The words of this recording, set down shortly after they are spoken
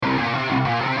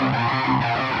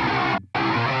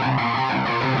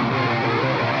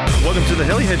Welcome to the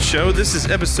Helihead Show. This is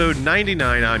episode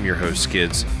 99. I'm your host,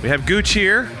 Skids. We have Gooch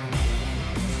here.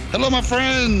 Hello, my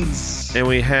friends. And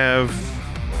we have...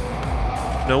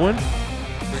 no one?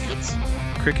 Crickets.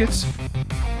 Crickets?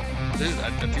 Dude,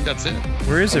 I think that's it.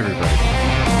 Where is everybody?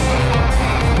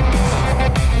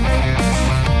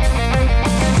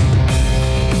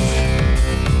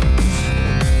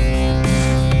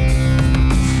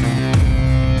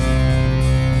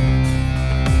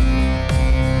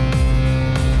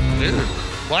 Dude,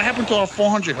 what happened to our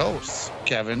 400 hosts,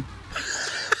 Kevin?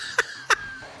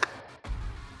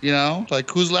 You know, like,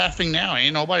 who's laughing now?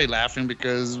 Ain't nobody laughing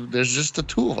because there's just the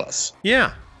two of us.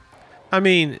 Yeah. I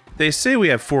mean, they say we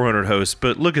have 400 hosts,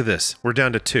 but look at this. We're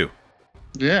down to 2.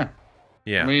 Yeah.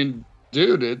 Yeah. I mean,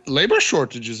 dude, labor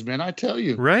shortages, man, I tell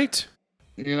you. Right?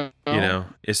 You know?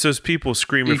 It's those people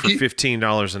screaming for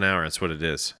 $15 an hour. That's what it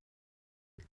is.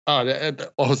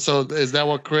 So is that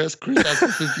what Chris asked for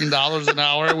 $15 an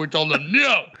hour? We told him,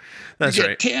 no. That's you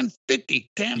right. get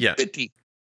 $10.50.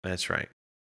 That's right.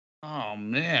 Oh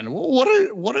man,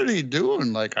 what are they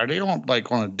doing? Like, are they on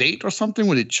a date or something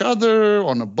with each other,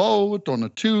 on a boat, on a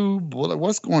tube?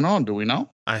 What's going on? Do we know?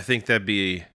 I think that'd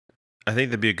be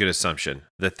a good assumption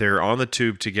that they're on the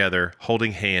tube together,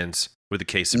 holding hands with a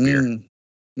case of beer,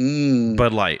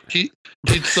 Bud Light. Heat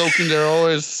soaking their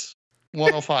OS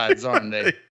 105s, aren't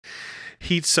they?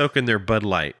 Heat soaking their Bud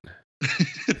Light.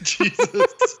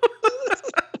 Jesus.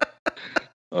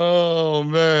 Oh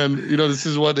man, this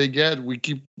is what they get. We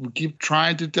keep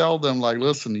trying to tell them, like,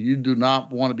 listen, you do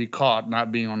not want to be caught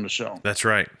not being on the show. That's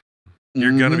right.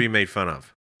 You're gonna be made fun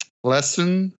of.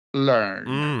 Lesson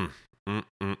learned.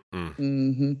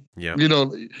 Yeah.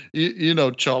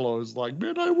 Cholo is like,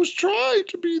 man, I was trying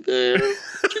to be there.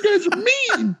 But you guys are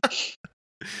mean.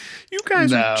 You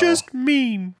guys are just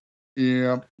mean.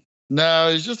 Yeah. No,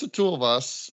 it's just the two of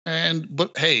us.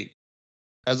 But hey,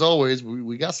 as always,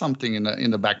 we got something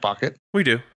in the back pocket. We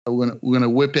do. We're gonna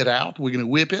whip it out. We're gonna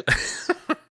whip it.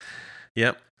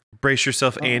 Yep. Brace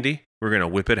yourself, Andy. We're gonna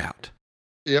whip it out.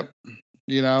 Yep.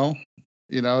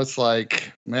 It's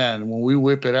like, man, when we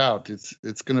whip it out,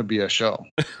 it's gonna be a show.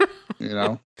 We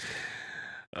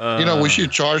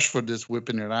should charge for this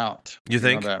whipping it out. You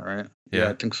think? You know that, right?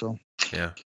 Yeah, I think so.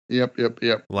 Yeah. Yep.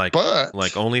 Like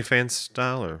OnlyFans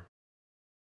style, or?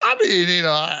 I mean,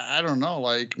 I don't know,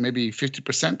 like maybe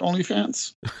 50%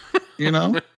 OnlyFans,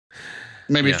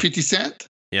 maybe 50 cent.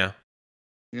 Yeah.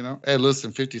 Hey,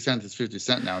 listen, 50 cents is 50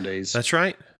 cent nowadays. That's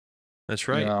right.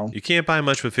 You can't buy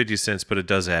much with 50 cents, but it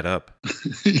does add up.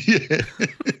 Yeah.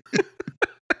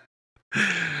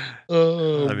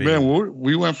 Man,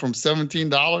 we went from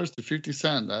 $17 to 50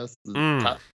 cents.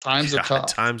 That's times are tough.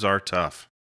 Times are tough.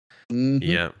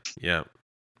 Mm-hmm.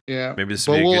 Yeah. Maybe this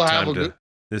would be a good time to.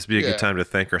 This would be a good time to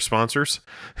thank our sponsors.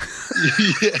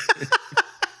 Yeah.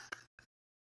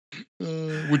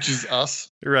 Which is us.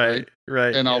 Right.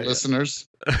 And our listeners.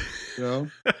 Oh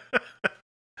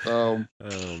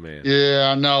man.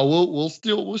 Yeah, no, we'll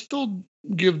still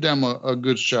give them a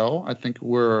good show. I think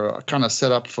we're kind of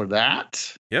set up for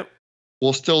that. Yep.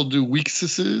 We'll still do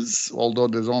weaknesses, although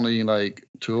there's only like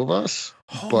 2 of us.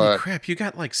 Holy crap, you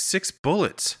got like 6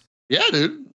 bullets. Yeah,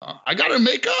 dude. I got to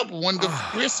make up when the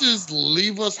Chris's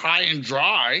leave us high and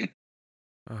dry.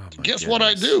 Guess what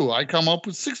I do? I come up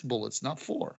with 6 bullets, not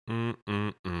 4. I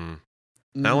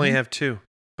only have 2,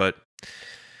 but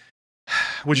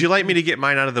would you like me to get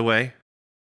mine out of the way?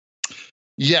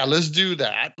 Yeah, let's do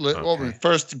that.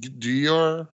 First, do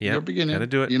your beginning. Gotta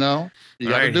do it. You got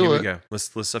to do here it. We go.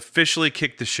 Let's officially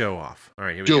kick the show off. All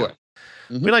right, here we go. Do it.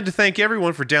 We'd like to thank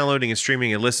everyone for downloading and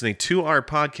streaming and listening to our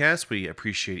podcast. We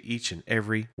appreciate each and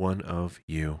every one of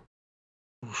you.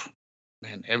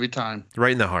 Man, every time.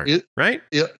 Right in the heart. Right?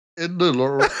 Yeah.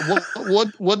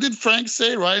 What did Frank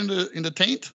say? Right in the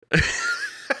taint?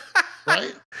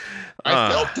 Right? I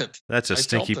felt it. That's a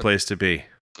stinky place to be.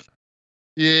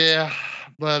 Yeah.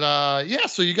 But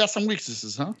so you got some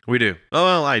weaknesses, huh? We do. Oh,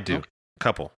 well, I do.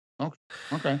 Couple.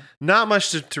 Okay. Not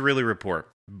much to really report.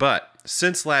 But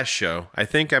since last show, I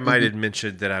think I might have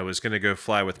mentioned that I was going to go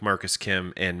fly with Marcus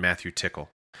Kim and Matthew Tickle.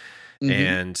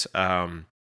 And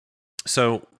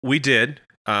so we did.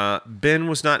 Ben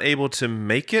was not able to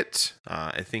make it.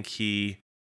 I think he...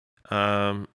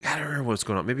 I don't remember what's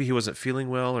going on. Maybe he wasn't feeling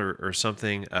well or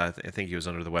something. I think he was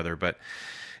under the weather. But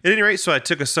at any rate, so I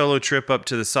took a solo trip up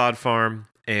to the sod farm,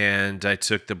 and I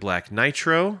took the Black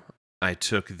Nitro. I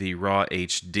took the Raw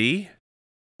HD.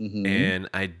 And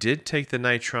I did take the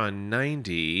Nitron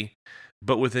 90,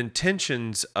 but with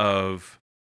intentions of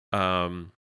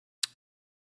doing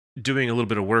a little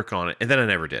bit of work on it, and then I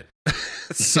never did.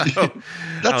 So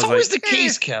that's always the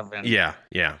case, Kevin. Yeah.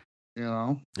 You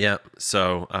know. Yeah.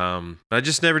 So, but I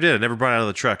just never did. I never brought it out of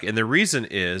the truck, and the reason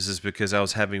is because I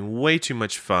was having way too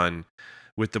much fun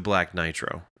with the Black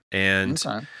Nitro. And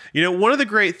Okay. one of the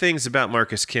great things about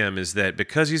Marcus Kim is that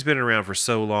because he's been around for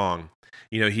so long,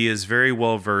 he is very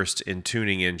well versed in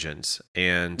tuning engines,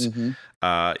 and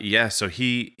Mm-hmm. yeah. So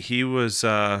he was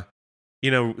there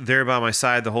by my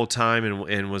side the whole time,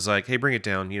 and was like, hey, bring it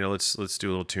down, let's do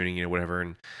a little tuning,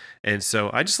 whatever. And so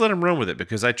I just let him run with it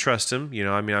because I trust him.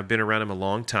 I mean, I've been around him a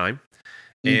long time.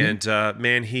 Mm-hmm. And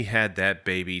man, he had that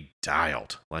baby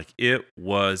dialed. Like, it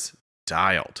was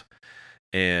dialed.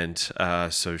 And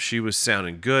so she was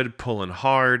sounding good, pulling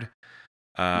hard.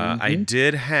 I Mm-hmm.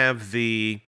 did have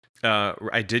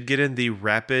I did get in the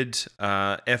Rapid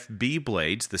FB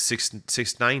blades, the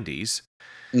 690s.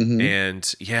 Mm-hmm.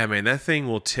 And yeah, man, that thing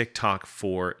will tick-tock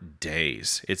for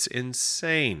days. It's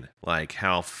insane, like,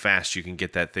 how fast you can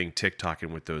get that thing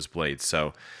tick-tocking with those blades.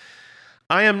 So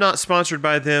I am not sponsored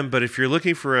by them, but if you're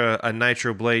looking for a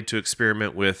nitro blade to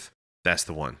experiment with, that's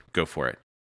the one. Go for it.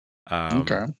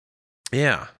 Okay.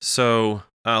 Yeah, so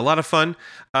a lot of fun.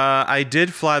 I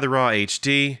did fly the Raw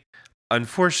HD.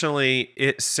 Unfortunately,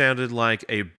 it sounded like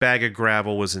a bag of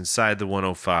gravel was inside the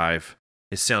 105.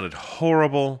 It sounded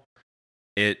horrible.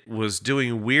 It was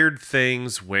doing weird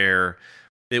things where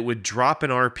it would drop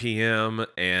an RPM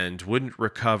and wouldn't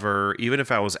recover, even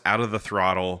if I was out of the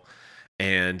throttle.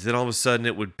 And then all of a sudden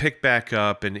it would pick back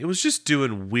up, and it was just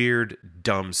doing weird,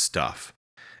 dumb stuff.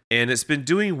 And it's been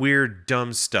doing weird,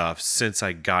 dumb stuff since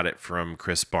I got it from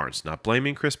Chris Barnes. Not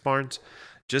blaming Chris Barnes,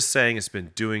 just saying it's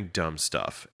been doing dumb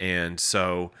stuff. And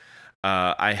so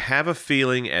I have a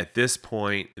feeling at this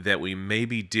point that we may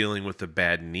be dealing with a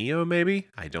bad Neo, maybe.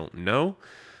 I don't know.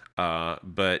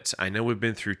 But I know we've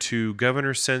been through 2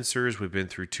 governor sensors, we've been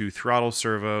through 2 throttle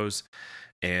servos,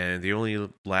 and the only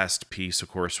last piece, of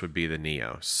course, would be the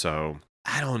Neo. So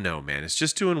I don't know, man. It's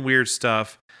just doing weird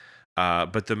stuff.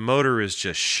 But the motor is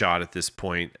just shot at this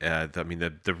point.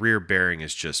 The rear bearing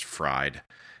is just fried,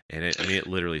 and it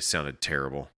literally sounded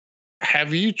terrible.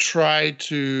 Have you tried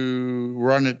to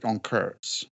run it on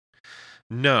curves?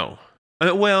 No.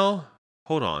 Well,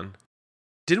 hold on.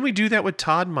 Didn't we do that with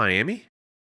Todd in Miami?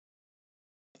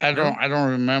 I No? don't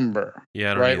remember.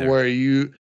 Yeah, I don't Right either. where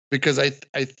because I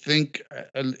think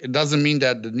it doesn't mean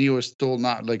that the Neo is still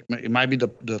not like it might be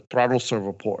the throttle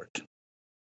servo port,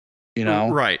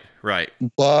 Right.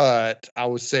 but I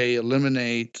would say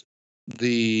eliminate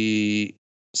the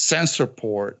sensor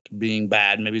port being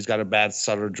bad. Maybe he's got a bad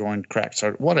solder joint crack,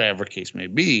 so whatever case may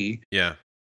be, Yeah.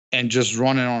 and just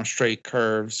run it on straight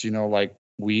curves, like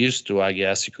we used to, I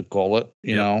guess you could call it,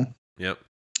 Yep.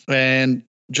 and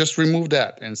just remove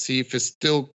that and see if it's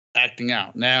still acting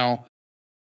out. Now,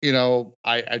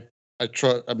 I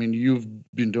trust. I mean, you've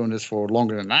been doing this for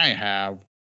longer than I have,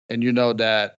 and you know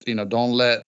that don't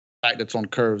let the fact that's on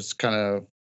curves kind of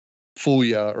fool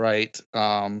you, right?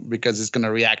 Because it's going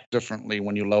to react differently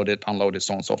when you load it, unload it,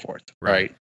 so on and so forth,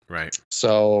 right? Right.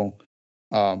 So,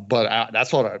 but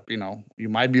that's what you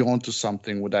might be onto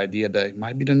something with the idea that it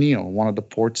might be the Neo. One of the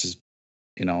ports is,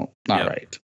 not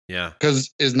right. Yeah.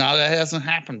 Because it's not that hasn't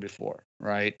happened before,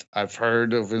 right? I've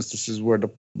heard of instances where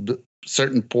the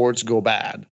certain ports go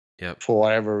bad. Yep. For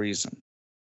whatever reason.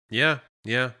 Yeah.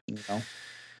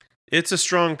 It's a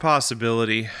strong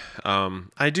possibility.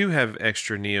 I do have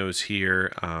extra Neos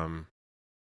here.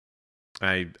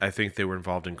 I think they were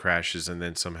involved in crashes, and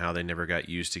then somehow they never got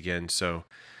used again. So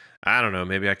I don't know.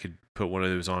 Maybe I could put one of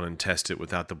those on and test it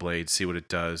without the blade, see what it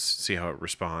does, see how it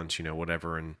responds,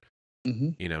 whatever, and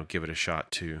give it a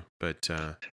shot too. But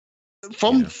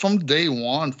from day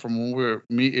one, from when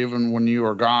even when you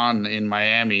were gone in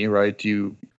Miami, right?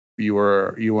 You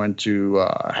went to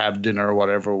have dinner or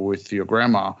whatever with your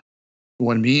grandma.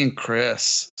 When me and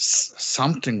Chris,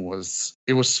 something was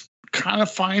kind of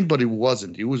fine, but it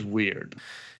wasn't. It was weird.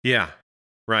 Yeah.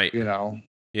 Right.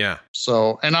 Yeah.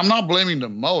 So, and I'm not blaming the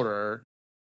motor.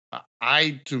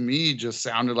 To me, just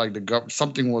sounded like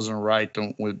something wasn't right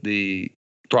with the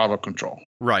throttle control.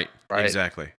 Right.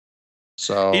 Exactly.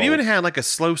 So it even had like a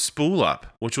slow spool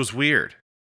up, which was weird.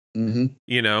 Mm-hmm.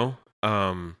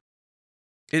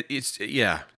 It's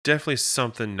definitely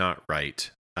something not right.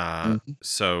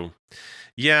 So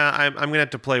yeah, I'm gonna have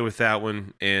to play with that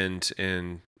one and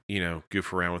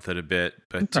goof around with it a bit.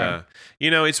 But okay.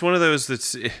 It's one of those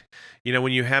that's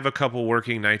when you have a couple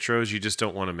working nitros, you just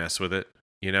don't want to mess with it.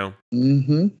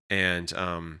 Mm-hmm. And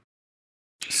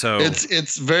so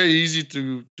it's very easy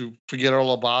to forget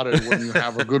all about it when you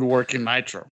have a good working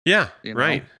nitro. Yeah.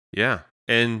 Right. Yeah.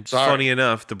 And funny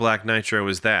enough, the Black Nitro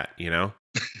is that.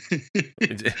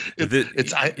 It's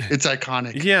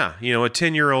iconic. Yeah, a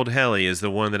 10-year-old heli is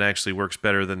the one that actually works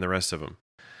better than the rest of them.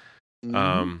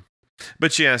 Mm-hmm.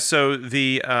 But yeah, so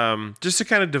the just to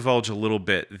kind of divulge a little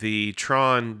bit, the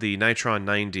Nitron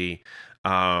 90,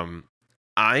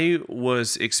 I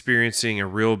was experiencing a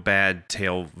real bad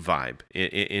tail vibe.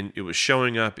 It was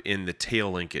showing up in the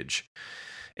tail linkage,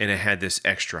 and it had this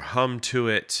extra hum to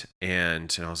it,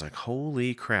 and I was like,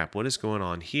 holy crap, what is going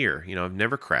on here? I've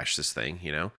never crashed this thing,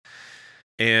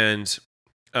 and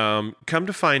come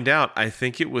to find out, I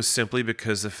think it was simply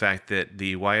because the fact that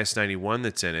the YS91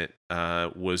 that's in it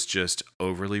was just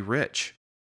overly rich.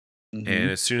 Mm-hmm. And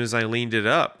as soon as I leaned it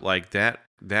up, like that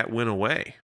went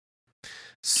away.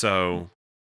 So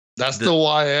that's the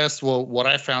YS. Well, what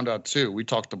I found out too, we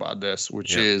talked about this,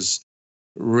 which is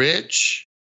rich.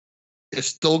 It's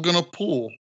still gonna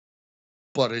pull,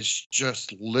 but it's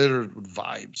just littered with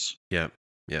vibes. Yeah,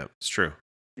 it's true.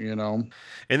 And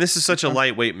this is such a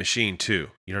lightweight machine too.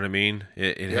 You know what I mean?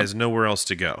 It has nowhere else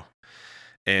to go.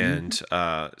 And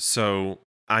so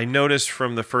I noticed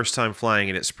from the first time flying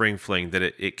it at Spring Fling that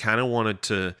it kind of wanted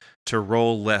to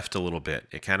roll left a little bit.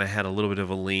 It kind of had a little bit of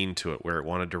a lean to it where it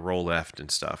wanted to roll left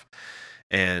and stuff.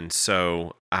 And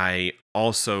so I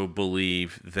also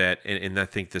believe that, and I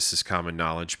think this is common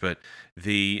knowledge, but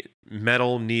the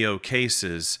metal Neo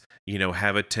cases,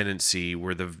 have a tendency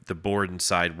where the board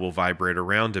inside will vibrate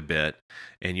around a bit,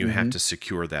 and you have to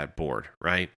secure that board,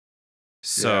 right?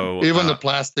 So even the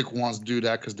plastic ones do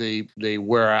that because they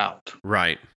wear out.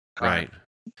 Right.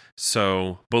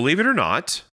 So believe it or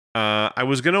not, I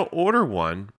was going to order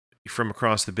one from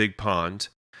across the big pond,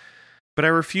 but I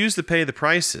refused to pay the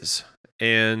prices.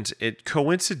 And it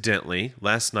coincidentally,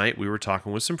 last night we were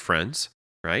talking with some friends,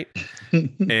 right?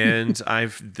 And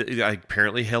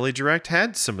apparently Heli Direct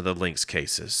had some of the Lynx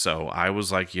cases. So I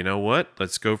was like, you know what?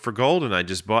 Let's go for gold. And I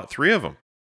just bought 3 of them.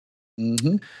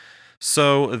 Mm-hmm.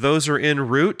 So those are en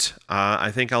route.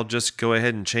 I think I'll just go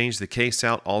ahead and change the case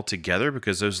out altogether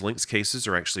because those Lynx cases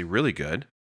are actually really good.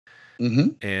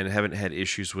 And haven't had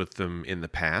issues with them in the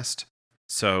past.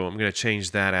 So I'm going to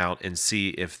change that out and see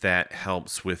if that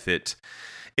helps with it.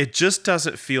 It just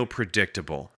doesn't feel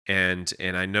predictable. And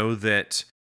I know that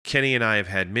Kenny and I have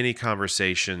had many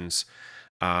conversations,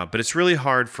 but it's really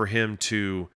hard for him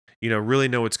to, really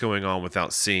know what's going on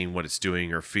without seeing what it's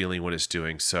doing or feeling what it's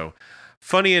doing. So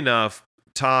funny enough,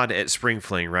 Todd at Spring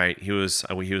Fling, right? He was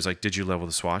like, "Did you level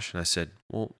the swash?" And I said,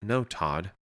 "Well, no,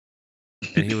 Todd."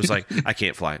 And he was like, "I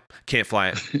can't fly it. Can't fly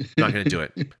it. Not going to do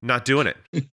it. Not doing it.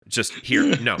 Just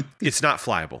here. No, it's not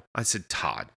flyable." I said,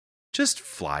 "Todd, just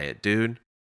fly it, dude."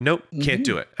 "Nope, can't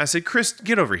do it." I said, "Chris,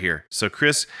 get over here." So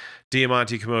Chris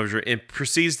Diamante come over and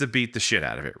proceeds to beat the shit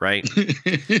out of it, right?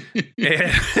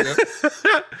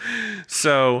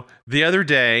 So the other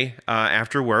day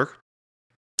after work,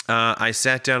 I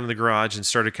sat down in the garage and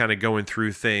started kind of going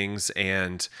through things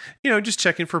and, just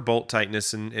checking for bolt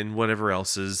tightness and whatever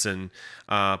else is, and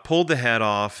pulled the head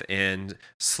off and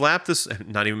slapped this,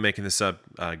 not even making this up,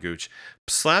 Gooch,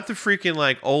 slapped the freaking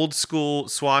like old school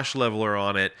swash leveler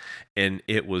on it, and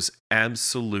it was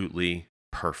absolutely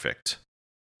perfect.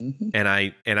 And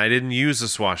I didn't use a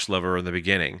swash lever in the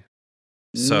beginning.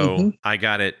 So I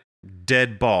got it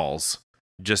dead balls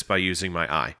just by using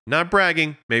my eye. Not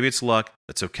bragging. Maybe it's luck.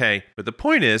 That's okay. But the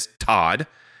point is, Todd,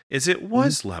 is it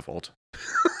was leveled.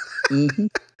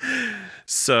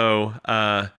 So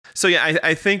yeah,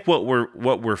 I think what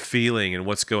we're feeling and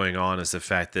what's going on is the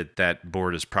fact that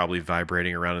board is probably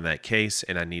vibrating around in that case,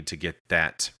 and I need to get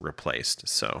that replaced.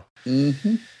 So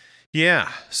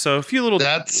yeah. So a few little.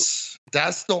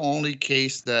 That's the only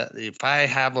case that if I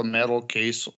have a metal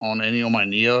case on any of my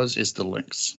Neos, it's the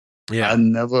Lynx. Yeah.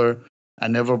 I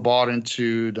never bought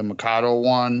into the Mikado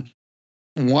one.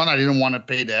 I didn't want to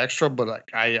pay the extra, but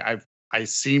I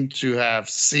seem to have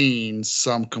seen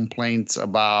some complaints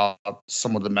about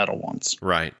some of the metal ones.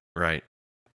 Right.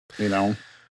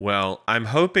 Well, I'm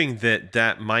hoping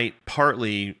that might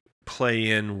partly play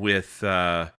in with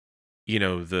the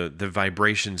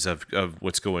vibrations of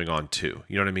what's going on too.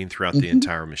 You know what I mean? Throughout the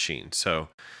entire machine. So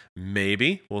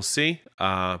maybe we'll see.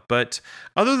 But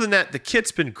other than that, the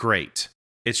kit's been great.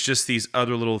 It's just these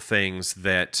other little things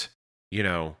that,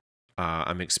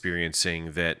 I'm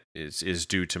experiencing that is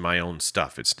due to my own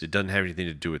stuff. It doesn't have anything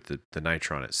to do with the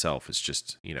Nitron itself. It's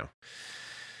just,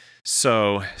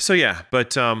 So yeah,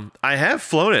 but I have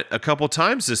flown it a couple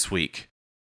times this week.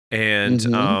 And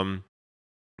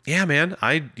yeah, man.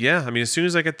 I mean, as soon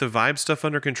as I get the vibe stuff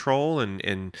under control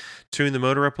and tune the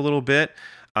motor up a little bit,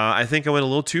 I think I went a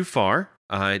little too far.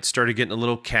 It started getting a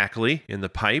little cackly in the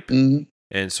pipe.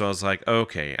 And so I was like,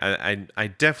 okay, I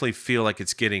definitely feel like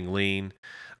it's getting lean.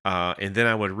 and then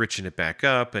I would richen it back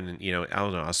up, and I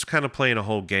don't know. I was kind of playing a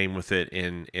whole game with it,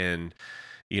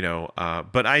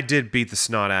 but I did beat the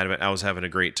snot out of it. I was having a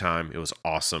great time. It was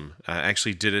awesome. I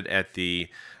actually did it at the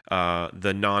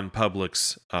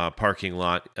non-Publix parking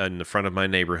lot in the front of my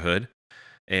neighborhood.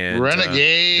 And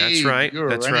renegade. That's right. You're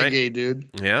that's a renegade, dude.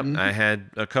 Yep. Mm-hmm. I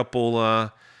had a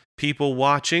couple people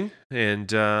watching,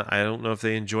 and I don't know if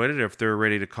they enjoyed it or if they're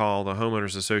ready to call the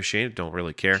homeowners association. Don't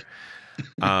really care.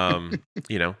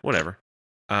 Whatever.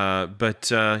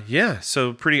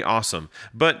 So pretty awesome.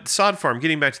 But Sod Farm,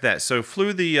 getting back to that. So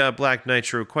flew the Black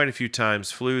Nitro quite a few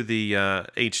times, flew the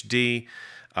HD.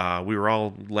 We were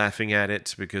all laughing at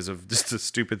it because of just the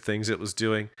stupid things it was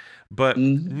doing. But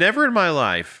never in my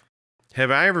life have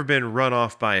I ever been run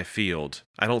off by a field.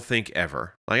 I don't think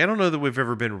ever. Like, I don't know that we've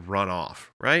ever been run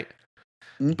off, right?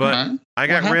 Okay. But I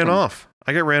got ran off.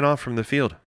 I got ran off from the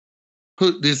field.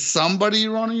 Who, did somebody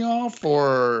run you off,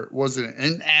 or was it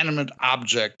an inanimate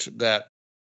object that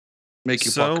make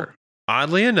you pucker?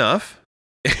 Oddly enough,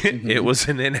 it was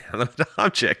an inanimate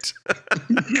object.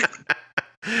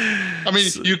 I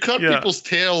mean, you cut people's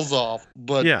tails off,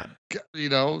 but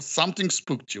something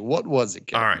spooked you. What was it,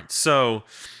 Kevin? All right. So,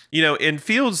 in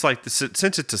fields like this,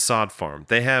 since it's a sod farm,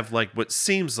 they have like what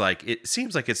seems like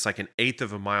it's like an eighth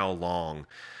of a mile long,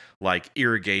 like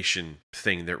irrigation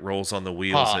thing that rolls on the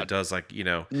wheels. That does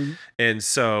and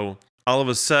so all of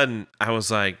a sudden I was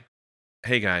like,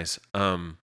 hey guys,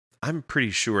 I'm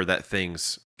pretty sure that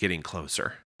thing's getting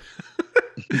closer.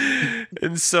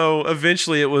 And so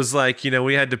eventually it was like,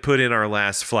 we had to put in our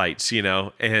last flights,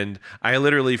 and I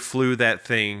literally flew that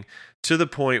thing to the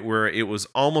point where it was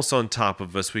almost on top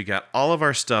of us. We got all of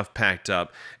our stuff packed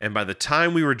up, and by the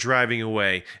time we were driving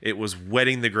away, it was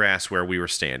wetting the grass where we were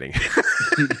standing.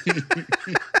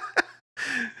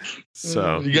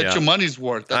 So you got your money's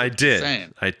worth. I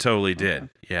did. I totally did.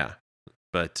 Yeah.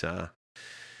 But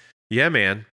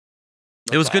man.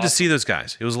 It was good to see those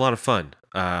guys. It was a lot of fun.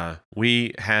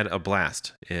 We had a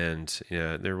blast, and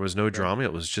there was no drama.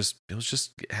 It was just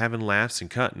having laughs and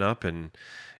cutting up, and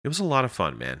it was a lot of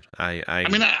fun, man. I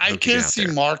can't see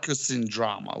Marcus in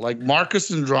drama. Like,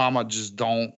 Marcus in drama just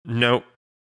don't. Nope.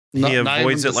 He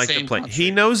avoids it like the plague.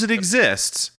 He knows it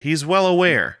exists. He's well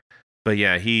aware. But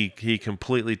yeah, he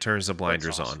completely turns the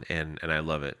blinders on, and I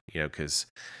love it, because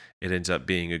it ends up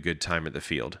being a good time at the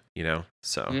field,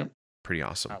 So pretty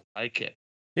awesome. I like it.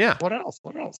 Yeah. What else?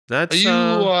 That's you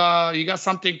got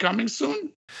something coming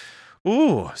soon?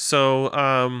 Ooh, so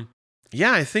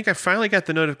I think I finally got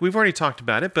the we've already talked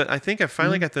about it, but I think I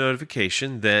finally got the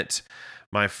notification that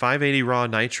my 580 raw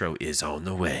nitro is on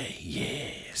the way.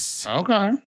 Yes.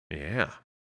 Okay. Yeah.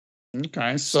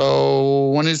 Okay. So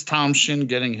when is Tom Shin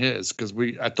getting his? Because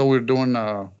I thought we were doing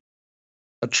a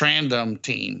Trandom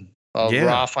team of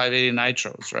raw 580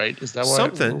 nitros, right? Is that what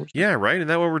something? Yeah, right. Isn't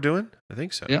that what we're doing? I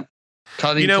think so. Yeah.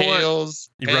 Cutting tails,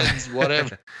 heads,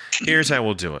 whatever. Here's how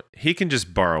we'll do it. He can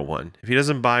just borrow one. If he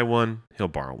doesn't buy one, he'll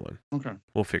borrow one. Okay.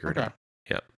 We'll figure it out.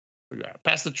 Yep.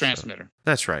 Pass the transmitter.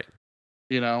 That's right.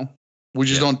 We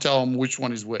just don't tell him which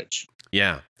one is which.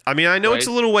 Yeah. I mean, I know it's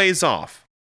a little ways off,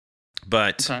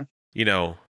 but,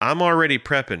 I'm already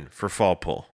prepping for fall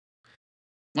pull.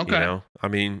 Okay. I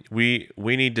mean, we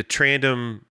need to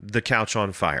Trandom the couch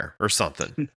on fire or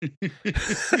something.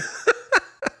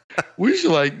 We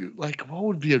should like what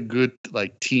would be a good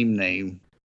team name?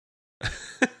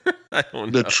 I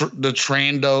don't know. The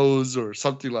Trandos or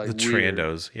something like the weird.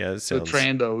 Trandos. Yeah, it sounds. The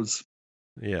Trandos.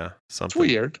 Yeah, something.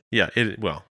 It's weird. Yeah,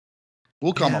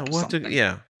 we'll come up with something.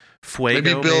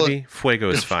 Fuego maybe. Fuego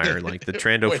is fire, like the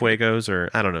Trando Fuegos, or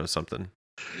I don't know, something.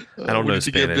 I don't know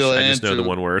Spanish. I just know the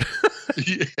one word.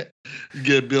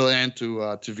 Get Bill Ann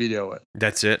to video it.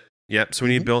 That's it. Yep. So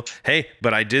we need Bill. Hey,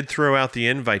 but I did throw out the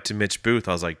invite to Mitch Booth.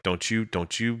 I was like, don't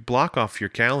you block off your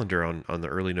calendar on the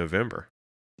early November.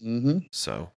 Mm-hmm.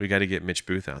 So we got to get Mitch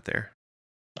Booth out there.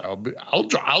 I'll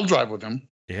drive with him.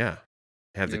 Yeah.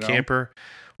 Have the camper.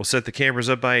 We'll set the campers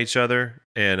up by each other.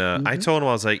 And I told him,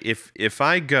 I was like, if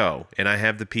I go and I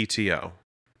have the PTO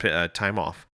time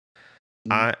off,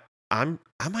 I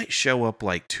might show up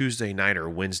like Tuesday night or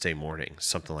Wednesday morning,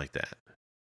 something like that.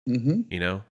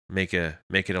 Mm-hmm. Make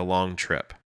it a long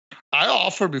trip. I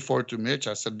offered before to Mitch.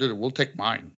 I said, dude, we'll take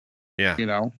mine. Yeah.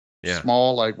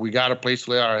 Small, like we got a place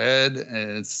to lay our head,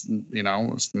 and it's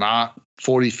it's not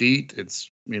 40 feet.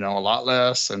 It's a lot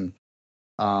less, and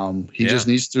he just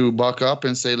needs to buck up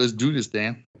and say, let's do this,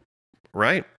 Dan.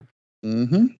 Right.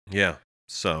 Mm-hmm. Yeah.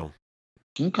 So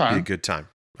okay, be a good time.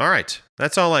 All right,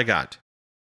 that's all I got.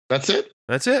 That's it.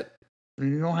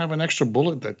 You don't have an extra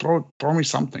bullet? That throw me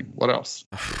something. What else?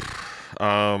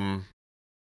 I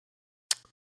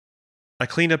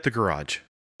cleaned up the garage.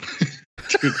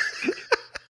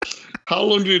 How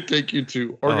long did it take you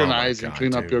to organize and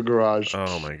clean up your garage?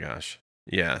 Oh my gosh.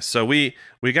 Yeah. So we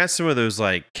got some of those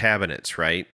like cabinets,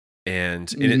 right?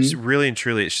 And it's really and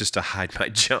truly, it's just to hide my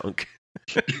junk.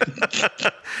 And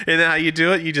then how you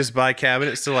do it? You just buy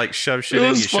cabinets to like shove shit in.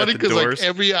 You shut the doors. It was funny because like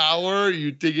every hour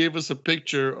they gave us a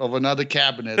picture of another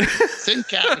cabinet, same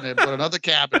cabinet but another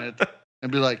cabinet,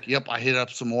 and be like, "Yep, I hit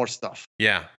up some more stuff."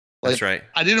 Yeah, that's right.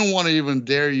 I didn't want to even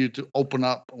dare you to open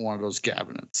up one of those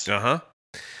cabinets.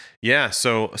 Yeah.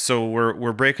 So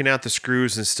we're breaking out the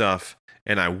screws and stuff.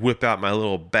 And I whip out my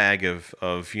little bag of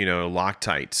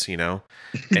Loctites,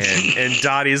 and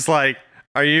Dottie's like,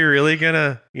 "Are you really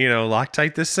gonna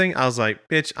Loctite this thing?" I was like,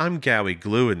 "Bitch, I'm Gowie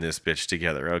gluing this bitch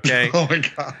together, okay?" Oh my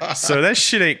god! So that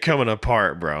shit ain't coming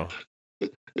apart, bro.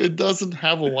 It doesn't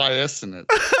have a YS in it.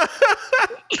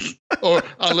 Or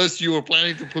unless you were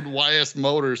planning to put YS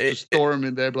motors to store them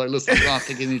in there, but like, listen, I'm not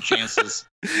taking any chances.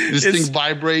 This thing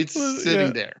vibrates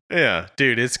sitting there. Yeah,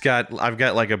 dude, I've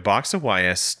got like a box of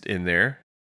YS in there.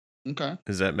 Okay.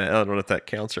 Is that, I don't know if that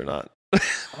counts or not.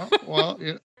 Well,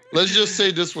 yeah. Let's just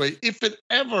say this way: if it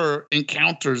ever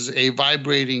encounters a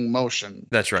vibrating motion,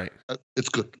 that's right. It's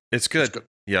good. It's good.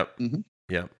 Yep. Mm-hmm.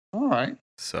 Yep. All right.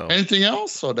 So anything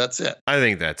else? Or that's it? I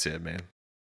think that's it, man.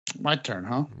 My turn,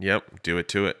 huh? Yep. Do it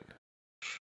to it.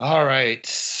 All right.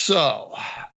 So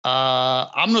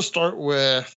I'm going to start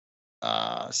with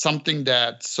something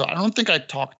so I don't think I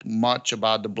talked much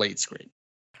about the blade scrape,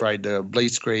 right? The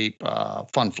blade scrape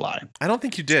Fun Fly. I don't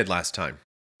think you did last time.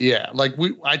 Yeah.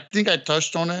 I think I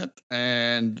touched on it,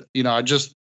 and, I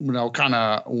just, kind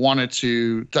of wanted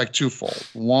to, like, twofold.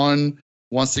 One,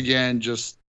 once again,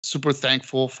 just super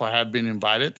thankful for having been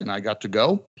invited and I got to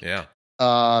go. Yeah.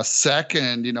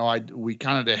 Second, we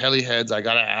kind of the Heliheads.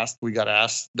 We got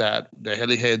asked that the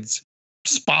Heliheads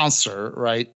sponsor,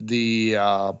 right, the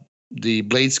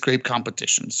blade scrape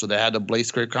competition. So they had a blade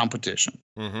scrape competition,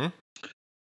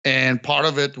 and part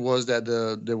of it was that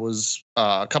there was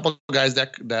a couple of guys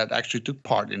that actually took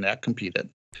part in that, competed,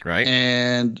 right?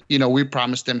 And we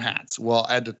promised them hats. Well,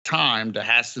 at the time, the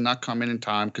hats did not come in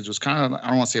time because it was kind of, I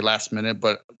don't want to say last minute,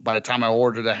 but by the time I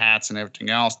ordered the hats and everything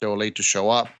else, they were late to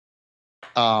show up.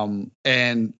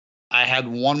 And I had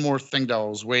one more thing that I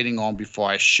was waiting on before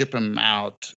I ship them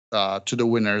out to the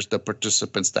winners, the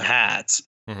participants, the hats.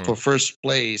 For first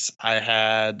place, I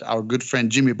had our good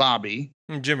friend Jimmy Bobby.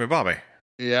 Jimmy Bobby.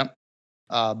 Yeah.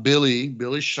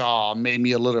 Billy Shaw made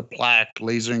me a little plaque,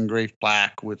 laser engraved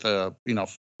plaque with a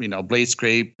blade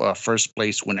scrape first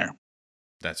place winner.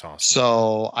 That's awesome.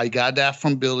 So I got that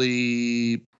from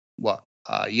Billy.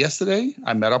 Yesterday?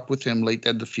 I met up with him late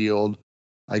at the field.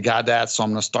 I got that, so I'm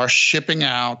going to start shipping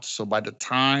out. So by the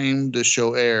time the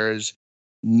show airs,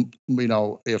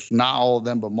 if not all of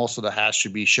them, but most of the hats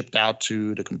should be shipped out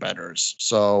to the competitors.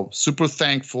 So super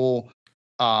thankful.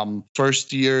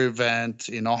 First year event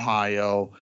in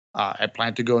Ohio. I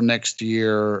plan to go next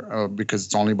year because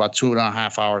it's only about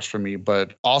 2.5 hours for me,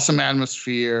 but awesome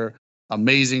atmosphere,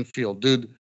 amazing field.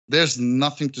 Dude, there's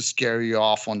nothing to scare you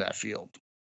off on that field.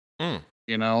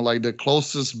 Like the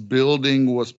closest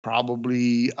building was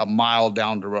probably a mile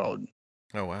down the road.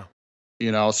 Oh, wow.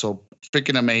 So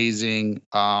freaking amazing.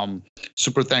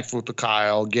 Super thankful to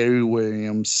Kyle, Gary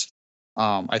Williams.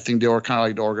 I think they were kind of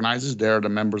like the organizers. They're the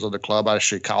members of the club.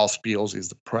 Actually, Kyle Spiels is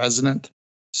the president.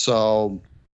 So,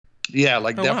 yeah,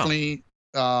 definitely.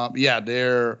 Wow.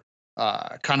 They're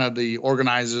kind of the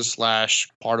organizers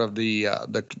 / part of the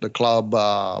club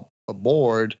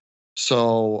board.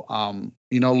 So,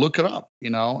 look it up,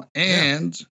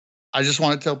 and I just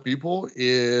want to tell people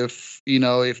if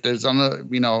there's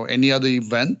any other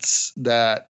events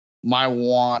that might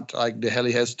want like the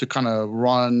Heliheads to kind of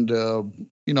run the,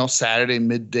 Saturday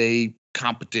midday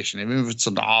competition, even if it's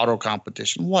an auto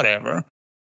competition, whatever,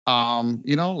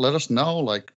 let us know,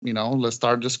 let's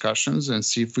start discussions and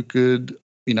see if we could,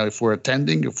 if we're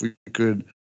attending, if we could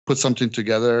put something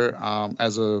together,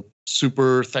 as a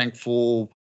super thankful,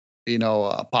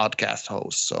 a podcast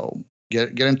host. So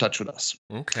get in touch with us.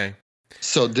 Okay.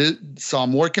 So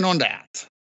I'm working on that.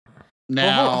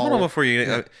 Now, hold on before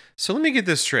you. So let me get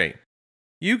this straight.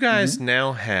 You guys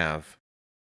now have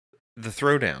the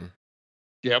Throwdown.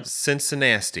 Yep.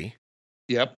 Cincinnati.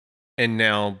 Yep. And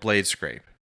now Blade Scrape.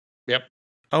 Yep.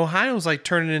 Ohio's like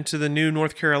turning into the new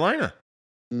North Carolina.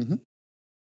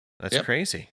 That's Yep.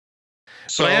 crazy.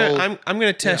 So but I'm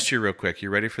going to test you real quick. You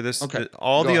ready for this? Okay.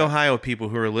 All the Ohio people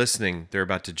who are listening, they're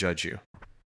about to judge you.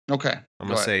 Okay. I'm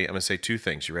gonna say two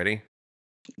things. You ready?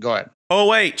 Go ahead.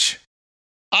 OH.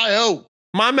 IO.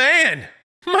 My man.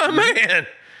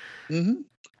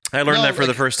 I learned that for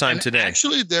the first time today.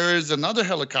 Actually, there is another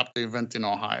helicopter event in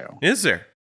Ohio. Is there?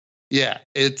 Yeah,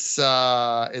 it's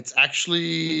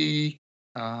actually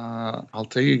I'll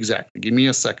tell you exactly. Give me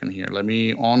a second here. Let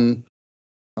me on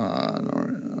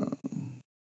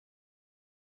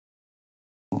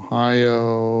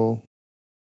Ohio.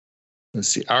 Let's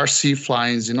see, RC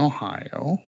fly-ins in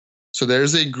Ohio. So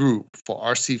there's a group for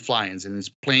RC fly-ins, and it's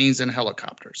planes and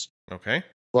helicopters. Okay.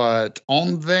 But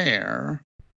on there,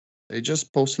 they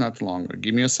just posted not too long ago.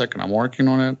 Give me a second. I'm working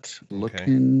on it. Okay.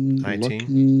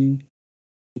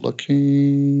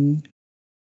 Looking.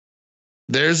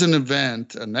 There's an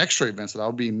event, an extra event that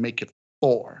I'll be Make It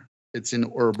 4. It's in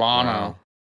Urbana,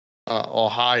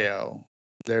 Ohio.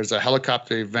 There's a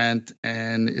helicopter event,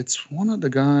 and it's one of the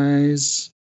guys.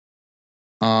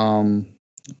 Let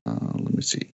me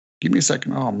see. Give me a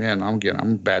second. Oh man,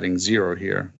 I'm batting zero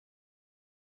here.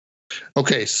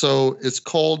 Okay, so it's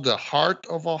called the Heart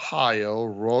of Ohio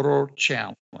Rotor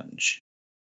Challenge.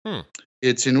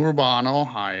 It's in Urbana,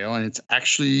 Ohio, and it's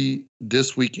actually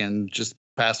this weekend, just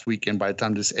past weekend by the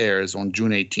time this airs on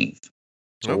June 18th.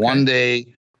 So one day,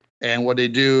 and what they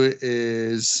do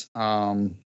is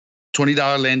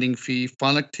 $20 landing fee,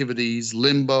 fun activities,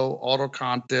 limbo, auto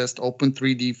contest, open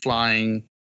 3D flying.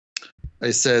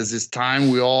 It says it's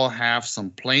time we all have some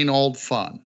plain old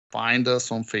fun. Find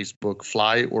us on Facebook,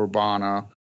 Fly Urbana.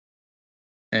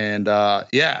 And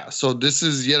so this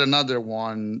is yet another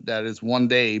one that is one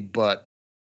day, but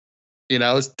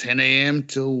it's 10 a.m.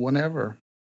 till whenever.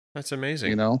 That's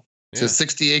amazing. It's a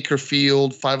 60-acre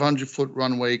field, 500-foot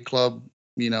runway club,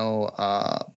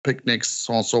 picnics,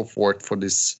 so on and so forth for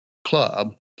this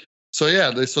club.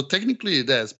 So so technically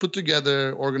that's put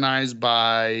together, organized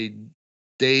by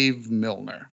Dave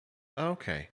Milner.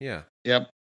 Okay. Yeah. Yep.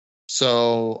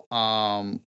 So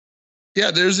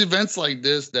there's events like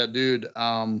this that, dude,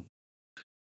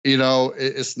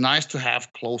 it's nice to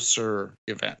have closer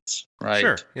events, right?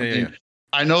 Sure. Yeah.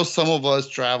 I know some of us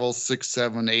travel 6,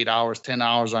 7, 8 hours, 10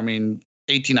 hours.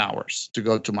 18 hours to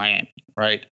go to Miami,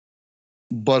 right?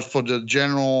 But for the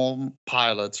general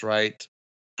pilots, right,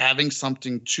 having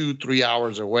something 2, 3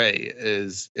 hours away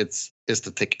is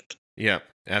the ticket. Yeah,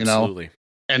 absolutely.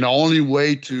 And the only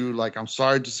way to, like, I'm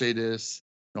sorry to say this,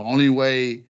 the only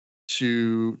way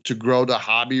to grow the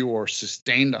hobby or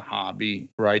sustain the hobby,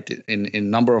 right, in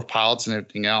number of pilots and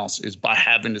everything else is by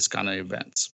having this kind of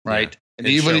events, right? And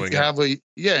even if you have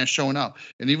and showing up.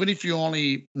 And even if you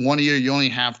only one year you only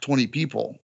have 20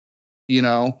 people,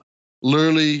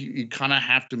 literally you kind of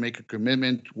have to make a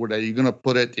commitment where you're going to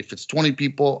put it, if it's 20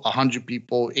 people, 100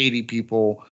 people, 80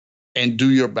 people, and do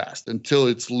your best until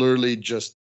it's literally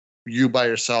just you by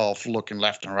yourself looking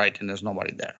left and right and there's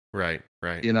nobody there. Right.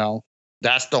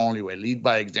 That's the only way. Lead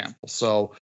by example.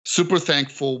 So super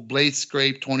thankful. Blade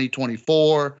Scrape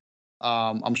 2024.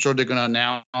 I'm sure they're going to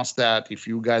announce that if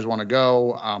you guys want to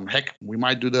go. Heck, we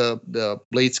might do the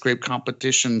Blade Scrape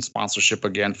competition sponsorship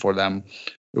again for them.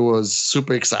 It was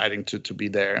super exciting to be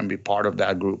there and be part of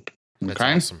that group. Okay? That's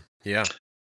awesome. Yeah.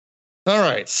 All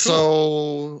right. Cool.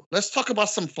 So let's talk about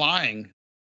some flying.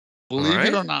 Believe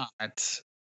it or not,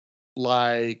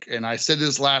 and I said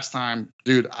this last time,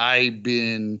 dude, I've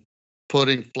been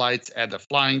putting flights at the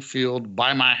flying field,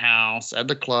 by my house, at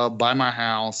the club, by my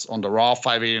house, on the raw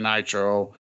 580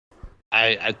 Nitro.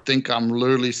 I think I'm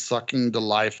literally sucking the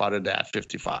life out of that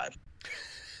 55.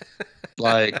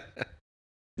 Like,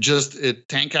 just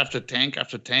tank after tank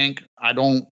after tank. I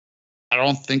don't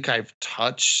think I've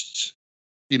touched.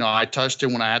 I touched it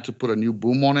when I had to put a new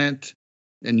boom on it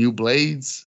and new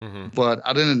blades. Mm-hmm. But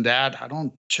other than that, I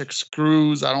don't check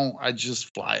screws. I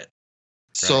just fly it. Right.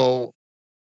 So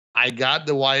I got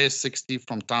the YS60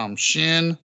 from Tom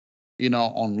Shin,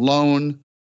 on loan,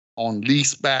 on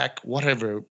lease back,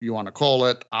 whatever you want to call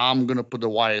it. I'm going to put the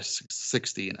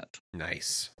YS60 in it.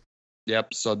 Nice.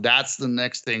 Yep. So that's the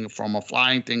next thing from a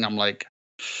flying thing. I'm like,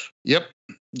 yep,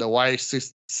 the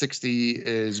YS60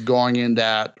 is going in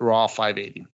that raw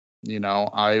 580.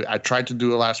 I tried to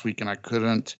do it last week and I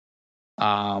couldn't.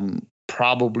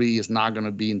 Probably is not going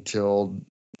to be until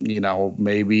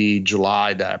maybe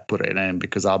July that I put it in,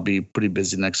 because I'll be pretty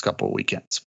busy next couple of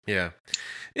weekends. Yeah.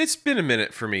 It's been a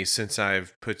minute for me since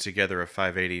I've put together a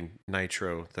 580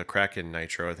 Nitro. The Kraken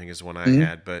Nitro, I think, is one I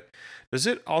had. But does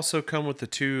it also come with the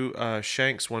two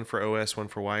shanks, one for OS, one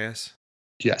for YS?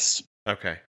 Yes.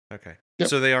 Okay. Yep.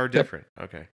 So they are different.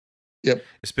 Yep. Okay. Yep.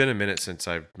 It's been a minute since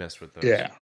I've messed with those. Yeah.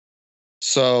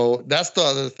 So that's the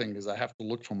other thing, is I have to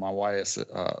look for my YS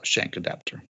shank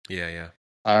adapter. Yeah.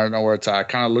 I don't know where it's at. I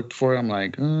kind of looked for it. I'm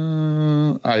like,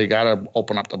 you got to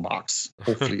open up the box.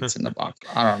 Hopefully it's in the box.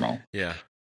 I don't know. Yeah.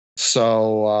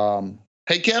 So,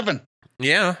 hey, Kevin.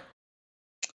 Yeah.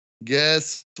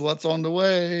 Guess what's on the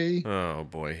way? Oh,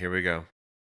 boy. Here we go.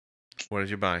 What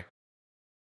did you buy?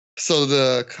 So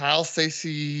the Kyle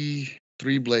Stacy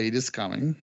 3-blade is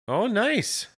coming. Oh,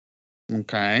 nice.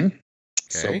 Okay.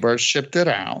 So Bert shipped it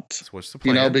out. So what's the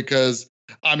plan? Because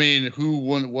who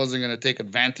wasn't going to take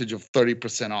advantage of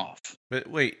 30% off? But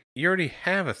wait, you already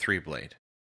have a 3-blade.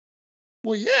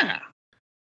 Well, yeah.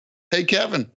 Hey,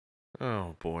 Kevin.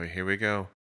 Oh boy, here we go.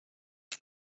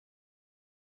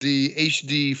 The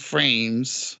HD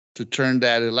frames to turn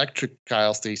that electric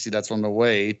Kyle Stacy that's on the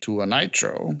way to a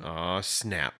Nitro. Oh,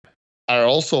 snap. Are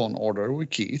also on order with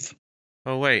Keith.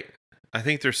 Oh, wait. I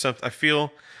think there's something. I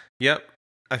feel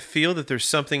that there's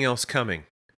something else coming.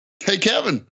 Hey,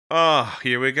 Kevin. Oh,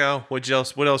 here we go. What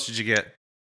else did you get?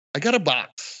 I got a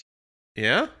box.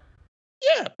 Yeah?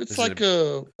 Yeah, it's like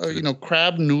a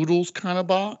crab noodles kind of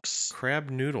box. Crab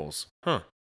noodles. Huh.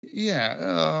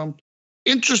 Yeah.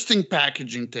 Interesting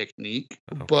packaging technique,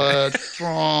 but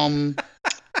from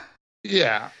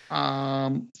let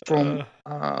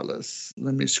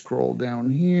me scroll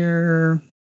down here.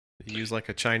 You use like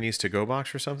a Chinese to-go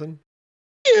box or something?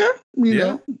 Yeah, you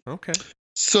know. Okay.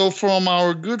 So from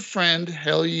our good friend,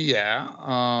 hell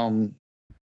yeah,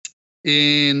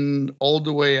 in all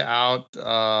the way out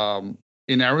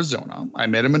in Arizona. I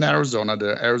met him in Arizona,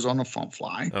 the Arizona Fun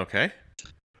Fly. Okay.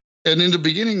 And in the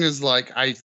beginning is like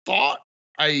I thought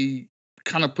I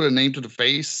kind of put a name to the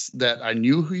face that I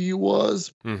knew who he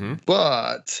was,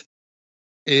 but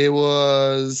it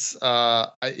was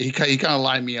he kind of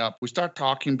lined me up. We start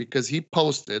talking because he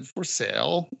posted for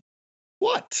sale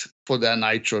for that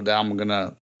Nitro that I'm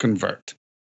gonna convert.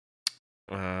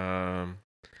 An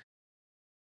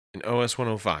OS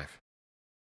 105.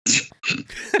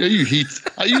 Are you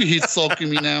heat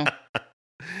soaking me now?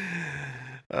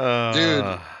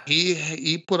 Dude,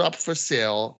 he put up for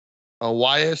sale a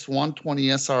YS 120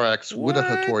 SRX with a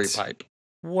Hattori pipe.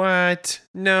 What?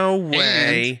 No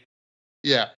way.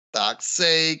 And, fuck's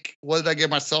sake, what did I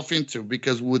get myself into?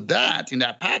 Because with that, in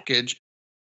that package,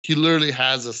 he literally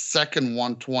has a second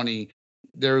 120.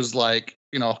 There's like,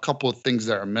 a couple of things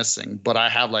that are missing, but I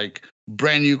have like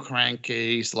brand new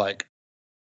crankcase, like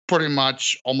pretty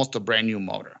much almost a brand new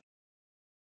motor.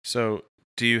 So,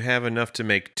 do you have enough to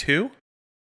make two?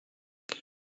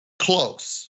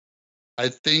 Close. I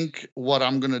think what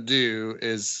I'm gonna do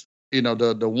is,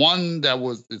 the one that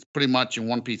it's pretty much in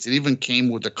one piece. It even came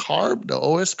with the carb, the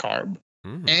OS carb,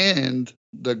 and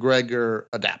the Gregor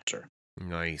adapter.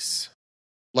 Nice.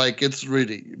 Like it's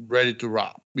really ready to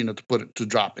rock, to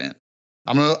drop in.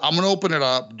 I'm gonna open it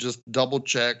up, just double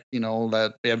check,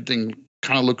 that everything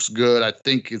kind of looks good. I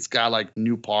think it's got like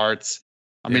new parts.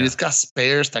 It's got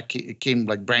spares it came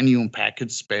like brand new and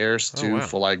packaged spares too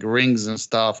for like rings and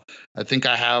stuff. I think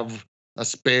I have a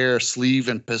spare sleeve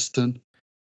and piston.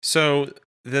 So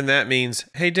then that means,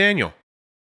 hey Daniel.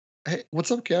 Hey, what's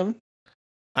up, Kevin?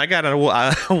 I got a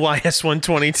YS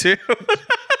 122.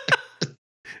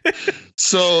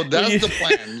 So that's the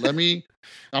plan.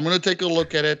 I'm going to take a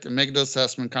look at it and make the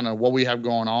assessment, kind of what we have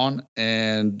going on.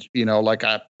 And, like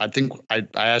I think I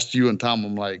asked you and Tom,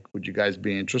 I'm like, would you guys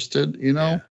be interested,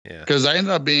 Yeah. Because I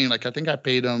ended up being like, I think I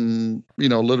paid them, a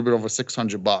little bit over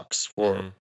 $600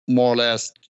 for more or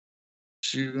less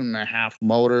 2.5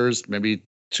 motors, maybe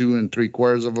 2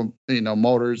 3/4 of them,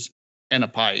 motors and a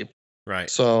pipe. Right.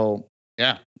 So,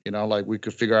 yeah, like we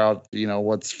could figure out,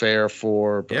 what's fair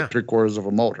for 3/4 of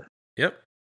a motor. Yep.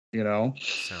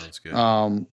 Sounds good.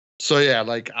 So yeah,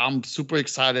 like I'm super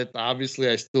excited. Obviously,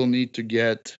 I still need to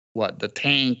get the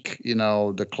tank,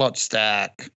 the clutch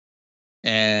stack,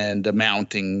 and the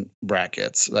mounting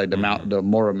brackets, like the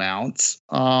motor mounts.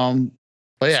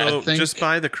 But yeah, so I think just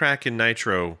buy the Kraken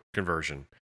Nitro conversion.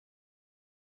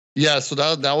 Yeah, so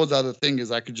that was the other thing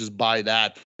is I could just buy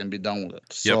that and be done with it.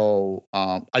 So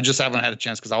I just haven't had a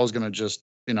chance because I was gonna just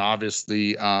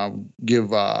obviously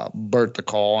give Bert the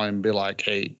call and be like,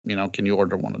 hey, can you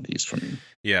order one of these for me?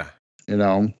 Yeah.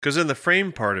 Because in the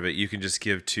frame part of it, you can just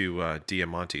give to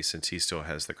Diamante since he still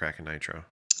has the Kraken Nitro.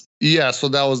 Yeah, so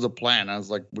that was the plan. I was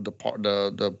like, with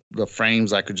the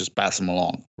frames, I could just pass them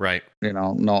along. Right.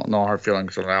 No hard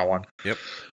feelings on that one. Yep.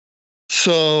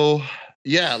 So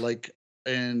yeah, like,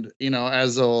 and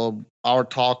as our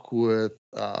talk with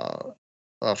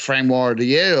Frank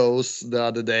Mordiellos the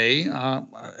other day,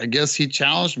 I guess he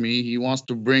challenged me. He wants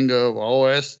to bring a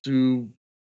OS to,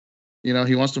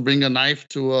 he wants to bring a knife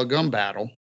to a gun battle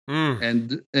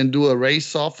and do a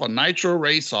nitro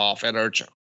race off at Urcha.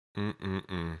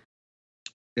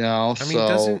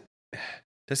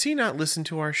 Does he not listen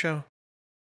to our show?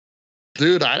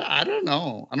 Dude, I don't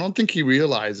know. I don't think he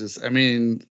realizes. I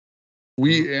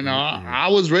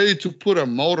was ready to put a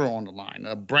motor on the line,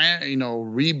 a brand,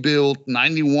 rebuilt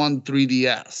 91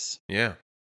 3DS. Yeah.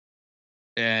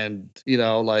 And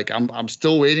like I'm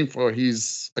still waiting for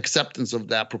his acceptance of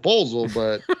that proposal,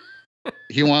 but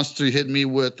he wants to hit me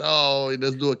with,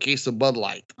 let's do a case of Bud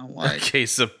Light. I'm A like,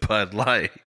 case of Bud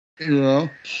Light.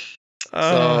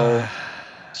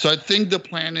 So I think the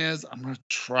plan is I'm gonna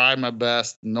try my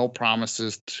best. No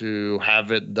promises to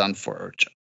have it done for Urcha.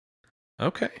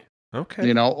 Okay.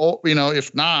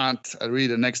 If not, I really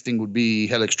the next thing would be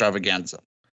Hell Extravaganza.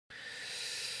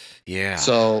 Yeah.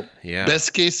 So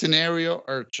best case scenario,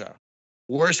 Urcha.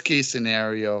 Worst case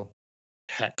scenario,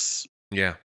 Hex.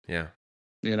 Yeah.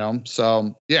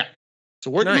 So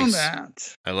working on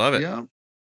that. I love it. Yeah.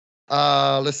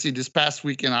 Let's see. This past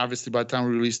weekend, obviously, by the time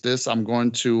we release this, I'm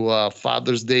going to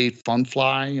Father's Day Fun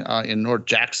Fly in North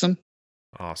Jackson.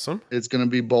 Awesome. It's going to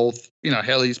be both,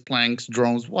 helis, planks,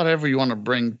 drones, whatever you want to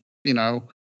bring. As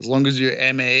long as you're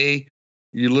MA,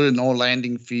 you literally no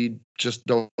landing fee, just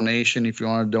donation. If you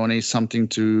want to donate something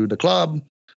to the club,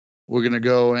 we're going to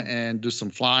go and do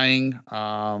some flying.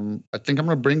 I think I'm going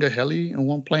to bring a heli and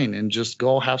one plane and just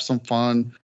go have some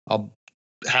fun. I'll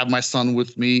have my son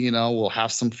with me, we'll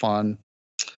have some fun.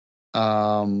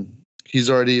 He's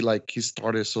already he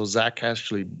started. So Zach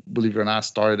actually, believe it or not,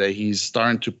 started that he's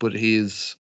starting to put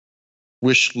his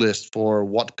wish list for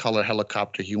what color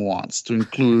helicopter he wants to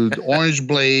include orange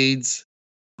blades,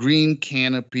 green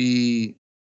canopy.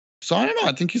 So I don't know.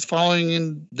 I think he's following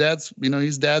in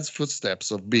his dad's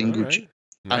footsteps of being Gucci.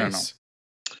 Right. Nice.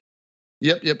 I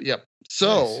don't know. Yep.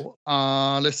 So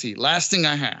let's see. Last thing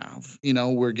I have,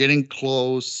 we're getting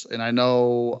close, and I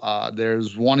know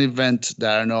there's one event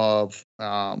that I know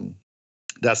of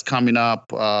that's coming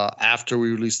up after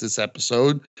we release this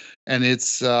episode, and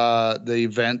it's the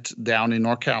event down in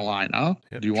North Carolina.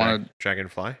 Yep. Do you want to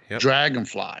Dragonfly? Yep.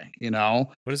 Dragonfly?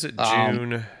 What is it?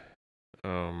 June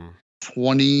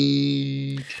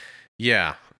 20.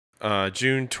 Yeah,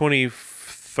 June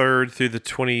 23rd through the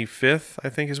 25th, I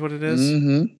think is what it is.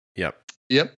 Mm-hmm.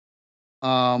 Yep.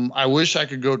 I wish I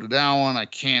could go to that one. I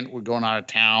can't. We're going out of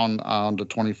town on the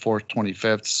 24th,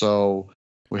 25th. So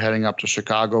we're heading up to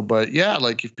Chicago. But yeah,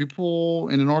 if people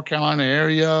in the North Carolina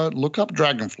area, look up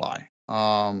Dragonfly.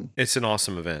 It's an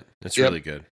awesome event. It's really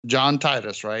good. John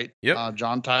Titus, right? Yep.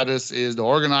 John Titus is the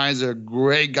organizer.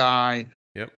 Great guy.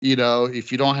 Yep.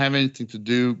 If you don't have anything to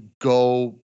do,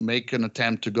 go make an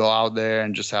attempt to go out there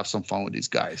and just have some fun with these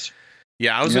guys.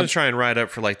 Yeah, I was going to try and ride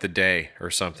up for the day or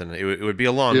something. It would be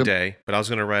a long day, but I was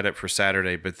going to ride up for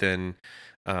Saturday. But then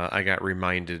I got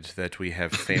reminded that we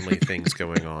have family things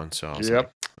going on. So I was like,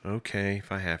 okay,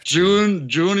 if I have to.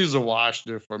 June is a wash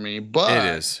there for me. But it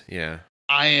is, yeah.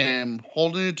 I am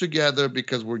holding it together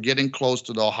because we're getting close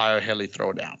to the Ohio Heli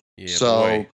Throwdown. Yeah, so,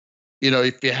 boy.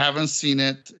 If you haven't seen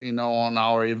it, on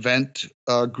our event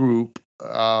group,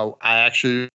 I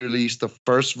actually released the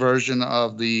first version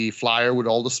of the flyer with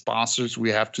all the sponsors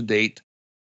we have to date.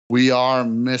 We are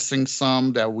missing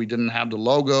some that we didn't have the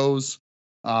logos.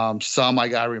 Some I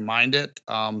got reminded.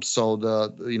 So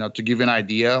to give you an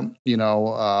idea,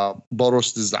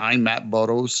 Boros Design, Matt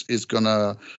Boros is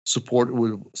gonna support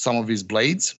with some of his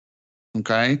blades.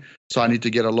 Okay, so I need to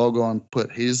get a logo and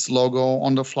put his logo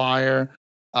on the flyer.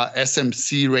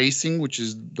 SMC Racing, which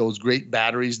is those great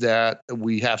batteries that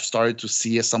we have started to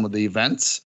see at some of the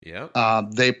events. Yeah.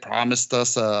 They promised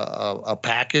us a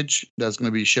package that's going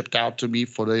to be shipped out to me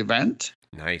for the event.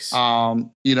 Nice.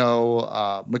 Mikado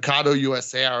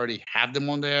USA, I already have them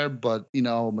on there, but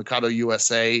Mikado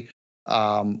USA,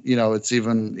 it's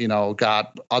even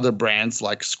got other brands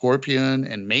like Scorpion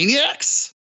and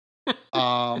Maniacs.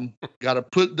 Got to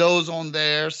put those on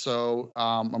there, so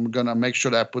I'm gonna make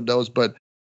sure that I put those. But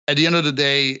at the end of the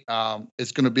day,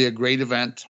 it's going to be a great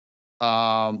event.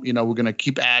 We're going to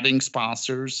keep adding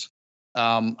sponsors.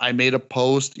 I made a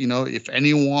post, if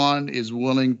anyone is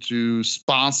willing to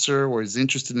sponsor or is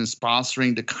interested in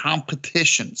sponsoring the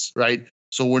competitions, right?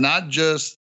 So we're not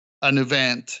just an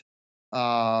event,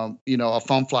 a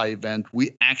fun fly event.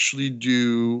 We actually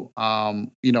do,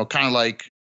 kind of like,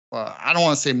 I don't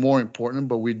want to say more important,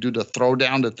 but we do the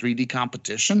throwdown, the 3D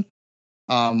competition,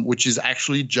 which is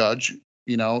actually judged.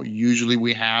 Usually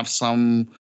we have somebody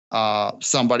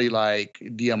like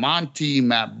Diamante,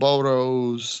 Matt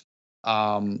Boros.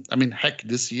 Heck,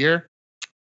 this year,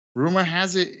 rumor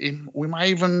has it we might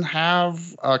even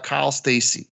have Kyle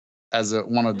Stacy as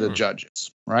one of the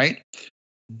judges, right?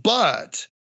 But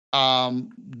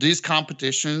these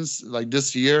competitions, like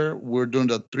this year, we're doing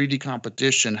the 3D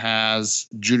competition has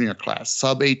junior class,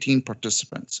 sub 18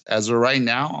 participants. As of right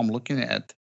now, I'm looking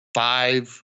at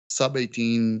 5 sub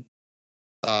 18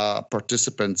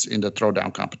 participants in the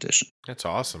throwdown competition. That's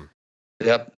awesome.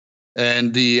 Yep.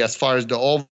 And as far as the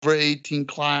over 18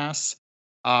 class,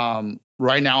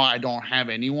 right now I don't have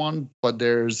anyone, but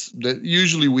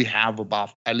usually we have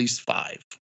about at least 5.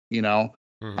 You know,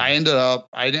 Mm-hmm. I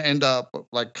end up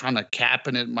like kind of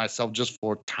capping it myself just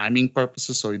for timing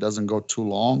purposes, so it doesn't go too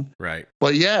long. Right.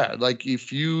 But yeah, like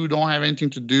if you don't have anything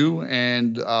to do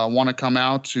and want to come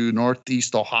out to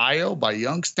Northeast Ohio by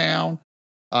Youngstown,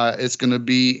 it's going to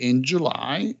be in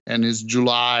July, and it's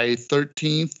July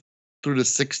 13th through the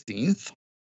 16th.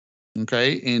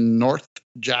 Okay, in North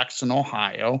Jackson,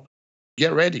 Ohio.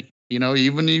 Get ready. You know,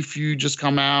 even if you just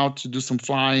come out to do some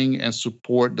flying and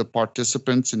support the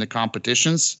participants in the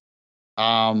competitions,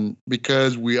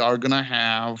 because we are going to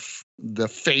have the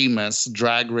famous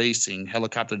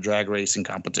helicopter drag racing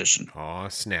competition. Oh,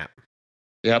 snap.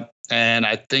 Yep. And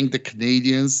I think the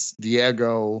Canadians,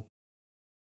 Diego,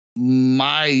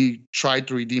 might try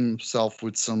to redeem himself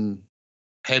with some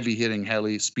heavy hitting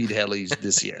speed helis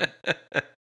this year.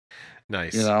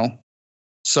 Nice. You know?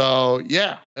 So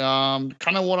yeah,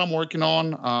 kind of what I'm working on.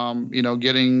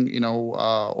 Getting,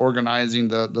 organizing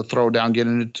the throwdown,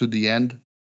 getting it to the end,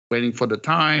 waiting for the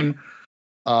time.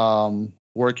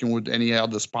 Working with any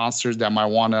other sponsors that might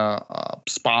want to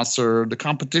sponsor the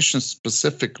competition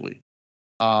specifically.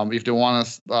 If they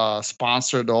want to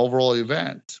sponsor the overall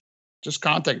event, just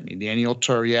contact me, Daniel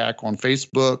Turiak on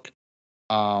Facebook.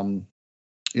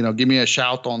 Give me a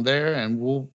shout on there, and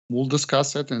we'll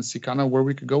discuss it and see kind of where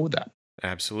we could go with that.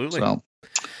 Absolutely. So,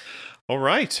 all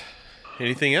right.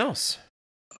 Anything else?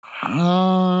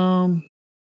 No,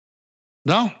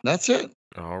 that's it.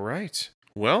 All right.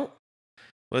 Well,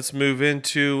 let's move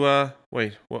into.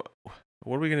 Wait, what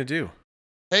are we gonna do?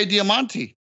 Hey,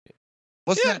 Diamante,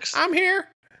 what's next? I'm here.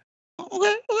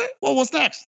 Okay. Well, what's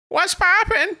next? What's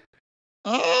popping?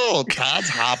 Oh, Todd's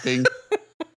hopping.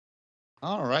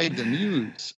 All right, the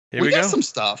news. Here we got go. some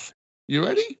stuff. You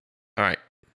ready? All right.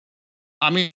 I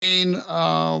mean,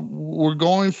 we're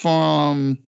going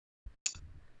from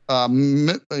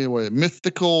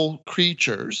mythical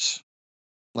creatures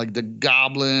like the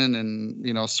Goblin and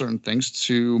certain things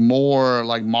to more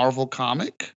like Marvel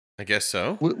comic. I guess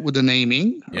so. With the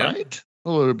naming, right? A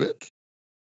little bit.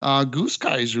 Goose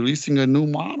Sky is releasing a new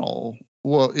model.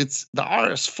 Well, it's the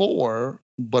RS4,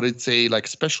 but it's a like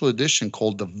special edition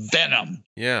called the Venom.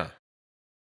 Yeah.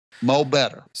 Mo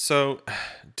better. So,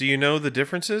 do you know the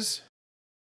differences?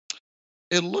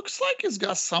 It looks like it's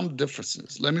got some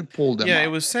differences. Let me pull them up. Yeah, it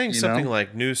was saying something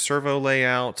like new servo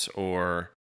layout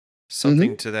or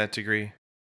something to that degree.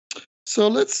 So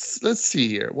let's see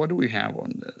here. What do we have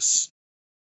on this?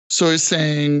 So it's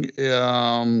saying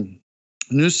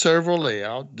new servo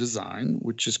layout design,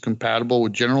 which is compatible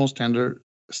with general standard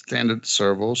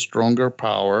servo, stronger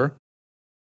power.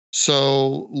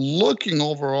 So looking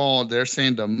overall, they're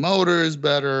saying the motor is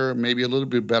better, maybe a little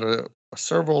bit better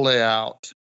servo layout.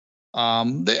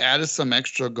 They added some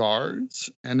extra guards,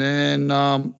 and then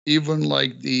even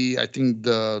like I think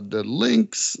the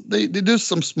links, they do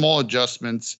some small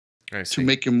adjustments to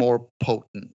make it more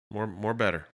potent. More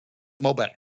better. More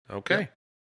better. Okay. Yep.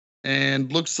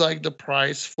 And looks like the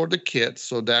price for the kit.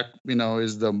 So that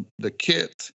is the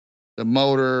kit, the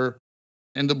motor,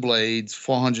 and the blades,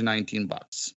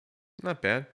 $419. Not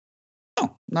bad.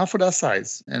 No, not for that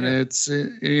size. And it's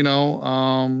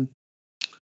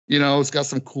it's got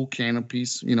some cool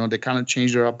canopies. They kind of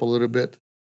changed it up a little bit,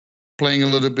 playing a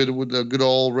little bit with the good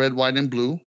old red, white, and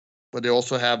blue. But they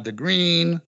also have the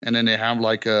green, and then they have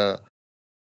like a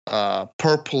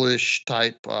purplish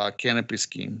type canopy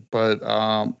scheme. But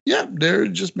they're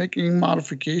just making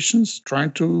modifications,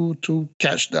 trying to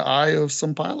catch the eye of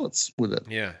some pilots with it.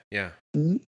 Yeah.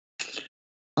 Mm-hmm.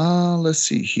 Let's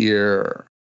see here.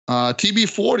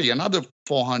 TB40, another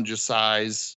 400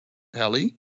 size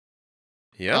heli.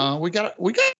 Yeah. We got a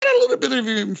little bit of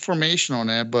information on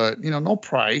that, but no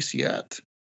price yet.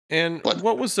 And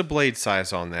what was the blade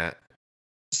size on that?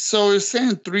 So it's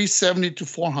saying 370 to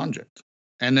 400,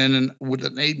 and then with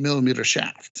an 8mm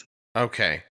shaft.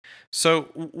 Okay. So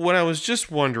what I was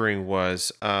just wondering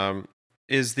was,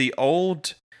 is the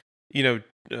old,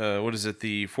 what is it?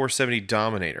 The 470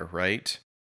 Dominator, right?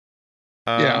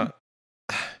 Yeah.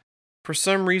 For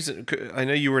some reason, I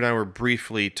know you and I were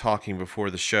briefly talking before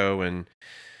the show, and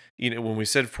when we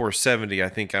said 470, I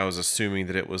think I was assuming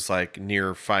that it was like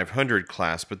near 500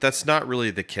 class, but that's not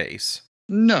really the case.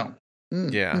 No.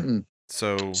 Yeah. Mm-mm.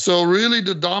 So really,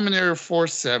 the Dominator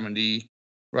 470,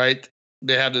 right?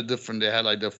 They had like the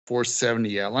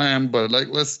 470 LM, but like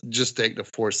let's just take the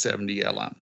 470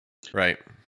 LM. Right.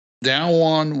 That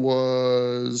one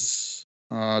was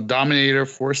Dominator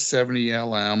 470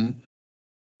 LM.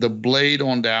 The blade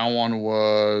on that one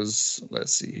was,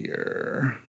 let's see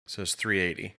here. So it's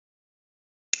 380.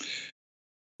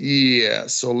 Yeah,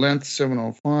 so length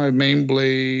 705, main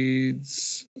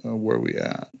blades, where we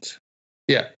at?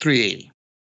 Yeah, 380.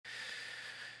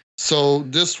 So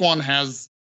this one has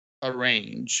a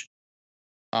range.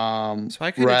 So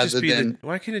why can't Rather than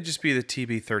why can't it just be the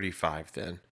TB35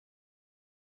 then?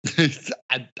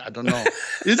 I don't know.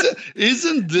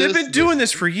 Isn't this They've been doing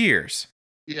this for years.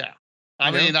 Yeah.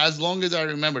 I mean, as long as I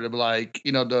remember, they'd be like,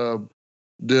 the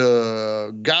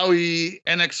Gaui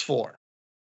NX4,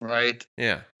 right?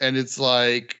 Yeah. And it's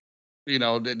like,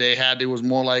 it was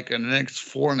more like an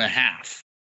NX4.5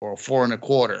 or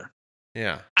 4.25.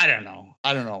 Yeah. I don't know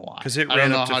why. Because it I ran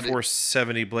don't know up to how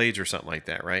 470 blades or something like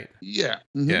that, right? Yeah.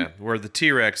 Yeah. Where the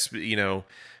T-Rex,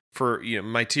 for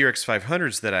my T-Rex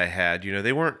 500s that I had,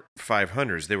 they weren't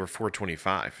 500s, they were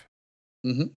 425.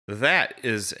 That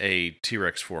is a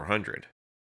T-Rex 400.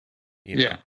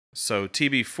 Yeah. So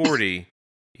TB40,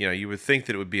 you would think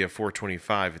that it would be a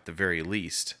 425 at the very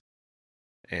least.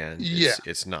 And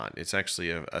it's not. It's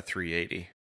actually a 380.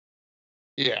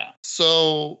 Yeah.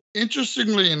 So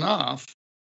interestingly enough,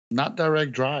 not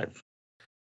direct drive.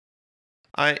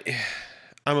 I'm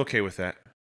okay with that.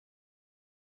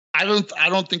 I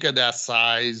don't think at that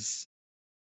size,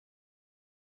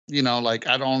 like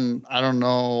I don't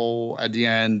know at the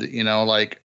end,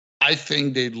 like I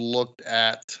think they looked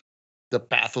at the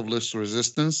path of least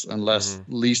resistance and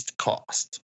least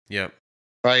cost. Yep.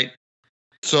 Right.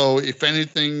 So if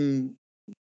anything,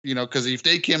 because if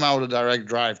they came out with a direct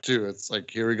drive too, it's like,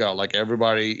 here we go. Like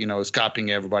everybody, is copying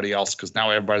everybody else because now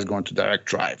everybody's going to direct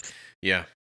drive. Yeah.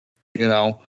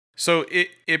 So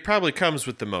it probably comes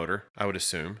with the motor, I would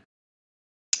assume.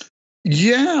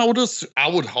 Yeah, I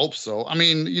would hope so. I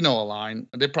mean, Align,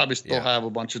 they probably still have a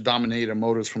bunch of Dominator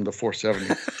motors from the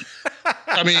 470.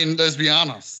 I mean, let's be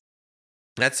honest.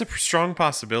 That's a strong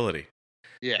possibility.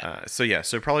 Yeah. So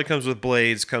it probably comes with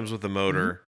blades, comes with the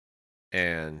motor,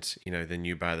 and then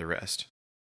you buy the rest.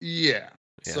 Yeah.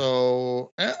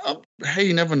 So, hey,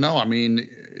 you never know. I mean,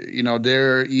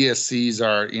 their ESCs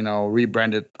are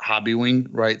rebranded Hobby Wing,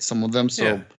 right? Some of them.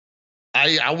 So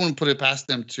I wouldn't put it past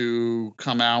them to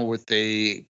come out with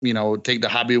take the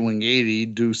Hobby Wing 80,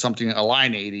 do something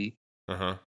Align 80,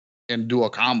 and do a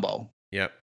combo.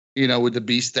 Yep. With the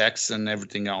B-Stacks and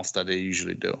everything else that they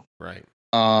usually do. Right.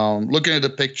 Looking at the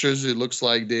pictures, it looks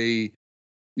like they,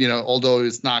 although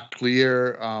it's not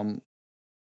clear,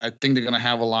 I think they're gonna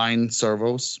have Align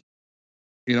servos,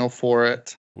 for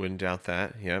it. Wouldn't doubt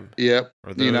that. Yep. Yep.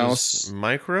 Are those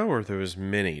micro or are those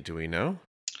mini? Do we know?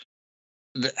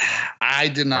 I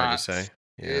did not. Hard to say.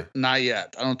 Yeah. Not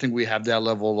yet. I don't think we have that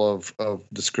level of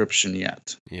description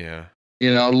yet. Yeah.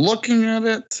 Looking at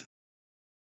it,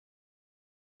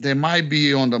 they might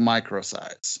be on the micro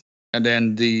size, and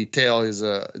then the tail it's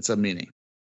a mini.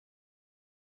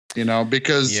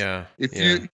 Because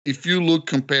if you look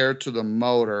compared to the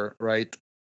motor, right,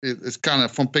 it's kind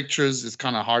of, from pictures, it's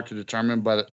kind of hard to determine,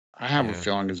 but I have a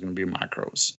feeling it's going to be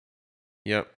micros.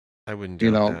 Yep, I wouldn't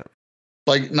doubt that.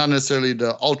 Like not necessarily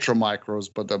the ultra micros,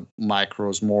 but the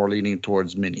micros more leaning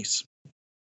towards minis.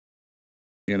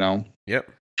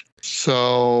 Yep.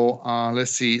 So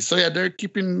let's see. So they're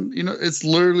keeping. It's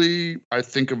literally, I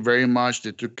think, very much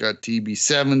they took a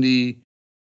TB70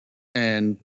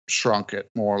 and shrunk it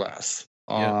more or less.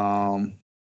 Yep.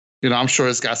 I'm sure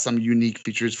it's got some unique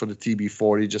features for the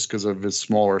TB40 just because of its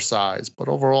smaller size, but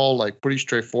overall, like, pretty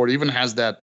straightforward. It even has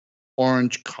that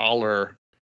orange collar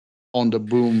on the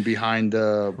boom behind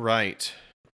the right.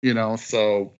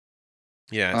 So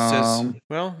yeah, it says.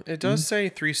 Well, it does say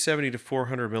 370 to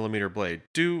 400 millimeter blade.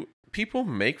 Do people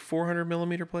make 400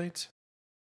 millimeter blades?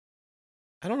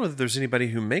 I don't know that there's anybody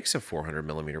who makes a 400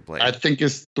 millimeter blade. I think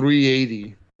it's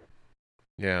 380.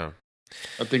 Yeah.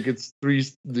 I think it's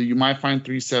you might find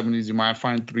 370s, you might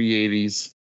find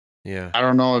 380s. Yeah. I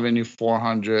don't know of any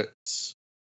 400s. It's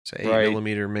 8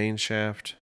 millimeter main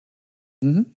shaft.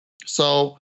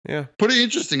 So yeah, pretty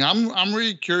interesting. I'm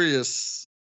really curious,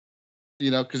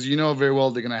 because very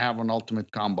well they're gonna have an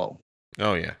ultimate combo.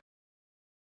 Oh yeah.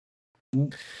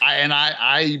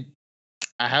 I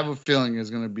have a feeling it's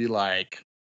gonna be like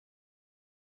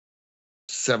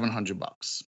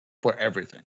 $700 for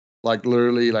everything. Like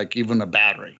literally, like even a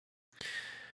battery.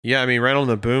 Yeah, I mean, right on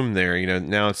the boom there,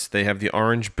 now they have the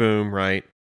orange boom, right?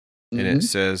 And it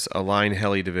says Align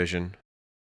Heli Division.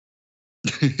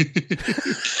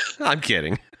 I'm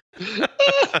kidding.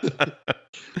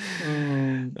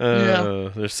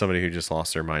 There's somebody who just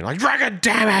lost their mind. Like, Dragon,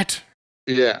 damn it!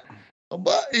 Yeah.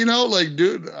 But, like,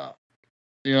 dude,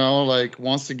 like,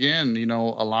 once again,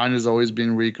 Align has always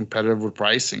been really competitive with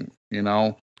pricing,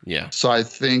 Yeah. So I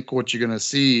think what you're going to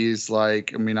see is,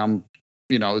 like, I mean,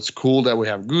 it's cool that we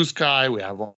have Goose Sky, we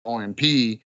have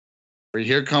OMP, But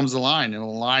here comes the line, and the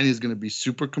line is going to be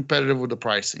super competitive with the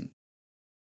pricing.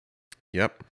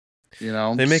 Yep.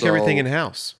 They make everything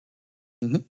in-house.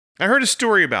 Mm-hmm. I heard a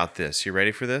story about this. You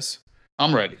ready for this?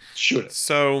 I'm ready. Shoot it.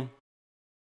 So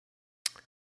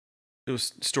it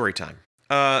was story time.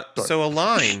 So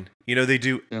Align, they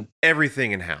do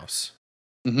everything in-house.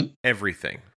 Mm-hmm.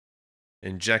 Everything.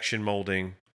 Injection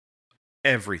molding,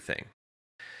 everything.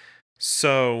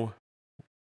 So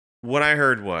what I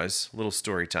heard was, little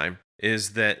story time,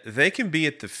 is that they can be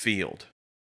at the field.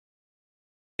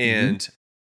 And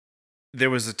there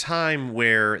was a time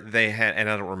where they had, and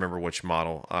I don't remember which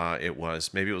model it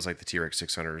was. Maybe it was like the T-Rex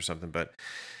 600 or something. But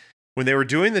when they were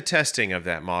doing the testing of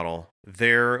that model,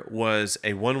 there was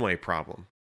a one-way problem.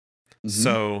 Mm-hmm.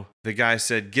 So the guy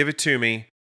said, "Give it to me."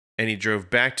 And he drove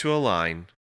back to Align.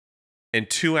 And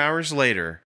 2 hours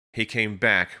later, he came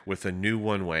back with a new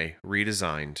one-way,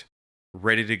 redesigned,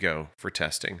 ready to go for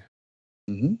testing.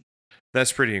 Mm-hmm.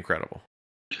 That's pretty incredible.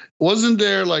 Wasn't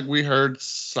there, like, we heard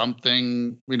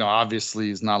something,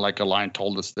 obviously it's not like Align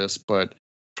told us this, but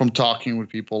from talking with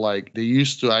people, like, they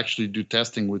used to actually do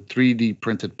testing with 3D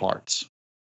printed parts.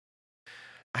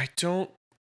 I don't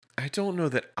know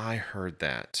that I heard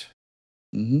that.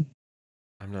 Mm-hmm.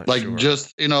 I'm not like sure.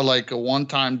 Just, like a one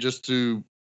time just to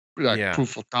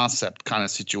proof of concept kind of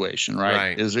situation,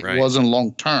 right? It wasn't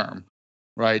long term,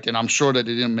 right? And I'm sure that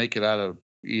they didn't make it out of,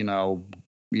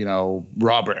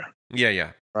 rubber.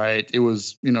 Yeah. Right. It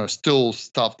was, still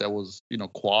stuff that was,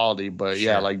 quality, but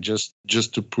sure. like just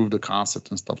to prove the concept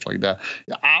and stuff like that.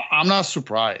 I'm not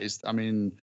surprised. I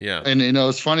mean, yeah. And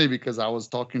it's funny because I was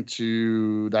talking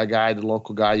to that guy, the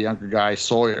local guy, younger guy,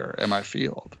 Sawyer, at my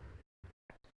field.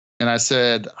 And I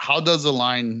said, how does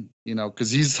Align, because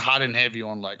he's hot and heavy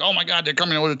on, like, oh my God, they're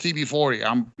coming out with a TB40.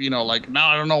 I'm, like, now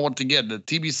I don't know what to get, the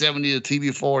TB70, the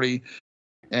TB40.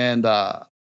 And so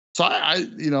I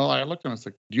looked at him and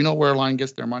said, do you know where Align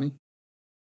gets their money?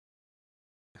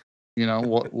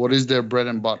 What is their bread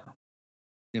and butter?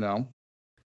 And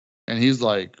he's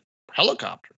like,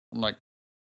 helicopter. I'm like,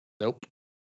 nope.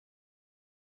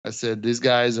 I said, these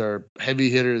guys are heavy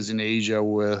hitters in Asia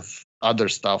with other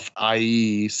stuff,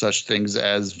 i.e., such things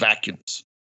as vacuums.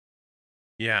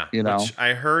 Yeah. Which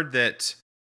I heard that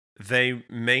they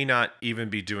may not even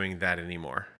be doing that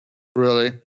anymore.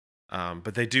 Really?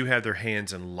 But they do have their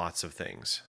hands in lots of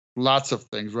things. Lots of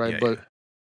things, right?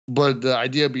 But the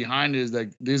idea behind it is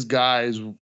that these guys,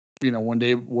 when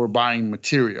they were buying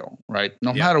material, right?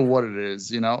 No matter what it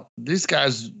is, these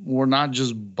guys were not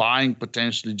just buying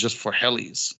potentially just for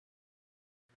helis.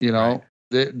 Right.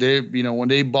 They when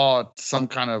they bought some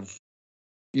kind of,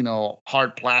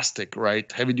 hard plastic, right?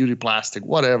 Heavy duty plastic,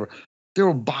 whatever, they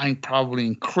were buying probably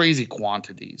in crazy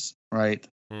quantities, right?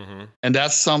 Mm-hmm. And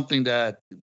that's something that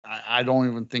I don't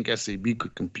even think SAB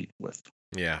could compete with.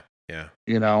 Yeah.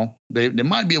 They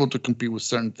might be able to compete with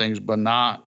certain things, but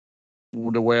not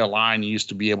the way Align used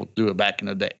to be able to do it back in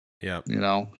the day. Yeah.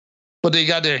 But they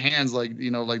got their hands, like,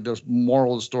 like the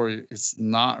moral of the story, it's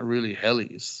not really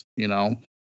helis,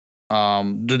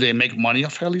 Do they make money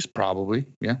off helis? Probably.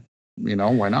 Yeah.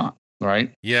 Why not?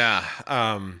 Right. Yeah.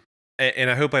 And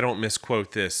I hope I don't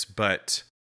misquote this, but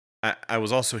I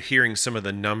was also hearing some of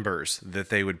the numbers that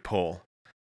they would pull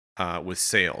with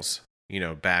sales,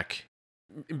 back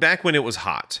when it was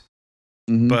hot.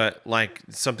 Mm-hmm. But like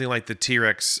something like the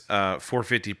T-Rex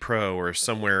 450 Pro or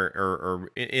somewhere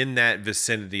or in that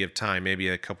vicinity of time, maybe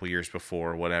a couple years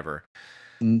before or whatever.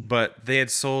 Mm-hmm. But they had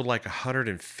sold like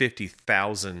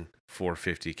 150,000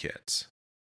 450 kits.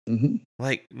 Mm-hmm.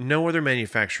 Like no other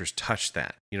manufacturers touched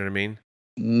that. You know what I mean?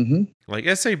 Mm-hmm. Like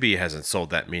SAB hasn't sold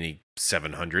that many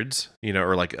 700s,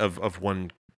 or like of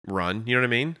one run. You know what I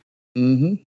mean?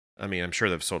 Mm-hmm. I mean, I'm sure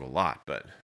they've sold a lot, but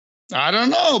I don't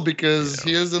know, because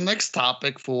here's the next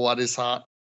topic for what is hot.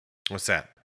 What's that?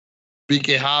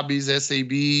 BK Hobbies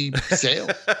SAB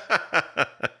sales.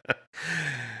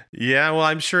 Yeah, well,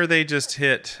 I'm sure they just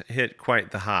hit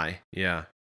quite the high. Yeah.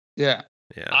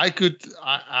 I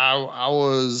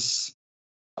was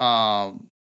I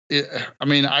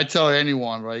mean, I tell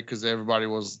anyone, right? Because everybody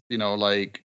was,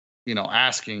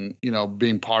 asking,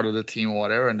 being part of the team or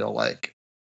whatever, and they're like,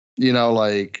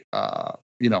 how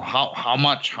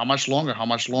much longer,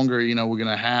 we're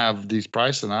gonna have these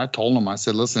prices. And I told them, I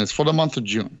said, listen, it's for the month of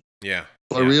June. Yeah.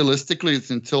 But realistically, it's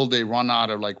until they run out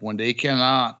of, like, when they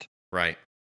cannot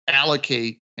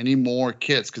allocate any more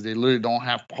kits, because they literally don't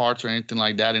have parts or anything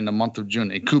like that in the month of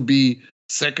June. It could be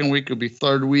second week, could be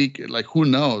third week, like, who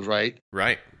knows, right?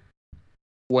 Right.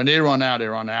 When they run out, they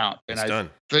run out. And it's done.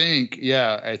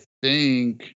 I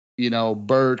think,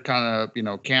 Bird kind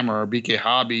of, Camera or BK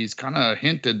Hobbies kind of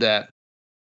hinted that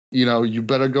you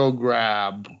better go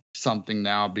grab something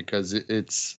now because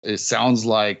it sounds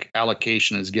like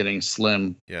allocation is getting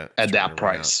slim at that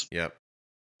price. Yep.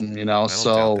 You know, I don't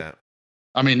doubt that.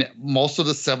 I mean, most of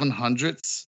the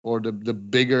 700s or the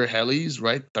bigger helis,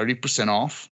 right? 30%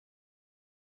 off.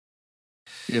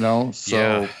 You know,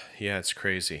 so yeah, it's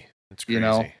crazy. It's crazy. You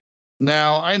know,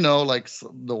 now I know like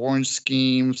the orange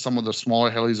scheme, some of the smaller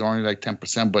helis are only like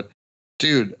 10%, but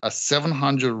dude, a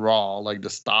 700 raw, like the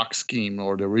stock scheme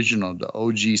or the original, the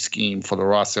OG scheme for the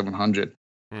raw 700,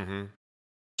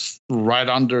 right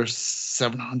under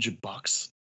 $700.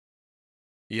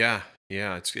 Yeah,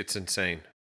 it's insane.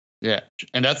 Yeah,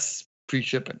 and that's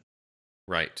pre-shipping.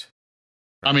 Right.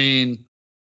 I mean,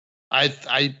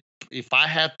 I if I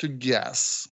had to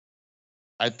guess,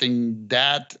 I think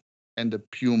that and the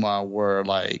Puma were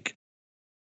like,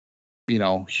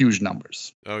 huge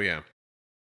numbers. Oh yeah.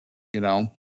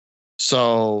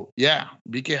 So yeah,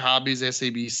 BK Hobbies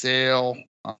SAB sale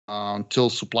until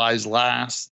supplies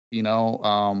last.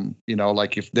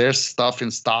 Like if there's stuff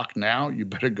in stock now, you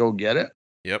better go get it.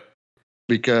 Yep.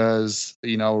 Because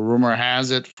rumor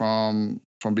has it from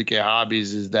BK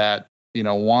Hobbies is that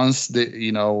once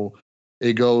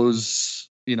it goes,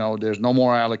 there's no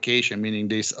more allocation,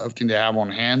 meaning everything they have on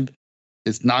hand,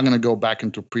 it's not going to go back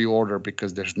into pre-order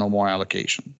because there's no more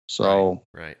allocation. So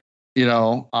right.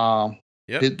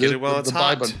 Yep. Get it while it's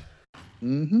hot.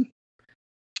 Mm-hmm.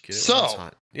 Get it while it's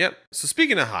hot. Yep. So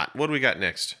speaking of hot, what do we got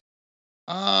next?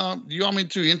 You want me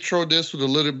to intro this with a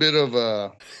little bit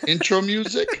of intro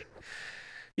music?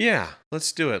 Yeah,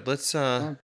 let's do it. Let's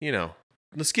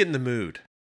let's get in the mood.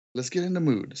 Let's get in the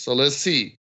mood. So let's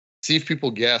see if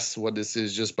people guess what this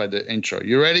is just by the intro.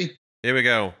 You ready? Here we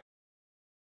go.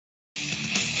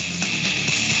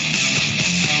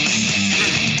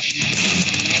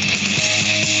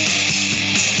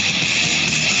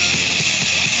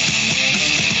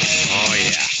 Oh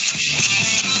yeah.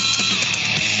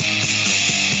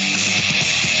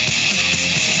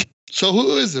 So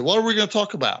who is it? What are we going to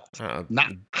talk about?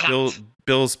 Not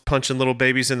Bill's punching little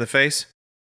babies in the face.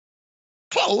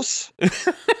 Close.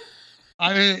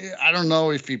 I mean, I don't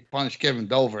know if he punched Kevin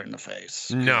Dover in the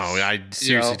face. No, I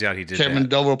seriously doubt he did. Kevin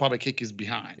Dover will probably kick his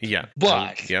behind. Yeah,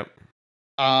 but yep.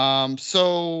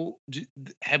 So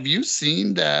have you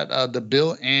seen that the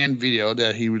Bill and video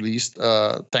that he released?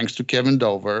 Thanks to Kevin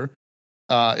Dover.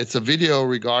 It's a video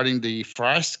regarding the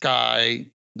FR Sky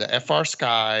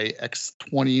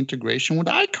X20 integration with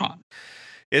Icon.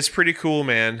 It's pretty cool,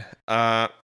 man.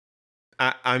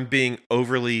 I'm being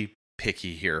overly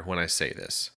picky here when I say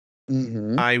this.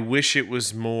 Mm-hmm. I wish it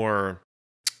was more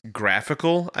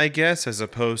graphical, I guess, as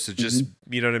opposed to just,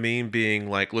 you know what I mean, being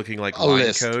like looking like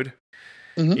line code.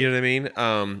 Mm-hmm. You know what I mean?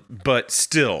 But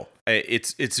still,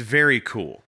 it's very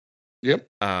cool. Yep.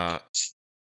 Yeah.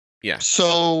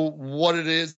 So what it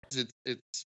is,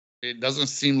 it doesn't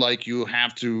seem like you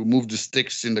have to move the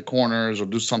sticks in the corners or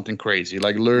do something crazy.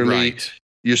 Like literally,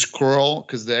 you scroll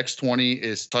because the X20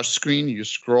 is touchscreen. You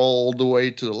scroll all the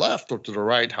way to the left or to the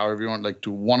right, however you want, like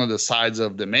to one of the sides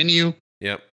of the menu.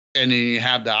 Yep. And then you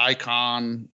have the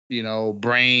icon,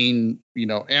 brain,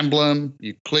 emblem.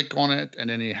 You click on it,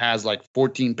 and then it has like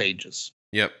 14 pages.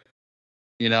 Yep.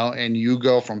 And you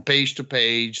go from page to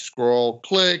page, scroll,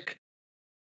 click,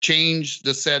 change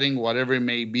the setting, whatever it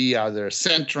may be, either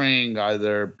centering,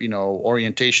 either,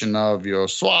 orientation of your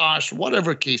swash,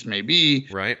 whatever case may be.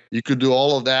 Right. You could do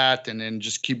all of that and then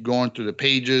just keep going through the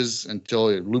pages until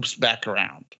it loops back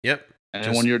around. Yep. And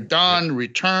then when you're done,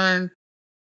 return,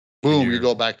 boom, you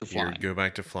go back to flying. You go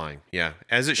back to flying. Yeah.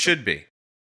 As it should be.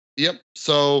 Yep.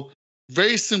 So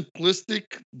very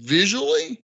simplistic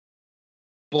visually,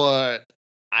 but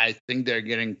I think they're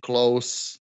getting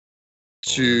close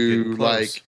to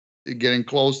getting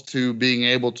close to being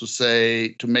able to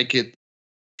make it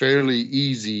fairly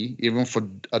easy, even for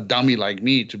a dummy like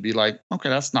me to be like, okay,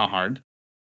 that's not hard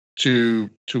to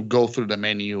go through the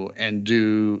menu and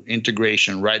do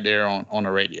integration right there on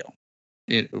a radio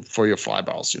for your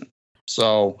flybarrels unit.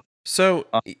 So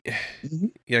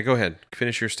yeah, go ahead.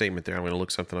 Finish your statement there. I'm going to look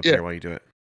something up here while you do it.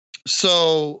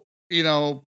 So,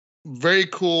 very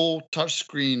cool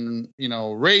touchscreen,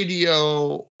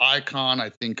 radio icon. I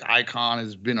think Icon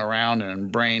has been around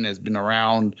and Brain has been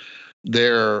around.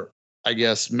 Their, I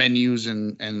guess, menus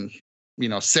and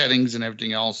settings and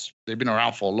everything else. They've been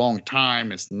around for a long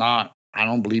time. I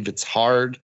don't believe it's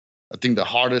hard. I think the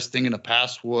hardest thing in the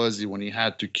past was when you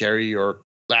had to carry your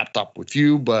laptop with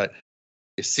you, but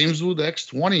it seems with the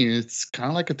X20, it's kind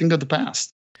of like a thing of the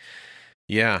past.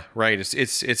 Yeah, right.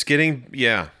 It's getting,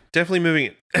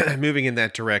 definitely moving in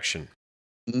that direction.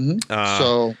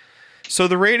 Mm-hmm. So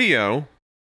the radio,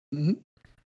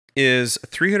 is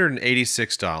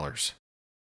 $386.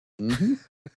 Mm-hmm.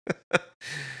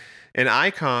 An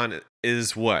Icon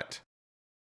is what?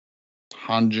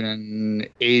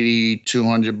 180,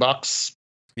 $200.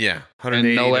 Yeah, And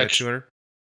 180 no to extra. 200.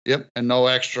 Yep, and no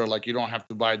extra. Like you don't have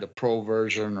to buy the pro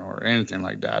version or anything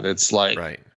like that. It's like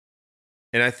Right.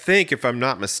 And I think, if I'm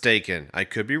not mistaken, I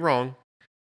could be wrong.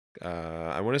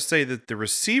 I want to say that the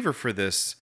receiver for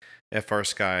this FR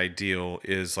Sky deal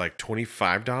is like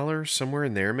 $25, somewhere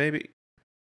in there, maybe.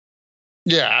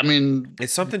 yeah. I mean,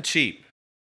 It's something cheap.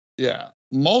 yeah.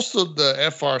 Most of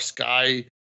the FR Sky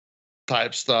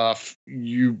type stuff,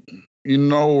 you're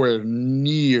nowhere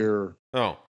near,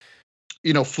 Oh,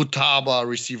 Futaba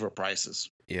receiver prices.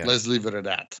 yeah. Let's leave it at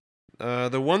that.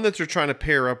 The one that they're trying to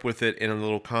pair up with it in a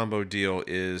little combo deal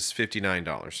is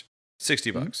 $59,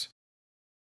 $60.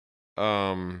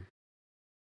 I'm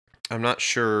not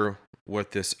sure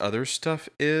what this other stuff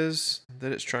is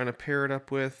that it's trying to pair it up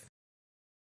with.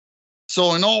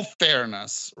 So, in all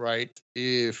fairness, right?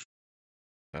 If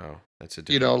that's a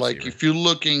different like receiver. if you're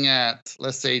looking at,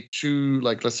 let's say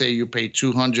you pay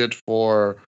 200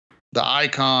 for the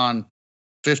Icon,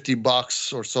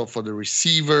 $50 or so for the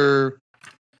receiver,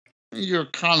 you're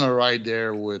kind of right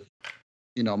there with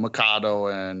Mikado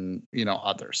and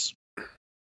others.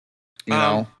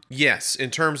 Yes,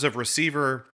 in terms of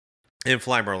receiver and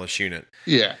flybarless unit.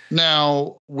 Yeah.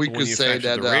 Now we When could you say factor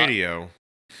that the radio.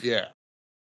 Yeah.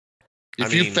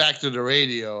 If you factor the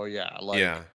radio, yeah.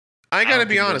 Yeah. I gotta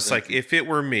be honest. Like, anything. if it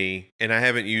were me, and I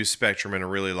haven't used Spectrum in a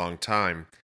really long time,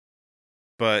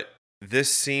 but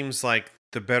this seems like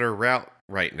the better route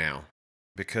right now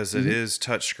because it is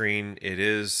touchscreen. It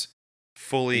is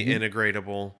fully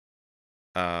integratable.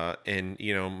 And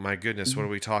my goodness, what are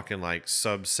we talking, like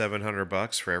sub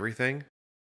 $700 for everything?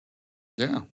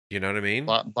 Yeah. You know what I mean?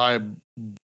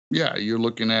 Yeah, you're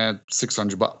looking at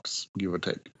 $600, give or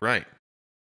take. Right.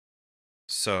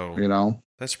 So,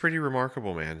 that's pretty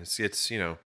remarkable, man. It's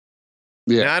Yeah.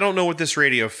 Now, I don't know what this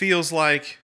radio feels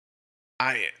like.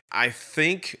 I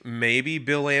think maybe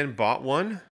Bill Ann bought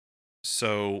one,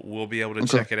 so we'll be able to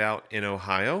check it out in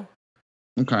Ohio.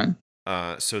 Okay.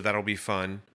 So that'll be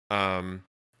fun.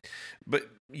 But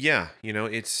yeah,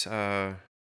 it's the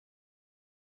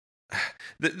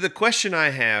question I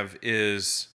have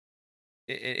is,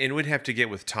 and we'd have to get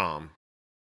with Tom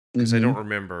because I don't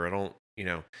remember. I don't,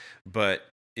 but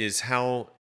is how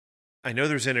I know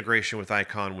there's integration with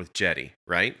Icon with Jetty,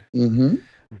 right? Mm-hmm.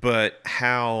 But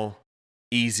how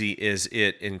easy is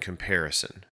it in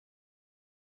comparison?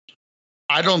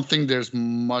 I don't think there's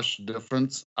much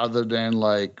difference other than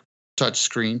like touch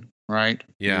screen, right?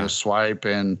 Yeah. Swipe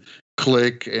and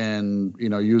click and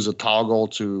use a toggle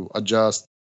to adjust.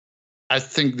 I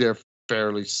think they're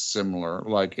fairly similar,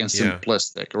 like and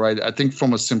simplistic, right? I think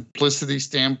from a simplicity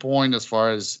standpoint, as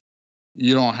far as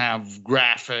you don't have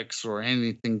graphics or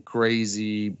anything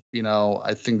crazy,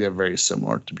 I think they're very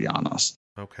similar, to be honest.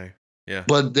 Okay. Yeah.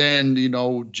 But then,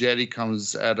 Jetty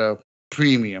comes at a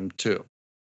premium too.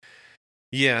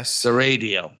 Yes. The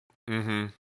radio. Mm-hmm.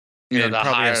 And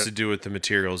probably has to do with the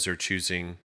materials they're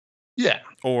choosing. Yeah.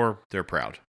 Or they're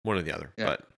proud. One or the other. Yeah.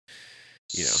 But,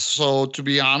 So, to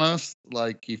be honest,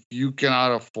 like if you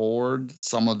cannot afford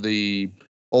some of the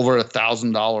over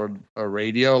 $1,000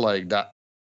 radio, like that,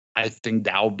 I think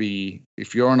that would be,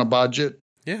 if you're on a budget.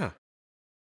 Yeah.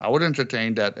 I would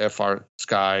entertain that FR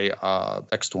Sky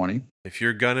X20. If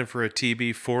you're gunning for a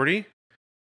TB40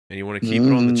 and you want to keep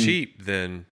it on the cheap,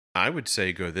 then I would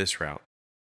say go this route.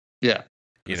 Yeah.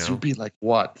 It would be like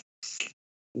what?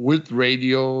 With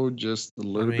radio, just a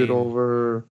little bit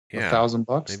over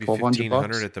 $1,000, maybe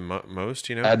 $1,200 at the most.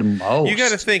 At most, you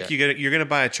got to think you're going to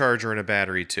buy a charger and a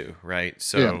battery too, right?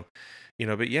 So,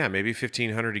 but yeah, maybe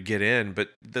 $1,500 to get in. But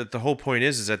the whole point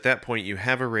is at that point you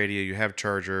have a radio, you have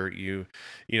charger, you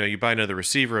buy another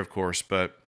receiver, of course,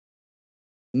 but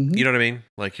you know what I mean?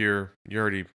 Like you're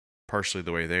already partially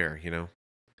the way there,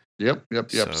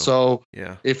 Yep. So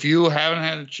yeah, if you haven't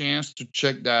had a chance to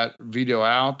check that video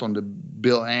out on the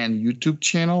Bill Ann YouTube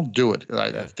channel, do it.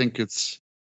 I think it's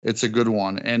a good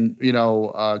one. And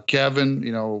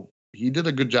Kevin, he did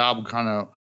a good job kind of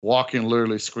walking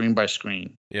literally screen by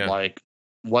screen. Yeah. Like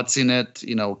what's in it,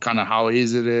 kind of how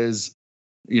easy it is,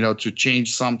 to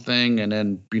change something, and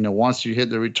then once you hit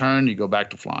the return, you go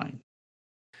back to flying.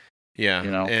 Yeah,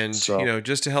 and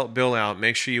just to help Bill out,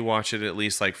 make sure you watch it at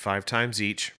least like 5 times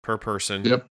each per person.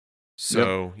 Yep.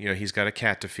 So he's got a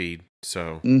cat to feed,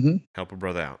 so help a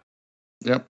brother out.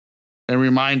 Yep, and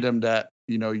remind him that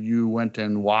you went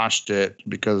and watched it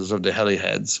because of the heli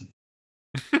heads.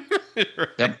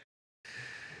 Right.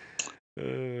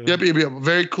 Yep.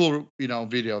 Very cool,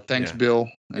 video. Thanks, Bill,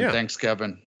 and thanks,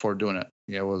 Kevin. for doing it.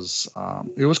 It was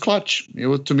clutch.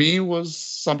 To me, it was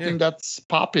something that's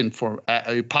popping for.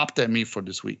 It popped at me for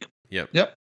this week. Yep.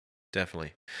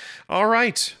 Definitely. All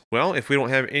right. Well, if we don't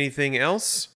have anything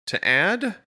else to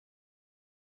add,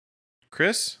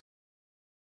 Chris?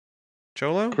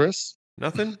 Cholo? Chris?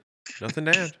 Nothing to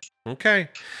add. Okay.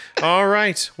 All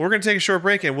right. We're going to take a short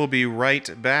break and we'll be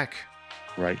right back.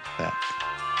 Right back.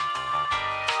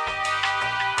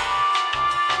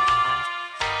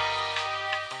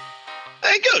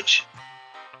 Hey, Coach.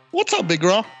 What's up, big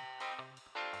girl?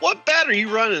 What battery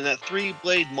you running that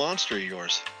 3-blade monster of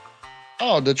yours?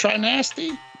 Oh, the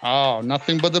Trinasty? Oh,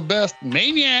 nothing but the best.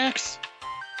 Maniacs.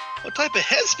 What type of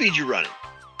head speed you running?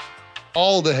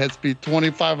 All the head speed,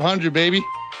 2500, baby.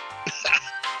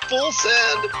 Full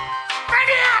send.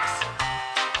 Maniacs!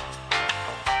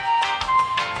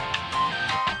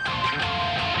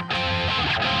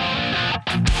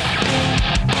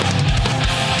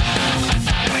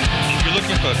 If you're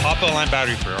looking for a top-of-the-line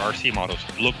battery for your RC models,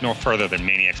 look no further than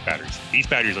Maniacs batteries. These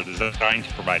batteries are designed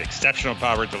to provide exceptional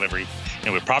power delivery,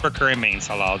 and with proper current mains,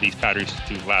 allow these batteries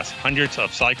to last hundreds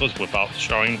of cycles without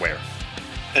showing wear.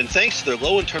 And thanks to their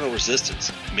low internal resistance,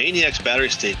 Maniacs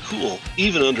batteries stay cool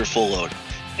even under full load.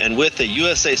 And with a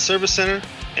USA service center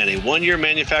and a 1-year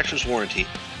manufacturer's warranty,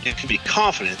 you can be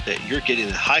confident that you're getting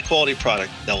a high-quality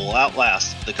product that will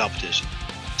outlast the competition.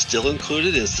 Still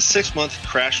included is the 6-month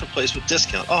crash replacement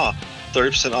discount off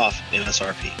 30% off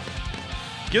MSRP.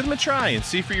 Give them a try and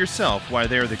see for yourself why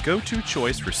they are the go-to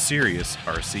choice for serious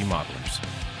RC modelers.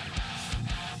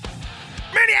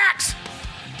 Maniacs!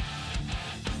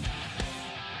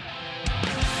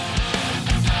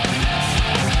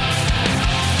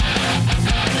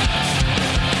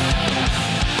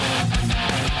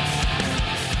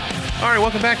 All right,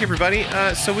 welcome back, everybody.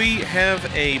 So we have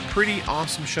a pretty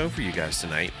awesome show for you guys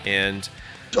tonight, and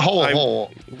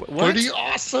pretty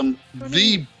awesome.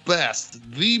 The best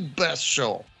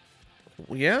show.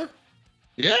 Yeah,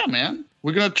 man.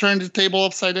 We're gonna turn the table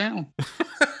upside down.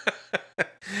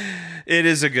 It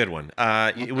is a good one.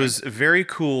 It was very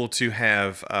cool to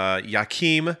have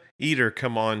Joachim Etter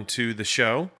come on to the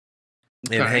show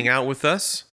and hang out with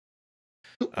us.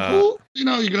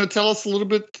 You're gonna tell us a little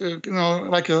bit,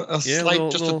 like a slight,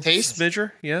 a taste,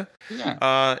 smidger, yeah.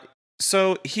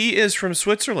 So he is from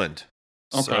Switzerland,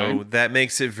 so that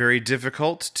makes it very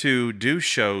difficult to do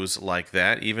shows like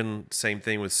that. Even same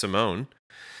thing with Simone.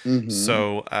 Mm-hmm.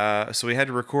 So we had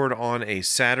to record on a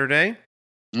Saturday.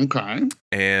 Okay.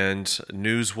 And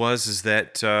news is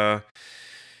that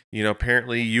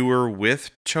apparently you were with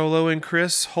Cholo and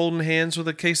Chris holding hands with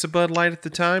a case of Bud Light at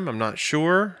the time. I'm not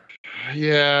sure.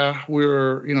 Yeah, we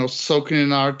were, soaking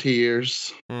in our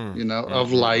tears,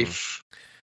 of life.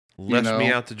 Left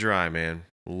me out to dry, man.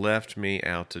 Left me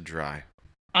out to dry.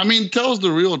 I mean, tell us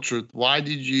the real truth. Why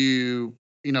did you,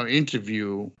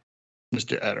 interview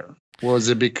Mr. Etter? Was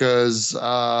it because,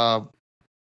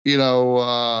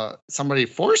 somebody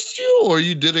forced you, or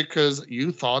you did it because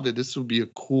you thought that this would be a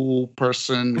cool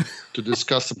person to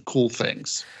discuss some cool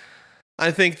things?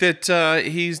 I think that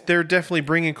they're definitely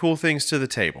bringing cool things to the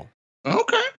table.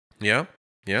 Okay. Yeah.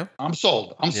 I'm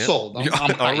sold. I'm sold.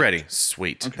 I'm already.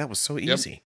 Sweet. Okay. That was so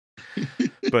easy.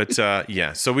 But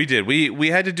so we did. We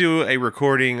had to do a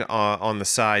recording on the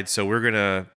side, so we're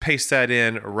gonna paste that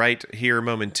in right here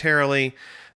momentarily.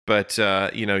 But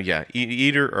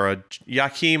Etter or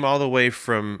Joachim, all the way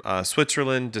from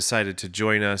Switzerland, decided to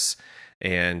join us,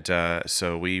 and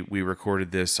so we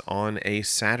recorded this on a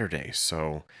Saturday.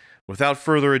 So without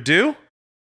further ado,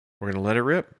 we're gonna let it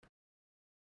rip.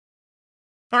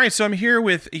 All right, so I'm here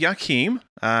with Joachim.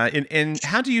 And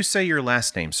how do you say your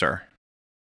last name, sir?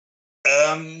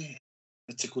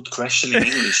 It's a good question in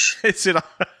English. It's Etter.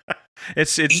 like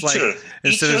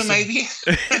Etter, maybe.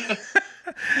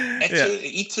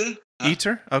 Etter.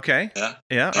 Etter. Okay.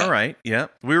 Yeah. All right. Yeah.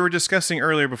 We were discussing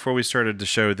earlier before we started the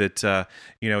show that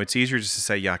it's easier just to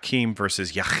say Joachim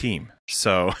versus Joachim.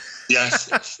 So.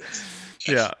 Yes.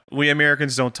 Yeah, we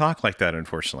Americans don't talk like that,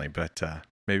 unfortunately. But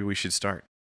maybe we should start.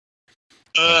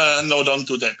 No, don't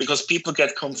do that, because people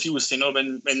get confused.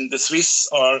 When the Swiss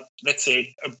are, let's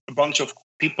say, a bunch of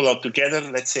people are together,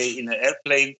 let's say in an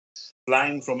airplane,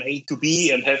 flying from A to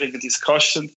B and having a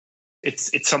discussion,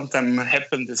 it sometimes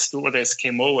happened. The stewardess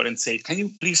came over and said, "Can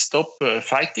you please stop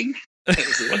fighting?" I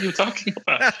said, "What are you talking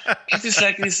about?" It is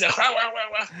like this. Sounds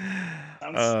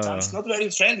not very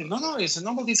friendly. No, it's a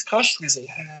normal discussion. I say,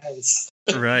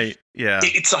 right. Yeah.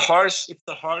 It's a harsh,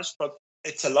 but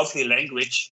it's a lovely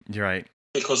language. You're right.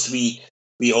 Because we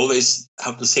always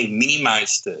have to say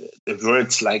minimize the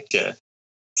words like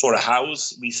for a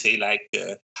house, we say like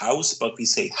house, but we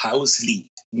say housely.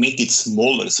 Make it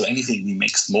smaller. So anything we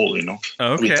make small, Okay.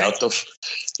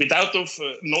 without of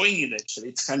knowing it. Actually,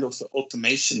 it's kind of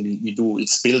automation we do.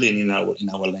 It's built-in in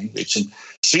our language. And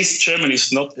Swiss German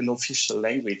is not an official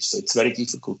language, so it's very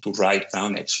difficult to write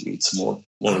down. Actually, it's more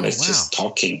or less just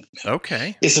talking.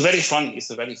 Okay. It's a very funny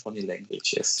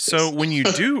language. Yes. So when you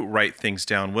do write things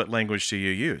down, what language do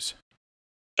you use?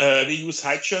 We use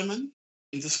High German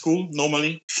in the school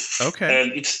normally. Okay.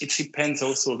 And it depends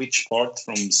also which part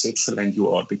from Switzerland you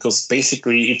are, because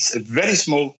basically it's a very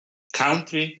small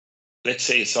country. Let's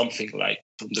say something like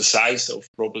from the size of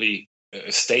probably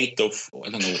a state of, I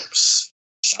don't know,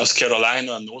 South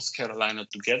Carolina and North Carolina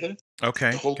together.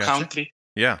 Okay. The whole country.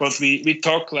 Yeah. But we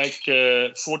talk like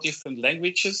 4 different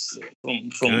languages,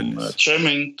 from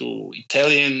German to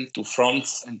Italian to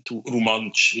France and to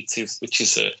Romansh, which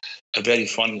is a very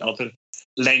funny other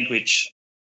language,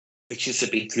 which is a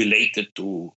bit related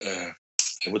to, I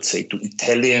would say, to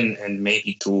Italian and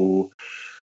maybe to,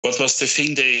 what was the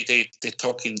thing they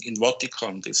talk in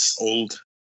Vatican, this old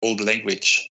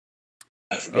language.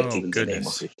 I forget even the name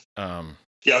of it.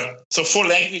 Yeah, so 4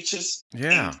 languages.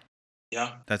 Yeah.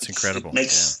 Yeah, that's incredible.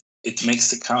 It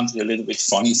makes the country a little bit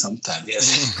funny sometimes.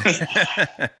 Yes.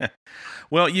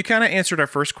 Well, you kind of answered our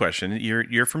first question.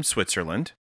 You're from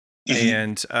Switzerland,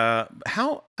 and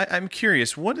I'm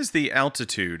curious. What is the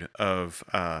altitude of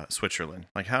Switzerland?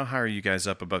 Like, how high are you guys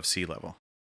up above sea level?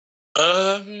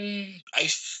 I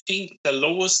think the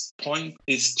lowest point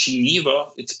is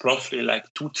Geneva. It's roughly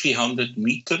like 200-300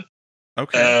 meters.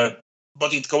 Okay.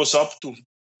 But it goes up to.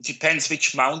 Depends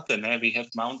which mountain. We have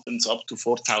mountains up to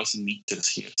 4,000 meters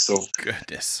here. So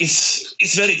goodness,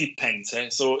 it's very depends.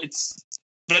 So it's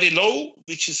very low,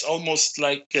 which is almost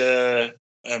like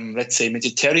let's say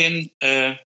Mediterranean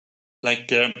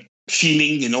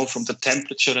feeling, from the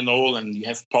temperature and all. And you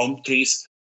have palm trees,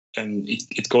 and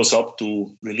it goes up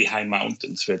to really high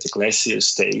mountains where the glacier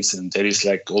stays, and there is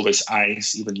like always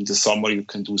ice. Even in the summer, you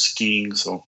can do skiing.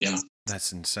 So yeah,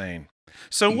 that's insane.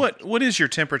 So what is your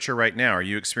temperature right now? Are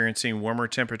you experiencing warmer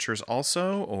temperatures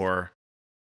also, or?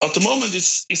 At the moment,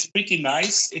 it's pretty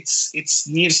nice. It's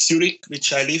near Zurich,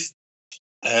 which I live.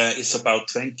 It's about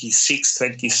 26,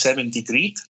 27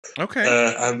 degrees.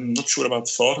 Okay. I'm not sure about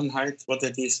Fahrenheit, what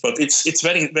it is, but it's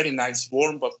very, very nice,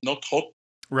 warm, but not hot.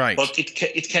 Right. But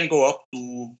it can go up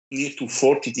to near to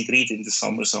 40 degrees in the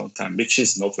summer sometime, which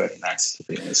is not very nice, to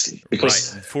be honest.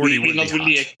 Because 40 we're not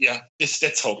really, hot.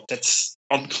 that's hot. That's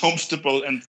uncomfortable.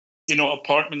 And,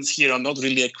 apartments here are not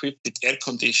really equipped with air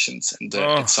conditions, and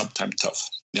it's sometimes tough.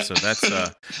 Yeah. So that's,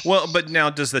 well, but now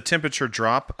does the temperature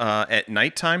drop at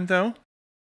nighttime though?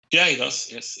 Yeah, it does.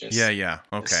 Yes. Yeah.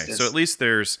 Okay. Yes. So at least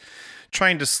there's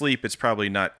trying to sleep. It's probably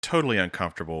not totally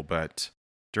uncomfortable, but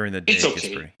during the day, it's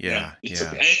okay. It's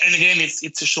okay. And again,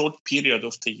 it's a short period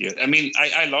of the year. I mean,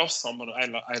 I love summer.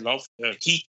 I love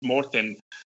heat more than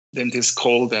this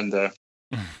cold. And the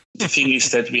thing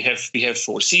is that we have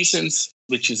 4 seasons,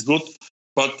 which is good.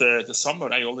 But the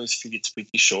summer, I always feel it's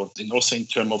pretty short, and also in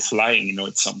terms of flying,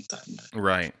 it's sometimes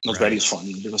not very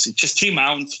funny, because it's just 3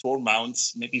 months, 4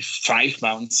 months, maybe 5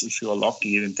 months if you are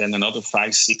lucky, and then another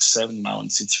 5, 6, 7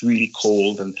 months. It's really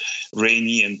cold and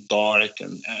rainy and dark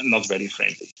and not very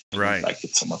friendly. Right, I don't like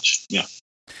it so much. Yeah.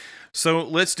 So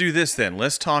let's do this then.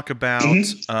 Let's talk about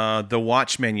the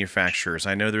watch manufacturers.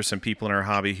 I know there's some people in our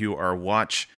hobby who are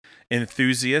watch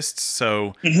enthusiasts.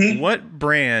 So what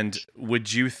brand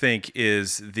would you think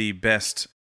is the best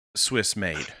Swiss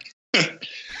made?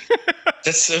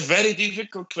 That's a very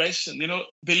difficult question.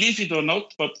 Believe it or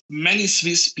not, but many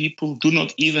Swiss people do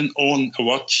not even own a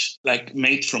watch like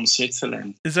made from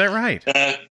Switzerland. Is that right?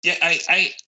 Yeah,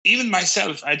 I even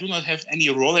myself, I do not have any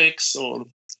Rolex or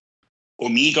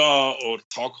Omega or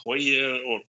Tag Heuer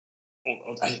or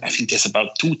I think there's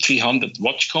about 200-300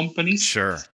 watch companies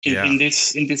in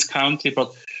this country.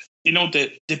 But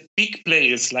the big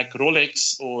players like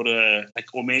Rolex or like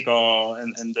Omega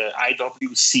and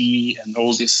IWC and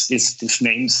all these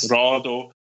names,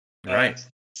 Rado, right?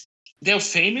 They're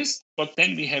famous. But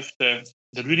then we have the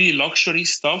really luxury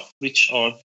stuff, which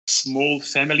are small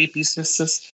family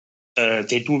businesses.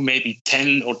 They do maybe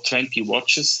 10 or 20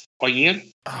 watches a year.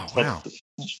 Oh, wow. But,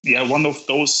 one of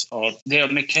those they are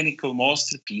mechanical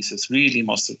masterpieces, really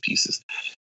masterpieces.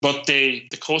 But the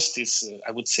cost is,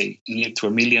 I would say, near to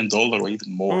 $1 million or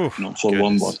even more for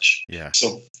one watch. Yeah.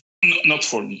 So not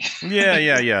for me.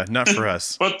 Yeah. Not for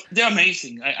us. But they're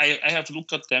amazing. I have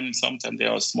looked at them. Sometimes they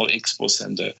are small expos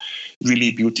and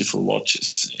really beautiful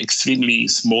watches. Extremely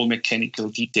small mechanical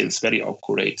details, very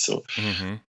accurate. So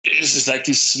it's like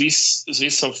this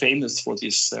Swiss are famous for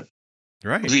this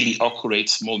really accurate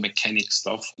small mechanic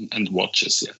stuff and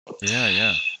watches. Yeah. But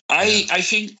I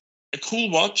think a cool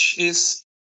watch is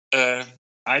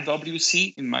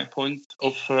IWC in my point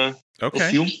of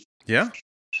view. Yeah.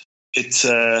 It's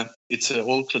an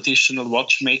old traditional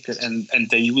watchmaker, and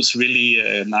they use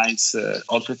really nice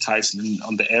advertisement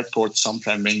on the airport.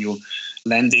 Sometime when you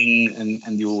landing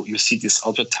and you see these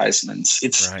advertisements,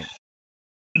 it's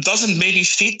doesn't maybe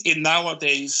fit in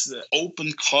nowadays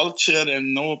open culture,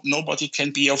 and nobody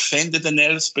can be offended and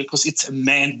else because it's a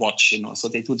man watch, So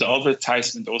they do the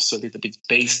advertisement also a little bit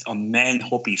based on man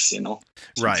hobbies,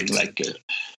 something like.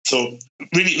 So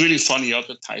really, really funny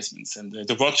advertisements, and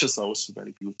the watches are also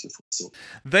very beautiful. So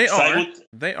they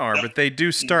are, but they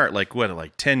do start like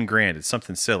 $10,000. It's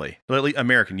something silly.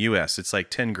 American US, it's like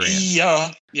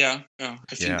 $10,000. Yeah.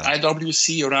 I think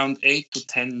IWC around 8 to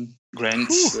 10 grand.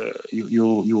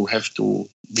 You have to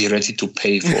be ready to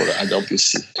pay for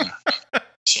IWC.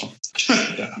 So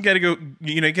you got to go.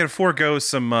 You got to forego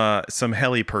some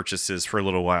heli purchases for a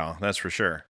little while. That's for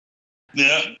sure.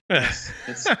 Yeah.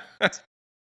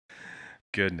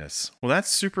 Goodness. Well, that's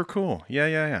super cool.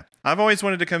 Yeah. I've always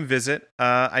wanted to come visit.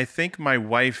 I think my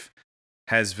wife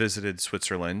has visited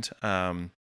Switzerland.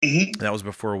 That was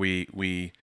before we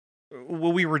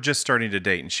were just starting to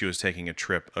date, and she was taking a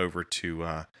trip over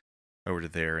to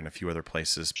there and a few other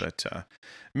places. But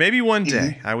maybe one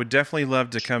day I would definitely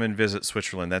love to come and visit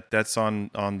Switzerland. That's on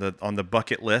the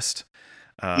bucket list.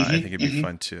 I think it'd be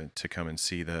fun to come and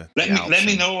see the Alps. Let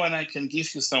me know, and I can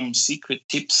give you some secret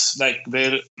tips, like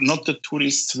where not the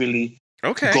tourists really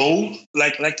go.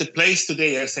 Like the place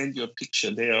today, I sent you a picture.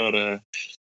 There are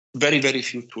very, very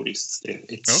few tourists there.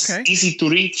 It's easy to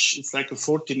reach. It's like a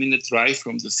 40-minute drive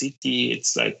from the city.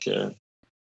 It's like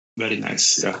very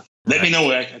nice. Yeah. Let me know.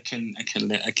 I can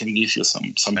give you some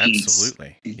hints.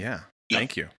 Absolutely. Yeah.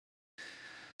 Thank you.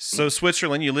 So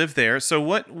Switzerland, you live there. So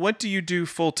what do you do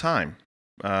full time?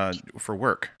 For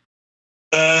work?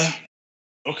 I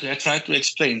try to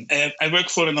explain. I work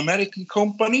for an American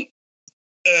company.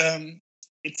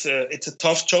 It's a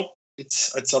tough job.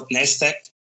 It's at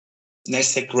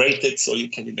Nasdaq rated, so you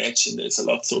can imagine there's a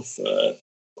lot of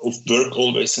work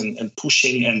always and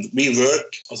pushing. And we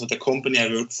work, also the company I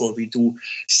work for, we do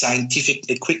scientific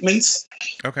equipments.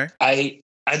 Okay. I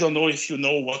don't know if you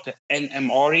know what the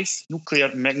NMR is,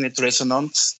 nuclear magnet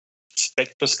resonance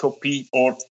spectroscopy,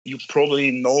 or you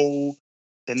probably know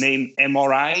the name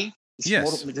MRI.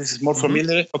 Yes. This is more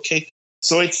familiar. Okay.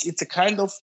 So it's a kind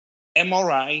of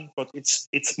MRI, but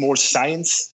it's more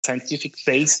scientific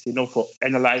based, for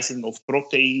analyzing of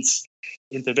proteins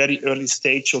in the very early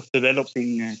stage of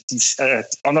developing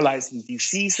analyzing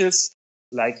diseases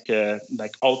like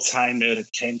Alzheimer,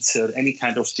 cancer, any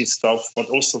kind of this stuff, but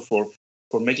also for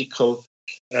medical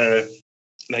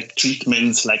like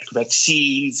treatments, like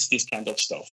vaccines, this kind of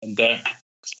stuff. And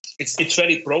it's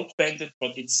very broad-banded,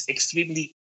 but it's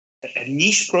extremely a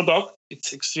niche product.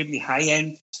 It's extremely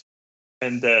high-end,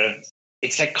 and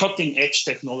it's like cutting-edge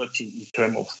technology in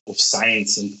terms of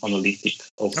science and analytics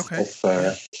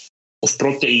of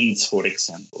proteins, for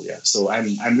example. Yeah. So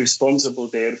I'm responsible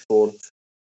there for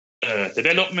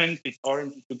development with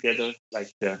R&D together,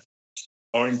 like the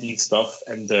R&D stuff,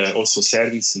 and also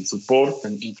service and support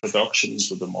and introduction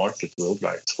into the market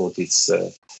worldwide for this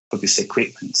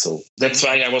equipment. So that's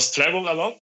why I was travel a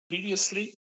lot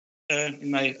previously in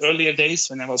my earlier days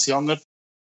when I was younger,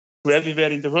 to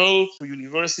everywhere in the world, to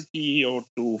university or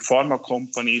to pharma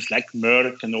companies like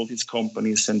Merck and all these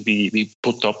companies, and we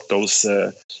put up those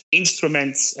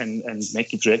instruments and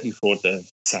make it ready for the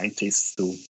scientists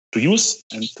to use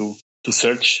and to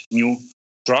search new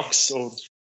drugs or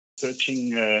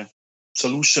searching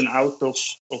solution out of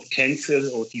cancer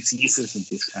or diseases and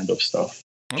this kind of stuff.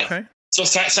 Okay. Yeah. So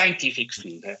scientific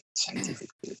field.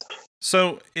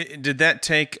 So did that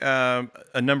take a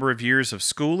number of years of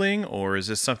schooling, or is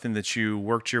this something that you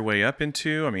worked your way up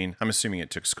into? I mean, I'm assuming it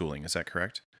took schooling. Is that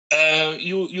correct?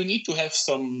 You need to have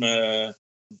some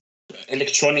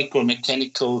electronic or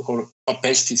mechanical or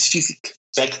best is physics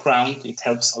background. It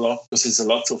helps a lot because there's a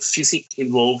lot of physics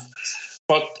involved.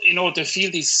 But, the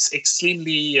field is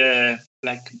extremely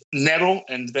narrow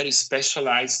and very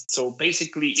specialized. So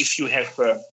basically, if you have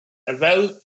a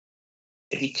well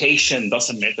education,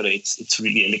 doesn't matter. It's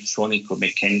really electronic or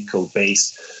mechanical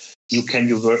based. You can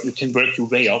work your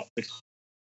way up.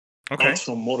 Not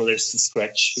from more or less to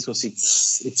scratch, because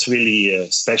it's really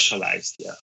specialized.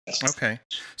 Yeah. Okay.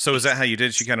 So is that how you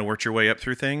did it? You kind of worked your way up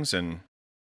through things and.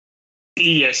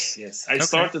 Yes. I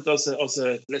started as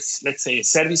a let's say a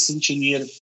service engineer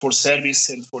for service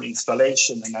and for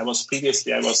installation. And I was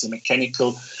a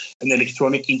mechanical and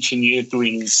electronic engineer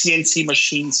doing CNC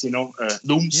machines,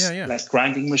 looms, like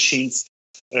grinding machines,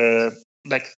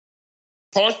 like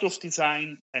part of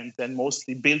design, and then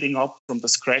mostly building up from the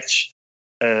scratch.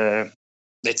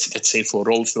 Let's say for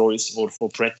Rolls-Royce or for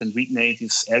Pratt & Whitney,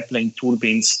 these airplane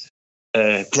turbines,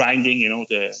 grinding,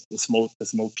 the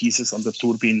small pieces on the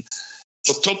turbine.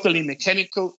 So totally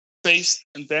mechanical based.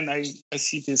 And then I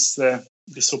see this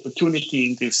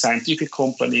opportunity in this scientific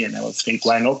company, and I was think,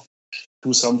 why not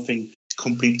do something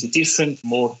completely different,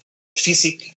 more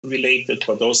physics related,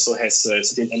 but also has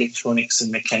still electronics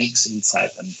and mechanics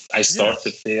inside. And I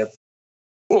started there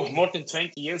more than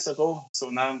 20 years ago.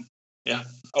 So now I'm an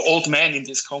old man in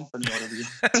this company already.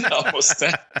 Almost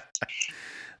there.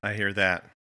 I hear that.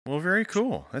 Well, very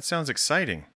cool. That sounds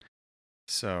exciting.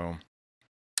 So,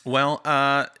 well,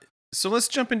 so let's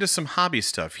jump into some hobby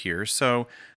stuff here. So,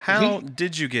 how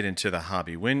did you get into the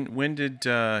hobby? When did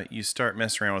you start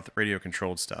messing around with radio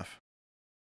controlled stuff?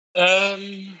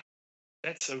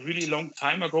 That's a really long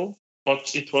time ago,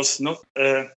 but it was not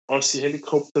RC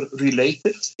helicopter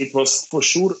related. It was for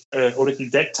sure already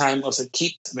that time as a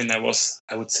kid, when I was,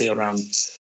 I would say, around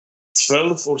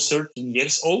 12 or 13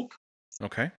 years old.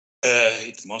 Okay.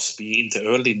 It must be in the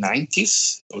early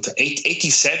 90s, or the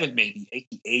 87, maybe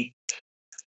 88.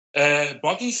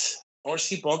 Buggies,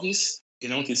 RC buggies,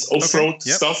 this off-road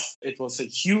stuff. It was a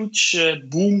huge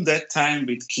boom that time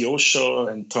with Kyosho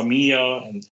and Tamiya,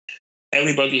 and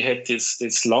everybody had this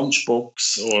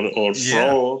lunchbox or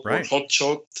Frog or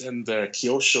Hotshot and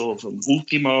Kyosho from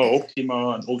Ultima, Optima,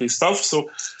 and all this stuff.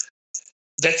 So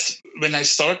that's when I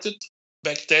started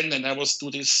back then, and I was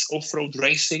doing this off-road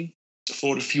racing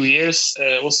for a few years.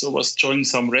 Also was joining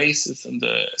some races and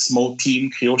a small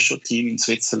team, Kyosho team in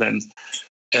Switzerland.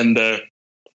 And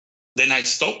then I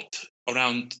stopped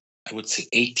around, I would say,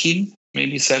 18,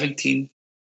 maybe 17.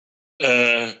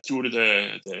 During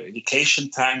the education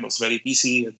time, was very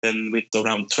busy. And then with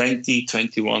around 20,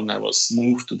 21, I was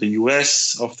moved to the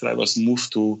US. After I was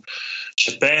moved to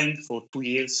Japan for 2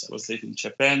 years, I was living in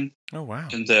Japan. Oh, wow.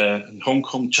 And Hong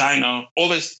Kong, China,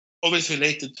 always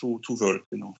related to work,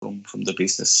 from the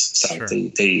business side. Sure.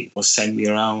 They was sending me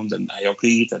around, and I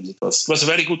agreed, and it was a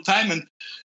very good time. And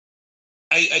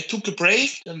I took a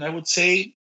break, and I would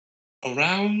say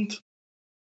around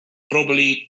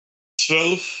probably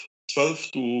 12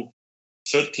 to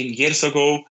 13 years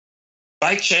ago.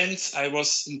 By chance, I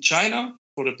was in China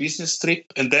for a business trip,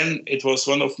 and then it was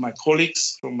one of my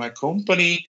colleagues from my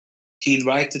company. He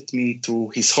invited me to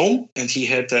his home, and he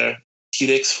had a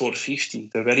T-Rex 450,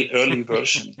 the very early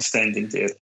version, standing there.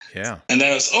 Yeah. And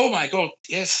I was, oh my God,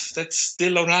 yes, that's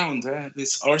still around,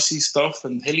 this RC stuff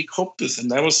and helicopters.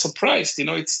 And I was surprised,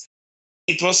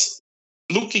 it was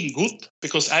looking good,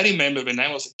 because I remember when I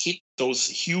was a kid, those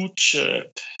huge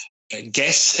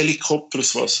gas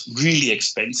helicopters was really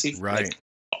expensive, right? Like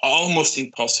almost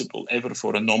impossible ever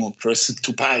for a normal person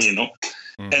to buy,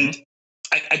 Mm-hmm. And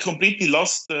I completely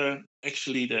lost the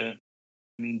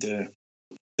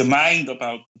mind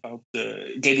about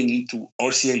getting into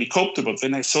RC helicopter. But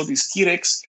when I saw this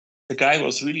T-Rex, the guy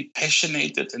was really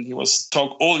passionate, and he was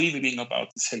talk all evening about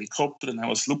this helicopter. And I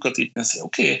was look at it and say,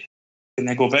 okay, when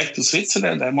I go back to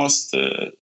Switzerland, I must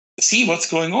see what's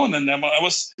going on. And I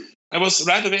was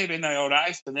right away, when I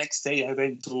arrived the next day, I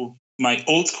went to my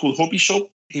old school hobby shop.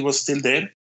 He was still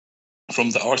there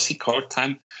from the RC car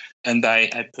time. And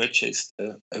I purchased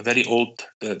a very old,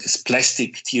 this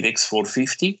plastic T-Rex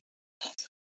 450.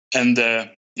 And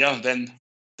then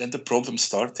the problem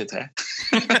started.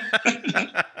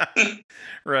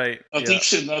 Right.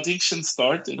 Addiction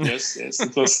started. Yes.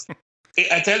 It was.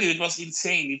 I tell you, it was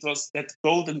insane. It was that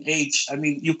golden age. I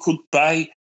mean, you could buy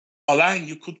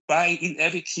in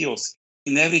every kiosk,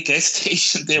 in every gas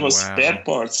station. There was spare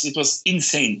parts. It was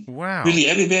insane. Wow. Really,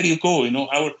 everywhere you go,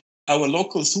 our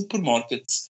local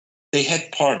supermarkets, they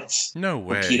had parts. No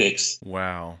way. For T-Rex.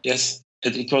 Wow. Yes,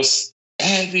 it was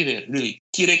everywhere. Really,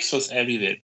 T-Rex was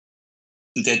everywhere.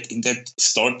 In that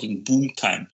starting boom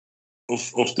time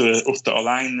of the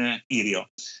Align area,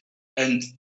 and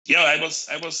I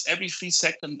was every 3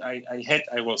 seconds I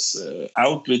was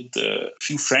out with a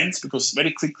few friends, because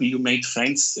very quickly you made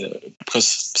friends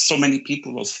because so many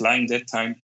people was flying that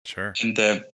time. Sure. And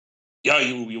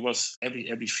you was every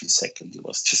 3 seconds you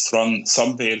was just run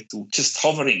somewhere to just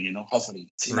hovering,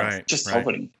 right, just right.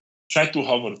 hovering. Try to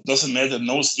hover. Doesn't matter,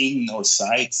 nose in or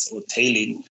sides or tail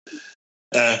in.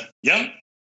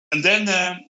 And then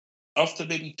after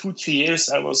maybe 2-3 years,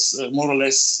 I was more or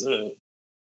less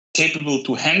capable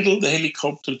to handle the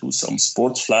helicopter, do some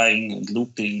sport flying and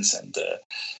loopings and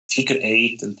figure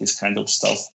 8 and this kind of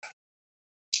stuff.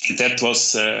 that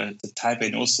was the time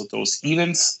when also those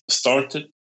events started.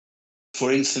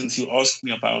 For instance, you asked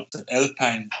me about the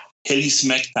Alpine Heli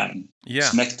Smackdown. Yeah.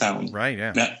 Smackdown. Right,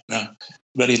 yeah.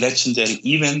 Very legendary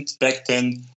event back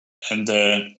then. And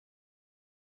I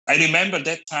remember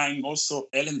that time also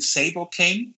Ellen Sabo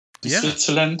came to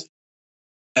Switzerland.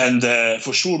 And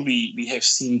for sure, we have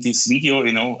seen this video.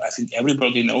 I think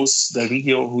everybody knows the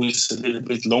video who is a little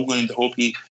bit longer in the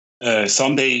hobby.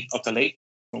 Sunday at the Lake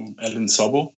from Ellen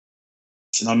Sabo.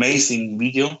 It's an amazing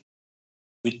video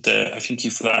with I think he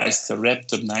flies the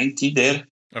Raptor 90 there.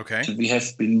 Okay. And we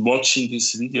have been watching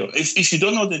this video. If you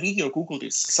don't know the video, Google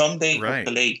this. Sunday at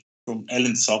the Lake from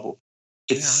Ellen Sabo.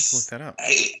 I have to look that up.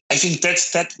 I think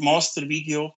that's that master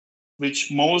video,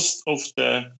 which most of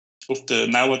the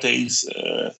nowadays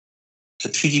the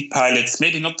 3D pilots,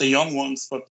 maybe not the young ones,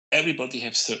 but everybody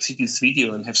have seen this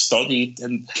video and have studied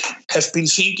and have been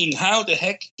thinking how the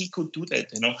heck he could do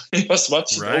that. He was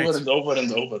watching over and over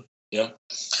and over. Yeah,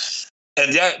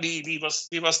 and we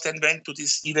then went to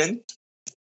this event,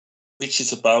 which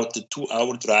is about a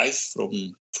 2-hour drive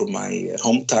from my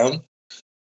hometown.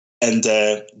 And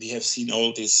we have seen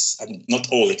all this, not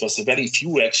all, it was a very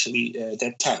few actually,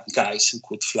 that time, guys who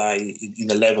could fly in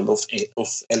the level of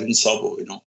Ellen Sabo, in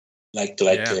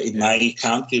my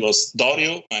country was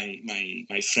Dario,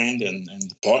 my friend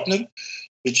and partner,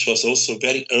 which was also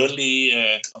very early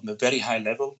on a very high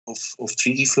level of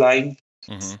 3D flying.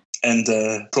 Mm-hmm. And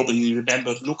probably you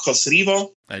remember Lucas Riva.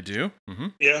 I do. Mm-hmm.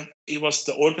 Yeah, he was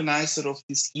the organizer of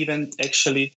this event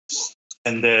actually.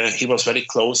 And he was very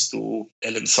close to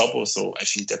Ellen Sabo, so I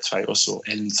think that's why also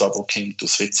Ellen Sabo came to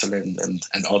Switzerland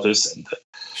and others. And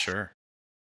sure.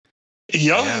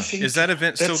 Yeah, I think is that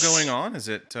event still going on? Is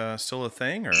it still a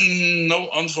thing? Or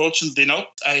no, unfortunately not.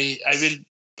 I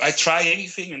try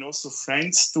anything, and also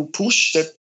friends to push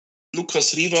that.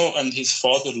 Lucas Rivo and his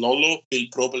father Lolo will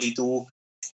probably do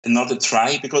another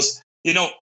try because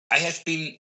I have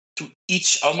been to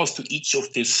almost to each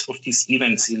of these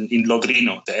events in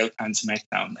Lodrino, the Alpine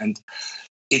Smackdown, and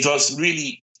it was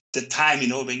really the time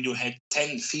when you had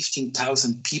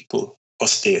 10,000-15,000 people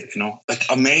was there, like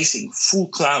amazing, full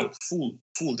crowd, full.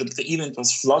 The event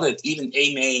was flooded. Even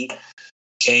A-Main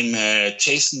came,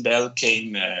 Jason Bell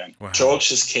came,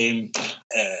 Georges came.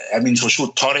 For sure,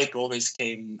 Tarek always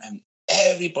came, and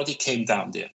everybody came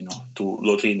down there, to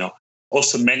Lodrino.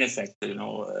 Also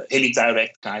manufacturer, Heli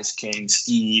Direct guys came,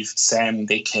 Steve, Sam,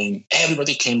 they came.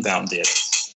 Everybody came down there.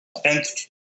 And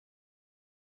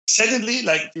suddenly,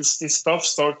 like this stuff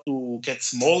started to get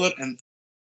smaller, and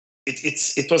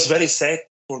it was very sad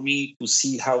for me to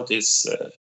see how this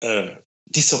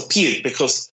disappeared,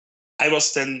 because I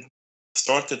was then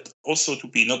started also to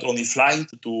be not only flying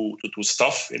to do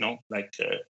stuff,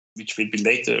 which will be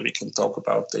later. We can talk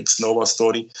about the X-Nova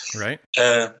story. Right.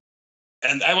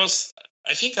 And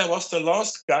I think I was the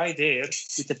last guy there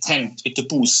with the tent, with the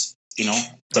booth,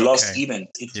 the last event.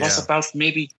 It was about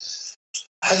maybe,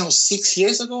 6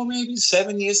 years ago, maybe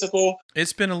 7 years ago.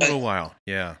 It's been a little while.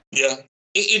 Yeah. Yeah.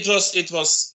 It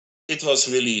was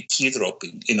really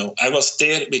teardropping. I was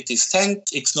there with this tent,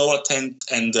 X-Nova tent,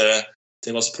 and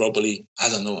there was probably,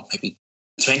 maybe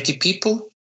 20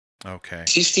 people. Okay.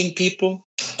 15 people,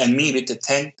 and me with the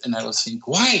tent, and I was thinking,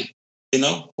 why?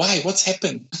 Why? What's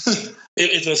happened?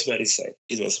 It was very sad.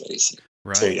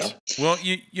 Right. So, yeah. Well,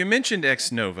 you mentioned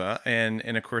X-Nova, and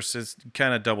of course, this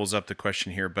kind of doubles up the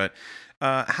question here, but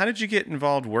how did you get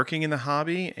involved working in the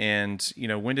hobby? And,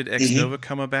 when did X-Nova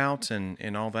come about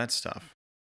and all that stuff?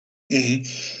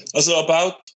 Mm-hmm. Also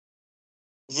about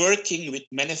working with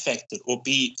manufacturer or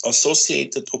be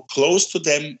associated or close to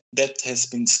them, that has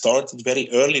been started very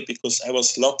early, because I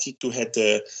was lucky to have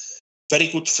very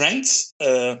good friends,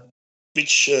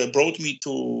 which brought me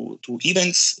to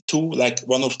events too. Like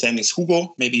one of them is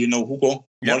Hugo. Maybe you know Hugo.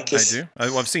 Yeah, Marcus. I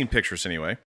do. I've seen pictures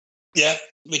anyway. Yeah,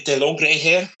 with the long gray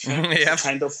hair. Yeah.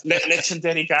 Kind of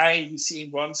legendary guy. You see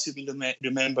him once, you will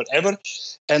remember ever.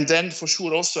 And then for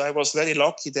sure also I was very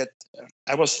lucky that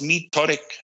I was meet Tarek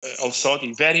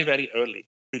Al-Saadi very, very early.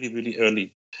 Really, really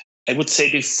early. I would say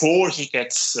before he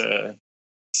gets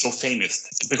so famous.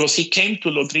 Because he came to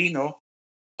Lodrino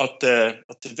at the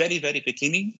very, very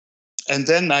beginning. And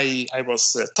then I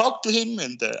was talked to him,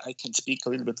 and I can speak a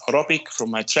little bit Arabic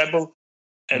from my travel.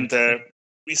 And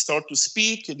we start to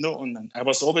speak, and I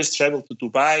was always travel to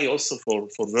Dubai also for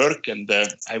work. And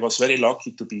I was very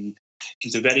lucky to be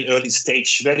in the very early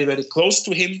stage, very, very close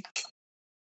to him,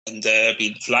 and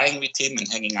been flying with him and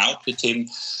hanging out with him.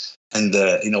 And,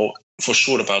 for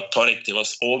sure about Tarek, there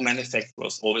was all manufacturer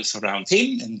was always around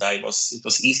him. And it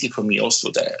was easy for me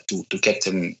also to get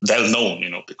them well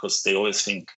known, because they always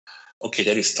think, okay,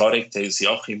 there is Tarek, there is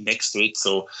Joachim next to it.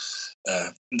 So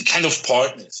kind of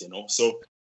partners, So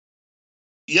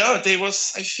yeah, I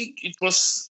think it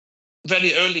was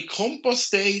very early Compass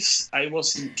days. I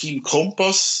was in Team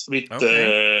Compass with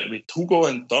Hugo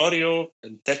and Dario.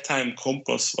 And that time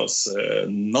Compass was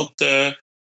not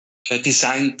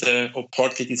designed or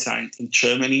partly designed in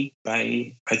Germany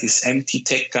by these MT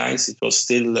Tech guys. It was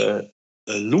still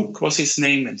Luke was his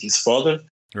name, and his father,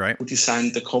 right, who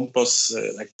designed the Compass,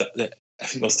 I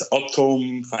think it was the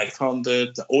Atom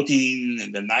 500, the Odin,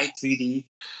 and the Night 3D.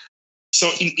 So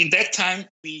in that time,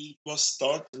 we was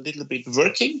start a little bit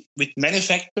working with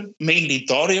manufacturer, mainly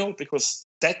Dario, because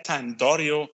that time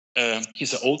Dario,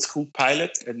 he's an old school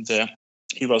pilot, and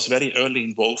he was very early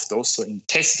involved also in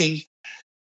testing.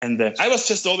 And I was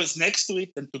just always next to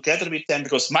it and together with them,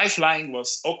 because my flying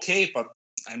was okay, but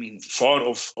I mean, far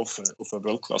of a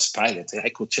world-class pilot. I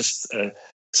could just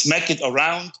smack it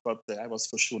around, but I was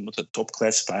for sure not a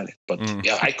top-class pilot. But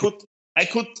yeah, I could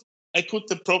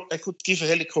give a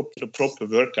helicopter a proper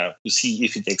workout to see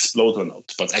if it explodes or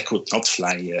not. But I could not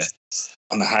fly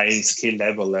on a high skill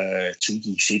level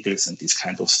 3D figures and this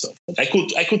kind of stuff. But I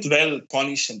could well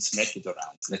punish and smack it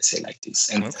around. Let's say like this.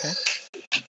 And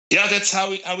yeah, that's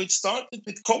how it started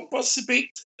with Compass a bit,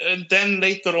 and then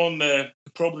later on, you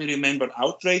probably remember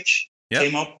Outrage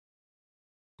came up.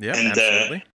 Yeah,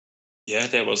 absolutely. Yeah,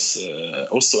 there was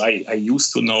also I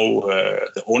used to know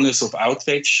the owners of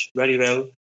Outrage very well,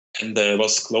 and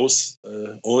was close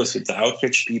always with the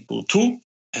Outrage people too.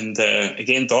 And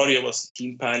again, Dario was the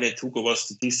team pilot, Hugo was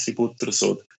the distributor.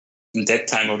 So in that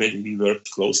time already we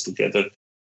worked close together.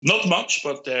 Not much,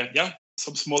 but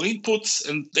some small inputs.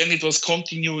 And then it was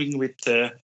continuing with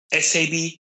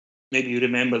SAB. Maybe you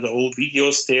remember the old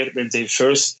videos there when they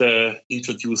first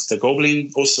introduced the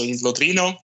Goblin, also in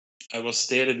Lodrino. I was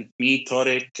there with me,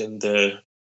 Tarek,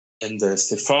 and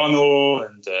Stefano,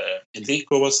 and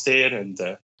Enrico was there. And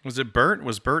was it Bert?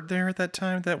 Was Bert there at that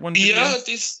time? That one video?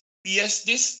 Yeah,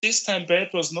 this time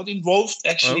Bert was not involved.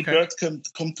 Actually, Bert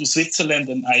come to Switzerland,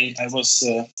 and I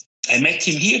met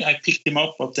him here. I picked him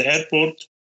up at the airport.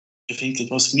 I think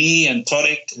it was me and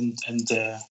Tarek and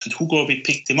Hugo. We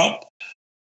picked him up,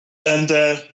 and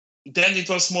then it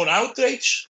was more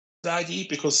Outrage, the idea,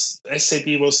 because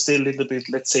SAB was still a little bit,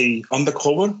 let's say,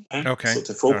 undercover. Okay. So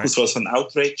the focus was on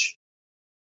Outrage,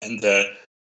 and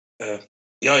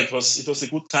it was a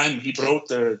good time. He brought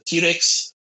the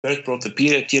T-Rex. Bert brought the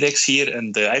T-Rex here,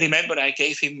 and I remember I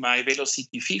gave him my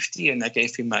Velocity 50 and I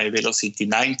gave him my Velocity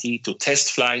 90 to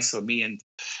test fly. So me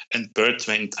and Bert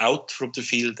went out from the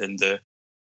field and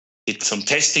did some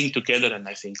testing together. And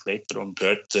I think later on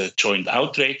Bert joined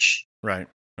Outrage. Right.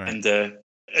 And a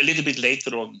little bit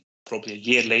later on, probably a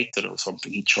year later or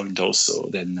something, he joined also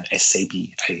then SAB.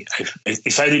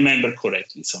 If I remember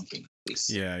correctly, something like this.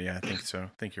 Yeah, I think so. I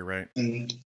think you're right.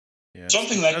 Mm-hmm. Yeah,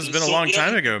 something like that's been a long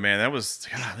time ago, man. That was,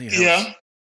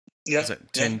 was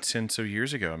that 10 so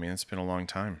years ago? I mean, it's been a long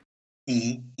time.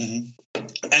 Mm-hmm,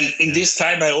 mm-hmm. And in this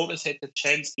time, I always had the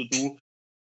chance to do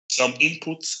some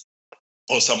inputs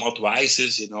or some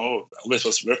advices. Always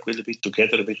was work a little bit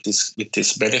together with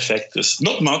these benefactors.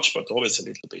 Not much, but always a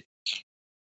little bit.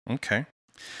 Okay.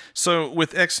 So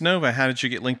with X-Nova, how did you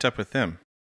get linked up with them?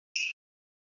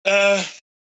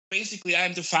 Basically,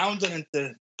 I'm the founder and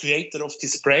the creator of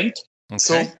this brand. Okay.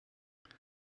 So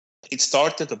it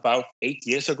started about 8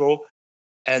 years ago.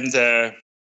 And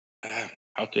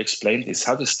how to explain this?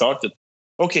 How it started?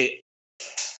 Okay.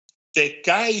 The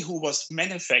guy who was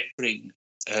manufacturing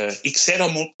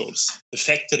Xera Motors, the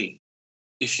factory,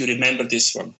 if you remember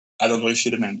this one. I don't know if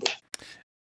you remember.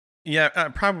 Yeah,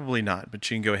 probably not, but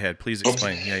you can go ahead. Please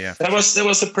explain. Okay. Yeah. There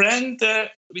was a brand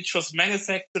which was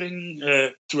manufacturing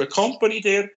to a company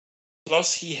there.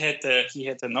 Plus, he had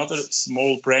another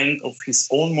small brand of his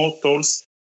own motors,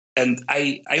 and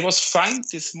I was find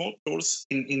these motors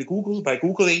in Google by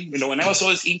googling, and I was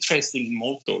always interested in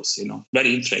motors,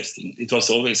 very interesting. It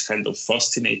was always kind of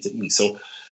fascinated me. So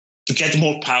to get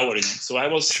more power in it, so I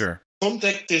was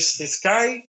contact this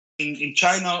guy in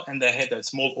China, and I had a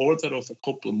small order of a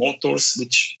couple motors,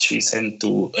 which he sent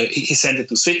to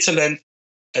Switzerland,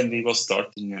 and we were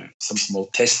starting some small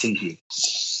testing here,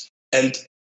 and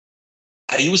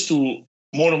I used to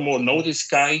more and more know this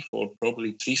guy for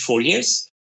probably 3-4 years.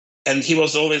 And he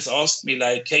was always asked me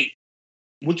like, hey,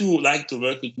 would you like to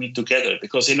work with me together?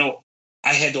 Because,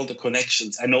 I had all the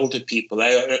connections. I know all the people.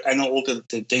 I know all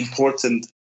the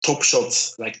important top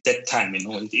shots like that time, in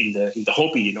the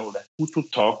hobby, like who to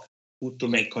talk, who to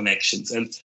make connections.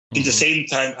 And in the same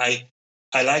time,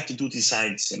 I like to do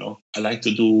designs, I like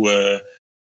to do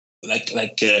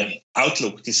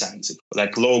Outlook designs,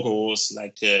 like logos,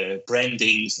 like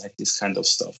brandings, like this kind of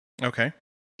stuff. Okay.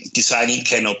 Designing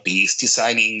canopies,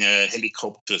 designing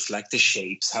helicopters, like the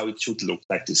shapes, how it should look,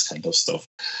 like this kind of stuff.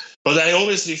 But I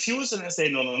always refuse, and I say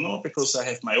no, because I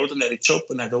have my ordinary job,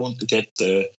 and I don't want to get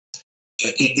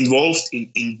involved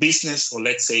in business, or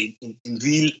let's say in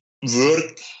real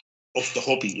work of the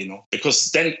hobby, because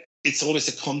then it's always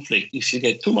a conflict. If you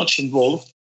get too much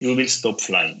involved, you will stop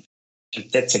flying. And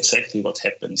that's exactly what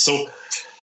happened. So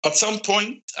at some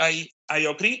point, I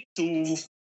agreed to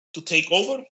take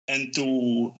over and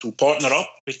to partner up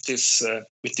with this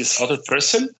other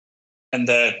person. And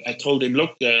I told him,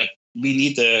 look, we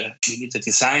need a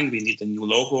design, we need a new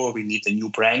logo, we need a new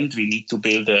brand, we need to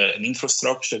build an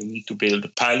infrastructure, we need to build a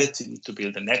pilot, we need to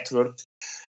build a network.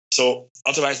 So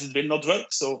otherwise it will not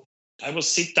work. So I will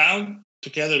sit down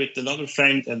together with another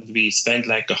friend, and we spent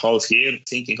like a half year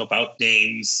thinking about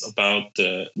names, about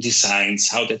designs,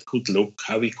 how that could look,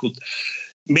 how we could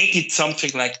make it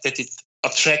something like that it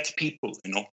attract people,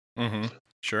 Mm-hmm.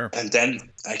 Sure. And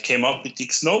then I came up with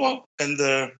Xnova, and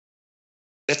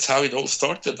that's how it all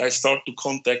started. I started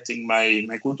contacting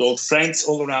my good old friends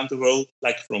all around the world,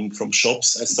 like from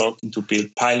shops. I started to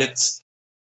build pilots.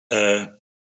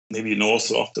 Maybe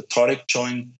also after Tarek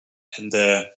joined, and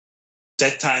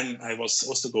that time I was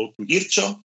also go to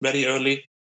IRCHA very early,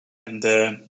 and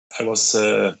I was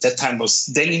that time was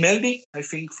Danny Melby, I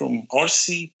think, from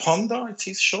RC Panda, it's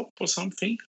his shop or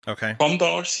something. Okay. Panda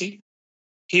RC.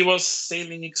 He was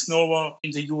sailing Xnova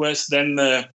in the US. Then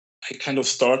I kind of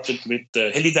started with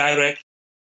HeliDirect,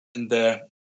 and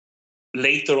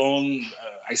later on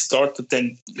I started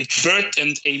then with Bert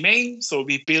and Amain. So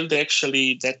we built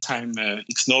actually that time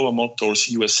Xnova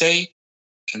Motors USA.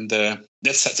 And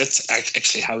that's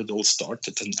actually how it all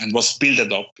started and was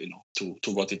built up,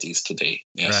 to what it is today.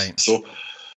 Yes. Right. So,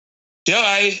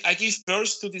 I give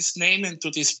birth to this name and to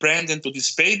this brand and to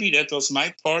this baby. That was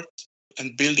my part,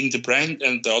 and building the brand.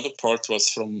 And the other part was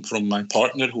from my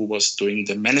partner, who was doing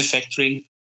the manufacturing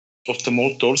of the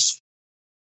motors.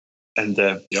 And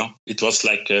it was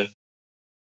like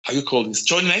how you call this,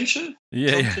 joint venture?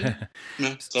 Yeah.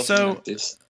 Something like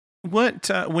this. What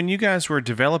when you guys were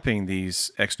developing these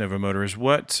Xnova motors,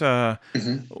 what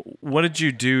did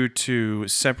you do to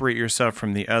separate yourself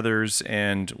from the others,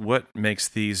 and what makes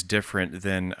these different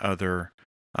than other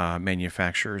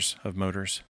manufacturers of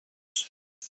motors?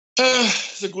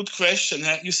 It's a good question.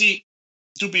 You see,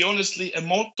 to be honestly, a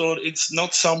motor, it's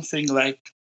not something like,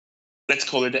 let's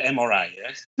call it an MRI.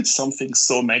 Yeah? It's something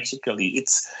so magically.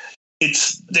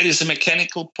 There is a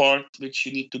mechanical part which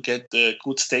you need to get the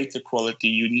good stator quality.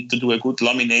 You need to do a good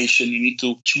lamination. You need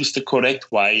to choose the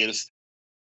correct wires,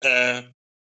 the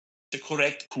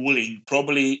correct cooling.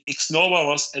 Probably Xnova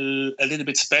was a little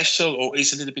bit special, or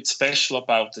is a little bit special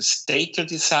about the stator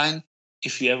design.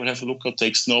 If you ever have a look at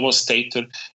the Xnova stator,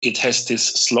 it has these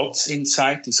slots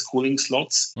inside, these cooling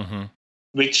slots,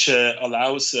 which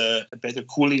allows a better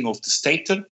cooling of the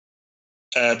stator.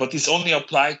 But it's only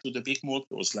applied to the big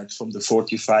motors, like from the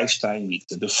 45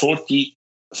 diameter. The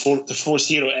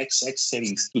 40XX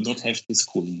series do not have this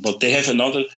cooling, but they have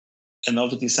another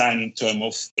design in terms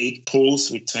of 8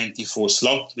 poles with 24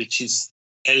 slots, which is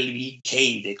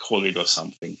LVK, they call it, or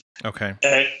something. Okay.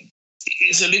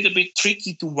 It's a little bit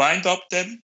tricky to wind up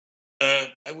them.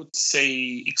 I would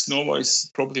say Xnova is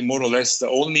probably more or less the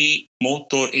only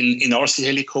motor in RC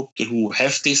helicopter who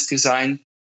have this design.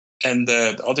 And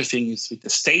the other thing is with the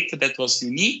stator, that was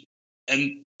unique.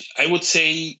 And I would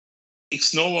say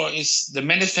Xnova is, the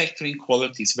manufacturing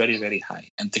quality is very, very high.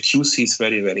 And the QC is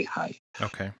very, very high.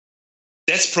 Okay.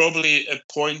 That's probably a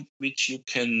point which you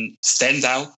can stand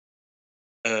out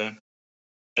a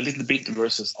little bit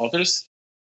versus others.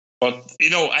 But,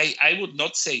 I would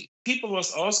not say, people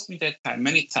was asking that time,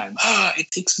 many times,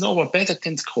 it's Xnova better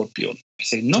than Scorpion. I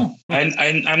say, no,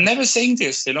 I'm never saying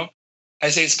this, I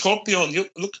say Scorpion. You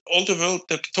look all the world,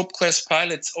 the top class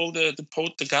pilots, all the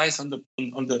guys on the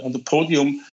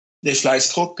podium, they fly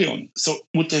Scorpion. So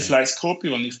would they fly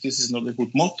Scorpion if this is not a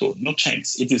good motor? No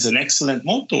chance. It is an excellent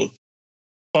motor,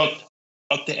 but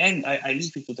at the end, I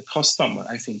leave it to the customer.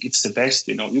 I think it's the best.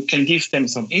 You can give them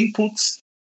some inputs,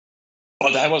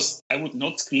 but I would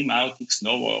not scream out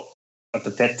Xnova. But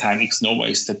at that time, Xnova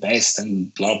is the best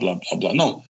and blah blah blah blah.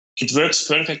 No, it works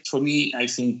perfect for me. I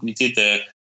think we did a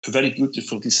very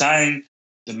beautiful design.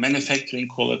 The manufacturing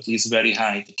quality is very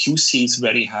high. The QC is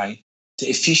very high. The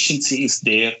efficiency is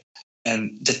there.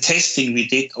 And the testing we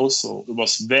did also, it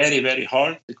was very, very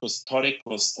hard because Tarek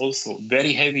was also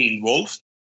very heavy involved.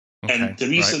 Okay, and the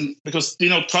reason, because,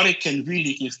 Tarek can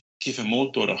really give a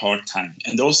motor a hard time.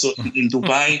 And also in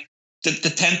Dubai,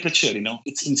 the temperature,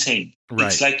 it's insane. Right.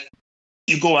 It's like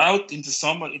you go out in the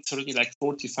summer, it's already like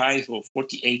 45 or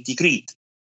 48 degrees.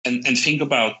 And think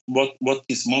about what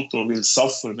this motor will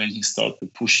suffer when he starts to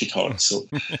push it hard. So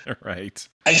right.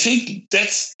 I think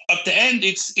that's at the end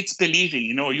it's believing.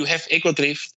 You have Ego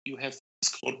Drift, you have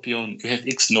Scorpion, you have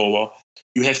X-Nova,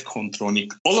 you have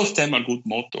Contronic. All of them are good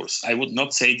motors. I would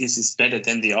not say this is better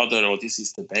than the other, or this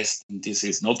is the best and this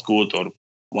is not good, or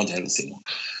what else.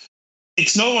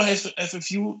 X-Nova have a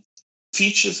few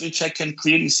features which I can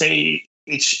clearly say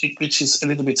which is a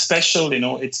little bit special.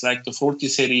 It's like the 40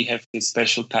 series have this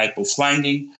special type of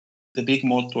winding. The big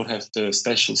motor have the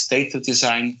special stator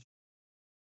design,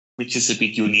 which is a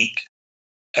bit unique.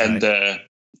 And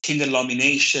thinner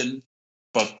lamination,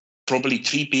 but probably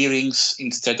 3 bearings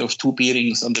instead of 2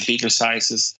 bearings on the bigger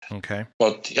sizes. Okay.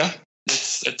 But yeah,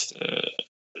 that's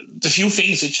the few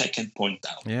things which I can point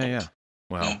out. Yeah.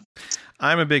 Well,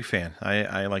 I'm a big fan.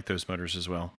 I like those motors as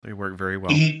well. They work very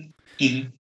well. Mm-hmm.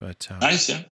 But nice,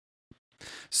 yeah.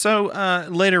 So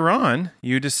later on,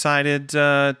 you decided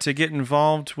to get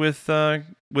involved with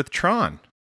Tron,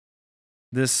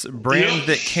 this brand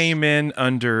that came in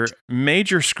under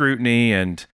major scrutiny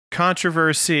and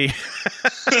controversy.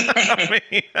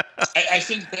 I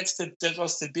think that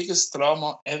was the biggest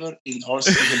drama ever in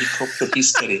RC helicopter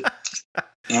history.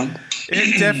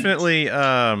 It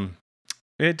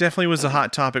definitely was a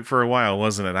hot topic for a while,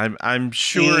 wasn't it? I'm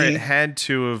sure it had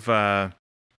to have.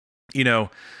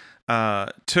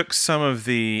 Took some of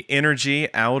the energy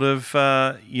out of,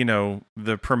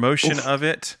 the promotion of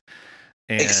it.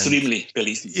 And, extremely,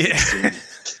 believe me. Yeah.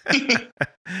 Extremely.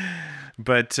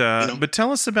 But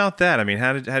tell us about that. I mean,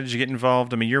 how did you get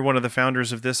involved? I mean, you're one of the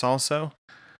founders of this also.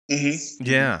 Mm-hmm.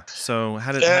 Yeah. So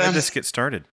how did this get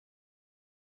started?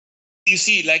 You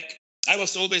see, like I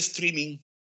was always dreaming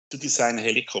to design a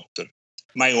helicopter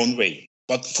my own way.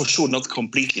 But for sure, not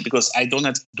completely, because I do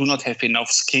not have enough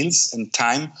skills and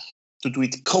time to do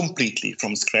it completely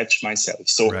from scratch myself.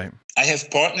 So I have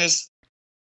partners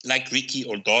like Ricky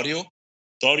or Dario.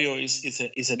 Dario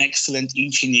is an excellent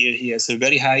engineer. He has a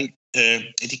very high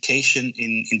education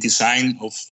in design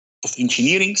of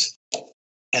engineering.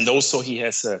 And also he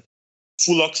has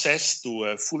full access to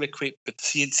a full equipped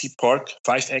CNC part,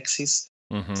 5-axis,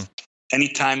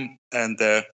 anytime.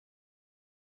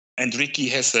 And Ricky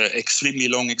has an extremely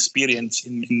long experience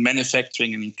in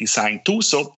manufacturing and in design too.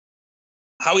 So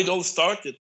how it all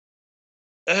started,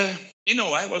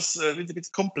 I was a little bit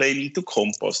complaining to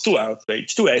Compass, to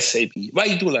Outrage, to SAB. Why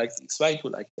you do like this? Why you do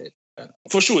like that?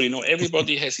 For sure,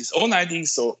 everybody has his own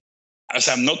ideas. So as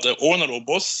I'm not the owner or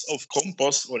boss of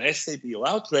Compass or SAB or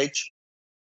Outrage,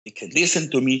 they can listen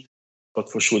to me.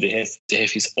 But for sure, they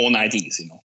have his own ideas.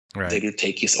 Right. They will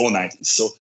take his own ideas. So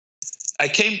I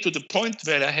came to the point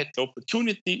where I had the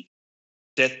opportunity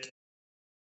that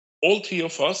all 3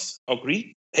 of us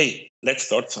agreed, hey, let's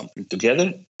start something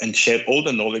together and share all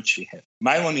the knowledge we have.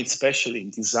 My one is especially in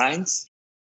designs,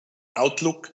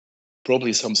 outlook,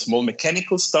 probably some small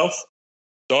mechanical stuff.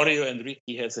 Dario and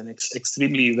Ricky has an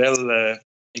extremely well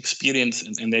experience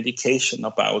and education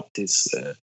about this,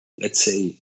 let's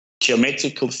say,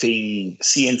 geometrical thing,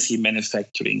 CNC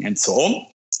manufacturing, and so on,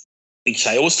 which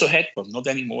I also had, but not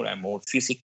anymore. I'm more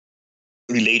physics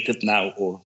related now,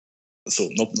 or so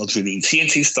not really in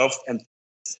CNC stuff. And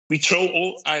we throw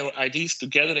all our ideas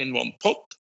together in one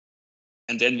pot,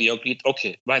 and then we agreed,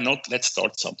 okay, why not? Let's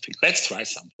start something. Let's try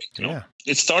something. Yeah.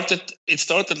 It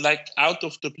started like out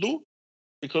of the blue,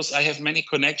 because I have many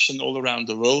connections all around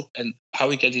the world, and how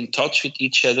we get in touch with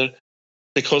each other.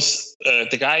 Because a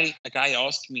guy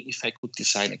asked me if I could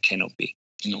design a canopy,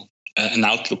 an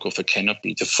outlook of a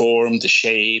canopy, the form, the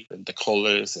shape, and the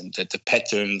colors, and the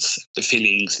patterns, the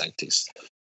fillings like this.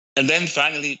 And then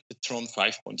finally, the Tron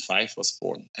 5.5 was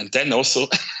born. And then also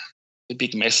the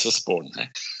big mess was born.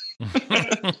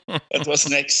 That was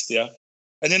next, yeah.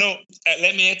 And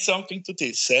let me add something to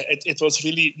this. It was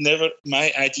really never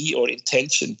my idea or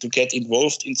intention to get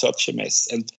involved in such a mess.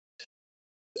 And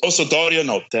also Dario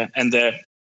not. And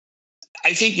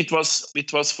I think it was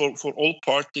for all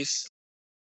parties,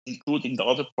 including the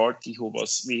other party who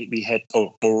was we had,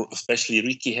 or especially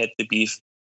Ricky had the beef.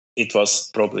 It was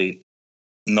probably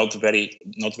not very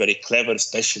clever,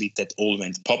 especially that all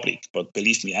went public. But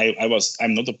believe me,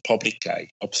 I'm not a public guy,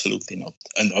 absolutely not.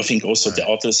 And I think also the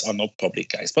others are not public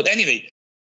guys. But anyway,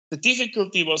 the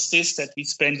difficulty was this, that we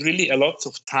spent really a lot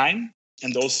of time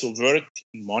and also work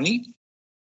and money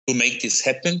to make this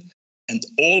happen. And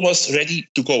all was ready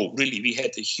to go. Really, we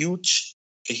had a huge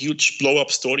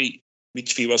blow-up story,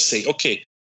 which we was say, okay,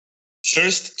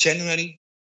 1st January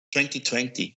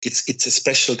 2020, it's a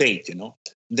special date,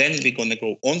 Then we're gonna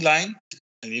go online.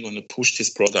 and we're going to push this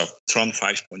product, Tron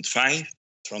 5.5,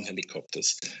 Tron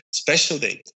helicopters. Special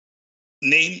date,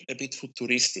 name a bit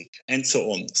futuristic, and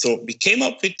so on. So we came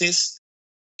up with this,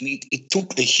 and it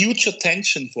took a huge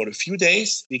attention for a few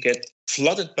days. We get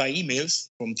flooded by emails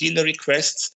from dealer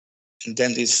requests, and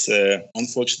then this,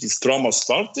 unfortunately, this drama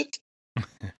started.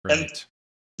 Right. And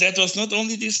that was not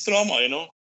only this drama,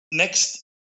 Next,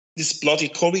 this bloody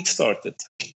COVID started.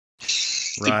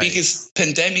 The biggest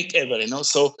pandemic ever,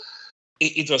 So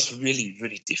it was really,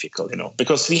 really difficult,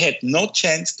 because we had no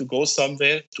chance to go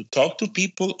somewhere to talk to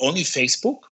people, only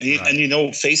Facebook. Right. And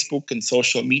Facebook and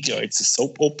social media, it's a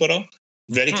soap opera,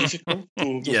 very difficult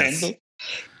to handle.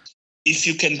 If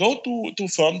you can go to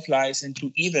Fernflies and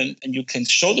to Event and you can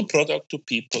show the product to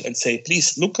people and say,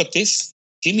 please look at this,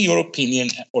 give me your opinion,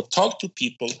 or talk to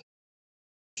people,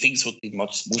 things would be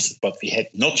much smoother. But we had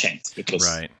no chance because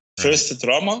first the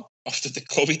drama after the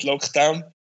COVID lockdown.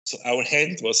 So our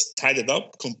hand was tied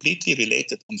up, completely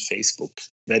related on Facebook.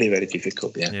 Very, very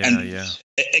difficult. Yeah. Again,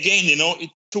 it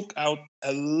took out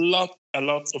a lot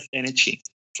of energy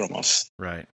from us.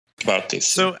 Right. About this.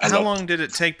 So how long did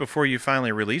it take before you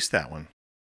finally released that one?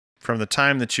 From the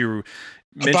time that you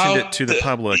mentioned it to the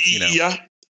public, Yeah.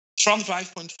 Tron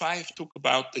 5.5 took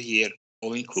about a year,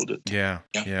 all included. Yeah.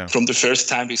 From the first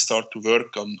time we start to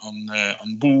work on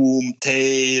boom,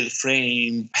 tail,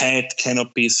 frame, head,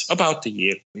 canopies, about a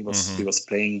year. We was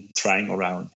trying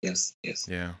around. Yes.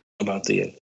 Yeah. About a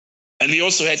year. And we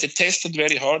also had to test it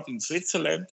very hard in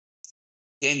Switzerland.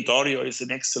 Again, Dario is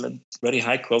an excellent, very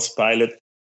high-class pilot.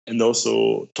 And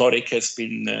also Torek has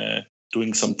been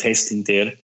doing some testing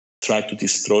there, tried to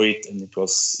destroy it, and it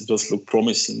looked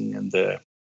promising. And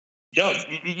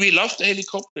we loved the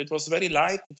helicopter. It was very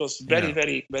light. It was very,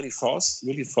 very, very fast,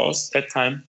 really fast that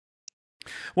time.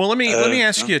 Well, let me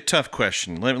ask you a tough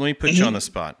question. Let me put you on the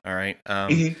spot. All right.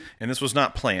 And this was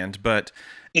not planned, but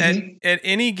at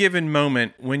any given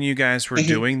moment when you guys were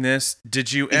doing this,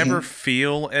 did you ever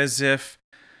feel as if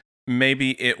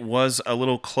maybe it was a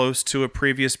little close to a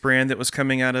previous brand that was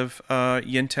coming out of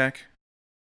Yintech?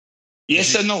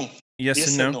 Yes and no.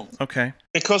 Yes and no. Okay.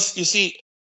 Because you see,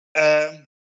 I'm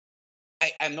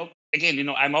not. Again,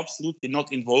 I'm absolutely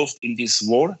not involved in this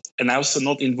war, and also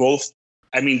not involved.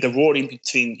 I mean, the war in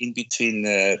between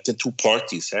the two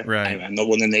parties. Right. I'm not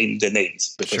going to name the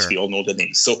names because we all know the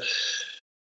names. So,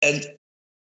 and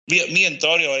me and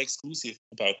Dario are exclusive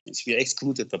about this. We are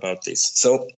excluded about this.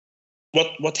 So.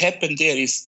 What happened there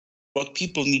is what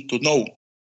people need to know.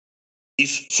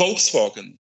 If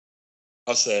Volkswagen,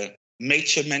 as a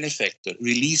major manufacturer,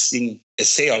 releasing a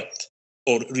Seat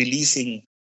or releasing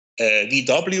a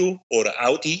VW or an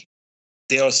Audi,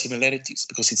 there are similarities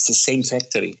because it's the same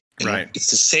factory. Right.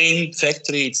 It's the same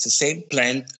factory. It's the same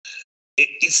plant.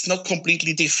 It's not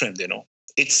completely different.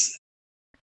 It's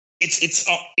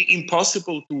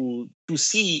impossible to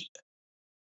see.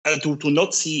 To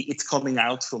not see it coming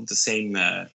out from the same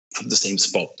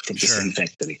spot, from the same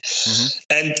factory,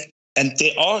 and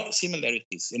there are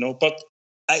similarities, But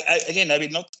I will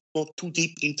not go too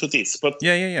deep into this. But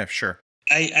yeah, sure.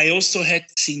 I also had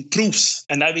seen proofs,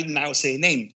 and I will now say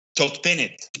name Todd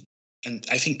Bennett, and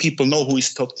I think people know who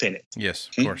is Todd Bennett. Yes,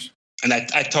 of course. And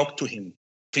I talked to him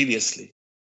previously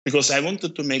because I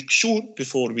wanted to make sure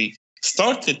before we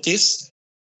started this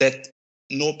that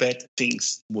no bad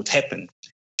things would happen.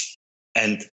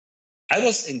 And I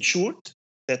was ensured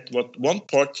that what one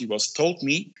party was told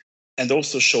me and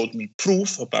also showed me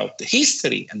proof about the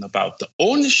history and about the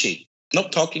ownership,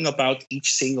 not talking about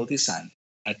each single design,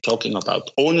 I'm talking about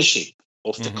ownership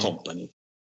of the company,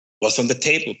 was on the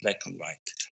table, black and white.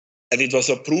 And it was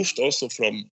approved also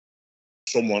from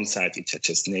one side, which I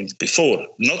just named before.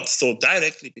 Not so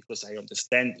directly because I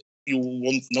understand you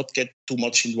won't not get too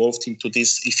much involved into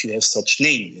this if you have such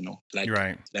name,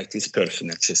 like this person.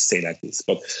 Let's just say like this.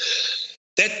 But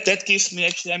that gives me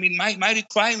actually. I mean, my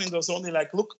requirement was only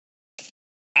like, look,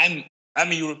 I'm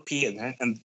a European,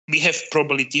 and we have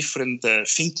probably different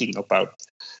thinking about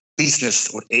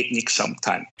business or ethnic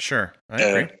sometimes. Sure, I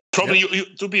agree. Probably, you,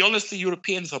 to be honest, the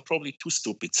Europeans are probably too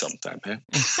stupid sometimes.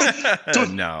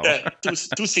 No, too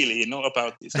silly,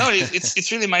 about this. No,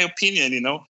 it's really my opinion,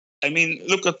 I mean,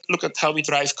 look at how we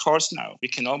drive cars now. We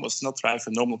can almost not drive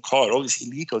a normal car. All is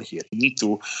illegal here. You need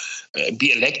to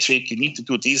be electric. You need to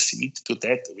do this. You need to do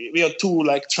that. We are too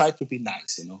try to be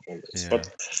nice, always. Yeah. But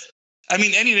I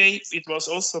mean, anyway, it was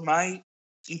also my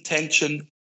intention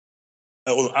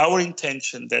or our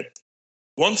intention that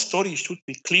one story should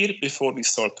be clear before we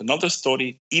start another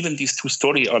story. Even these two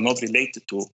stories are not related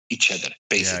to each other,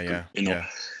 basically. Yeah.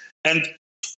 And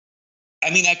I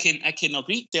mean, I can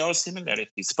agree there are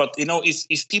similarities, but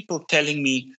if people telling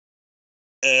me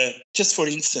just for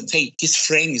instance, hey, this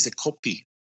frame is a copy,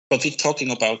 but we're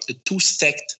talking about a two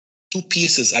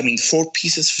pieces. I mean, 4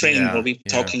 pieces frame, or we're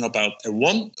talking about a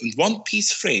one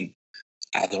piece frame.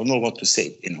 I don't know what to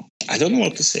say. I don't know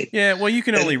what to say. Yeah, well, you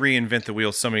can only reinvent the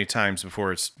wheel so many times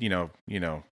before it's not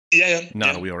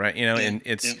a wheel, right? And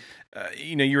it's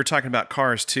you were talking about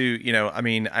cars too. I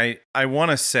mean, I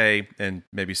want to say, and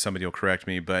maybe somebody will correct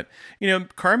me, but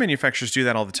car manufacturers do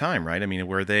that all the time, right? I mean,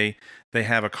 where they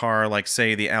have a car like,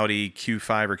 say, the Audi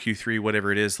Q5 or Q3,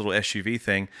 whatever it is, little SUV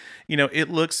thing. It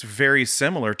looks very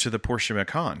similar to the Porsche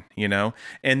Macan.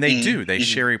 And they do. They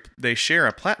share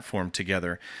a platform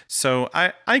together. So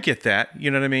I get that.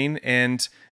 You know what I mean? And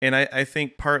I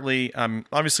think partly,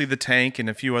 obviously, the tank and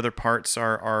a few other parts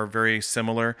are very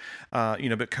similar,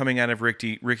 but coming out of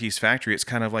Ricky's factory, it's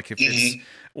kind of like,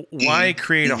 why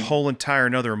create a whole entire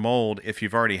another mold if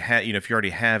you've already if you already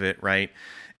have it, right?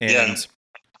 And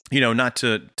not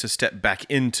to step back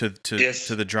into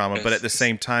the drama, but at the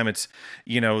same time, it's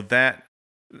that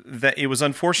it was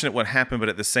unfortunate what happened, but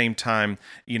at the same time,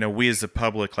 we as the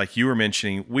public, like you were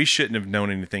mentioning, we shouldn't have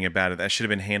known anything about it. That should have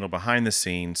been handled behind the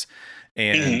scenes.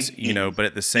 And, but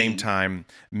at the same time,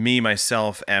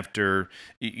 myself, after,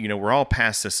 we're all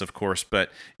past this, of course,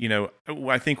 but,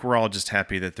 I think we're all just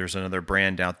happy that there's another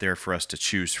brand out there for us to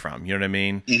choose from. You know what I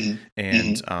mean?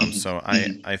 And so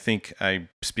I think I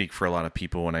speak for a lot of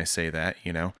people when I say that,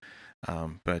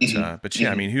 but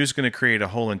yeah, I mean, who's going to create a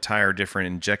whole entire different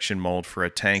injection mold for a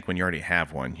tank when you already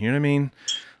have one? You know what I mean?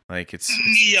 Like it's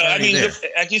I mean, look,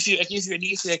 I give you an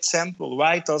easy example.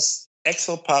 Why does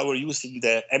Excel Power using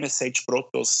the MSH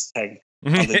Protos tank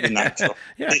under the Nitro?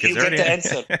 Yeah, you get the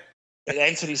answer. The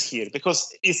answer is here.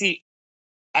 Because, you see,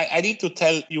 I need to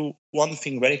tell you one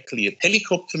thing very clear.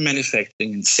 Helicopter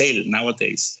manufacturing and sale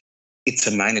nowadays, it's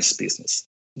a minus business.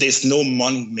 There's no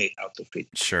money made out of it.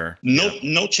 Sure.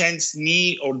 No chance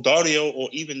me or Dario or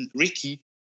even Ricky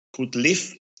could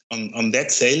live on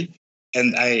that sale.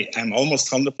 And I'm almost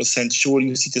 100% sure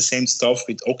you see the same stuff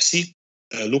with Oxy.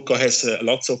 Luca has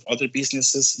lots of other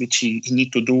businesses which he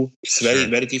need to do. It's very,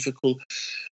 very difficult.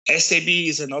 SAB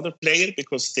is another player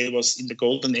because they was in the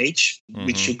golden age,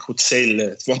 which you could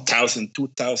sell 1,000,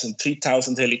 2,000,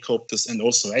 3,000 helicopters. And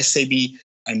also SAB,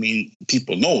 I mean,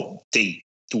 people know they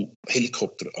do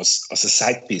helicopter as a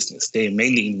side business. They're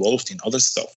mainly involved in other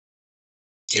stuff.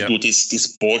 They do this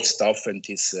sport stuff and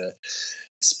this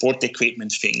sport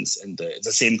equipment things. And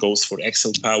the same goes for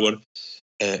Excel Power.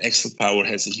 Excel Power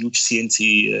has a huge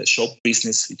CNC shop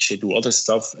business, which they do other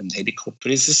stuff, and helicopter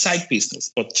is a side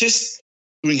business. But just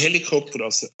doing helicopter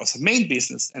as a main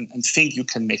business and think you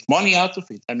can make money out of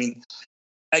it. I mean,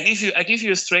 I give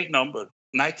you a straight number.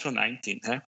 Nitro 19,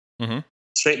 huh?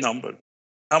 Straight number.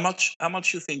 How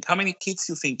much you think? How many kids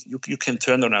you think you can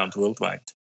turn around worldwide?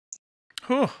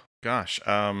 Oh gosh.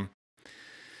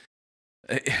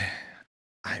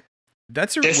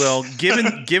 That's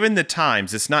given the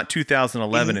times, it's not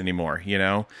 2011 anymore,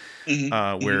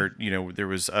 where, there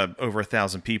was over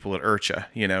 1,000 people at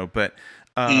IRCHA, but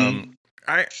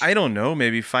I don't know,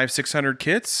 maybe 500-600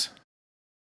 kids.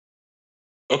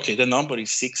 Okay. The number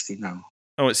is 60 now.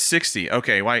 Oh, it's 60.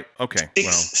 Okay. Why? Okay.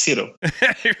 60.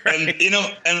 Right.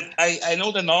 And I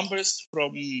know the numbers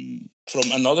from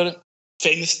another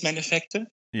famous manufacturer.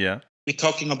 Yeah. We're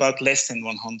talking about less than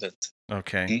 100.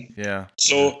 Okay. Yeah.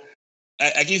 So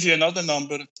I give you another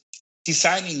number.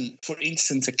 Designing, for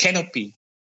instance, a canopy,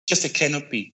 just a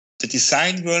canopy, the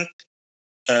design work,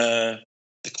 the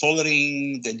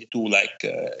coloring, then you do like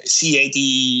CAD,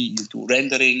 you do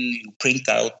rendering, you print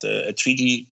out a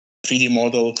 3D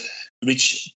model,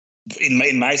 which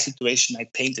in my situation, I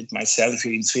painted myself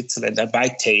here in Switzerland. I buy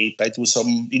tape, I do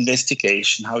some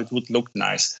investigation, how it would look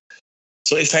nice.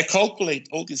 So if I calculate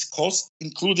all these costs,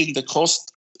 including the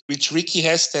cost which Ricky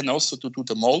has then also to do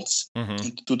the molds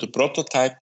and to do the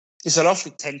prototype, is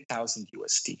roughly 10,000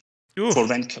 USD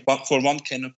for one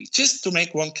canopy, just to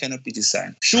make one canopy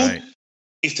design. Sure, right.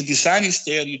 If the design is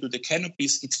there, you do the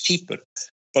canopies, it's cheaper.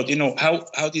 But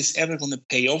how this ever going to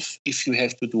pay off if you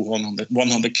have to do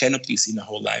 100 canopies in a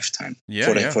whole lifetime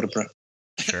for a brand?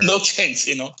 Sure. No chance,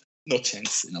 no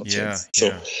chance.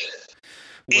 So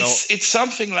it's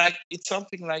something like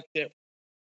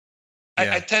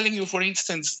I'm telling you, for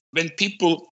instance, when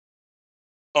people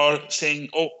are saying,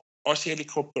 "Oh, RC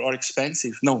helicopters are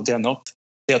expensive," no, they are not.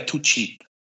 They are too cheap.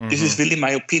 This is really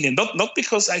my opinion. Not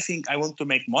because I think I want to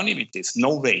make money with this.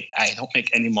 No way. I don't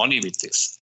make any money with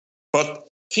this. But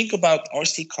think about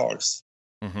RC cars,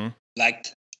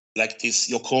 like this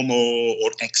Yokomo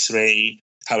or X-Ray,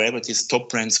 however this top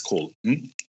brand's called.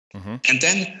 And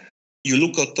then you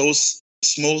look at those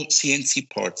small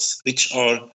CNC parts, which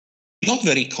are not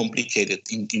very complicated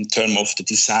in terms of the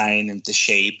design and the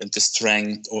shape and the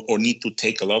strength, or need to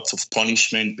take a lot of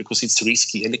punishment because it's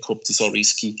risky. Helicopters are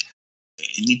risky.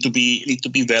 You need to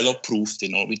be well approved.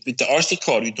 With the RC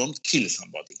car, you don't kill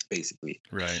somebody basically.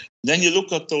 Right. Then you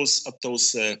look at those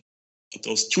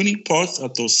tuning parts,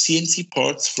 at those CNC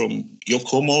parts from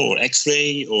Yokomo or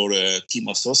X-Ray or Team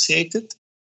Associated,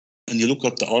 and you look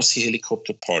at the RC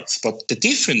helicopter parts. But the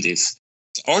difference is,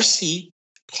 the RC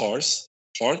cars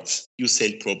parts, you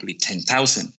sell probably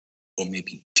 10,000 or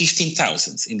maybe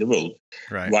 15,000 in the world.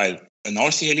 Right. While an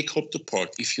RC helicopter part,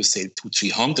 if you sell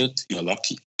 200-300, you're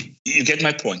lucky. You get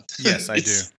my point? Yes, I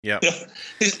do. Yep. Yeah.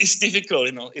 It's difficult,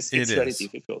 It's very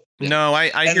difficult. Yeah. No,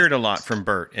 I hear it a lot from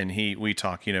Bert, and we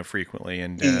talk, frequently,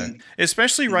 and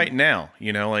especially right now,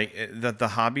 like the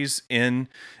hobby's in,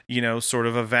 sort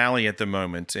of a valley at the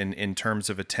moment in terms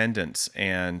of attendance,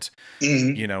 and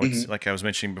it's like I was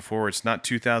mentioning before, it's not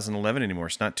 2011 anymore,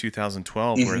 it's not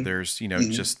 2012 where there's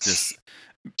just this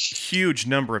huge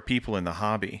number of people in the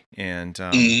hobby, and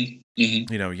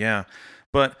yeah.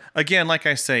 But again, like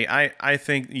I say, I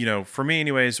think, for me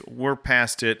anyways, we're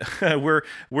past it.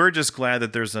 we're just glad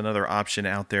that there's another option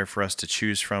out there for us to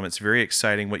choose from. It's very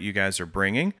exciting what you guys are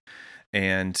bringing.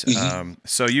 And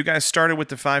so you guys started with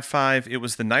the 5.5. It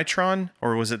was the Nitron,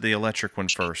 or was it the electric one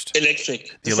first?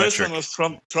 Electric. The first one was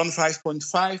from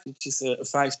 5.5, which is a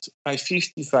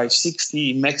 550,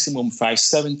 560, maximum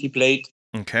 570 blade.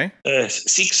 Okay.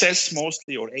 6S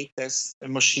mostly, or 8S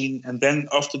machine. And then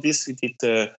after this, we did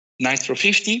the Nitro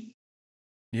 50.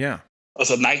 Yeah.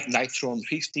 Also Nitron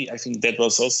 50. I think that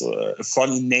was also a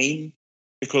funny name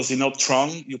because,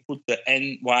 Tron, you put the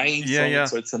NY in front,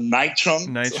 so it's a Nitron.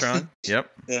 Nitron,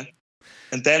 yep. Yeah.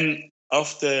 And then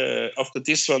after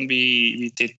this one,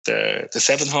 we did the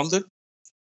 700.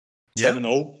 Yep.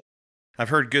 7.0. I've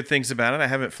heard good things about it. I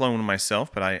haven't flown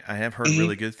myself, but I have heard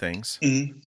really good things.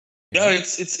 Mm-hmm. Yeah,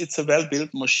 it's a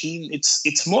well-built machine.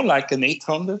 It's more like an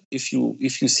 800 if you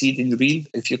see it in real.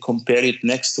 If you compare it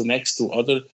next to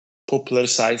other popular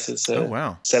sizes. Oh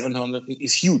wow, 700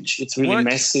 is huge. It's really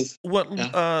massive. What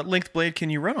length blade can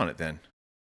you run on it then?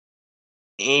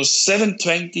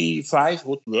 725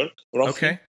 would work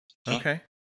roughly. Okay.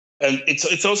 And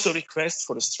it's also a request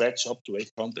for a stretch up to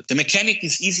 800. The mechanic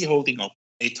is easy holding up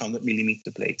 800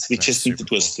 millimeter blades. We just need to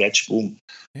do a stretch boom.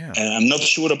 Yeah. I'm not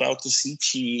sure about the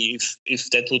CG if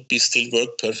that would be still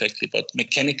work perfectly, but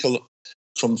mechanical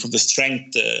from the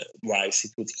strength wise,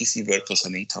 it would easily work as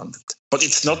an 800. But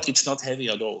it's not heavy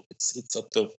at all. It's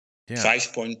at the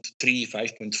 5.3,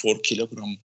 5.4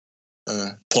 kilogram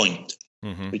point,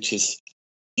 which is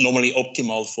normally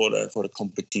optimal for a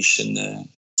competition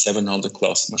 700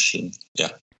 class machine. Yeah.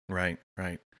 Right.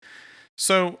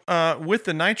 So with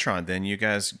the Nitron, then you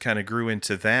guys kind of grew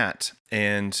into that,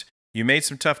 and you made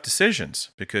some tough decisions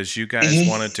because you guys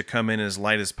wanted to come in as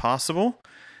light as possible,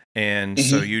 and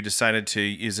so you decided to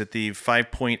use it the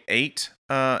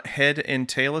 5.8 head and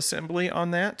tail assembly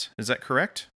on that. Is that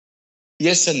correct?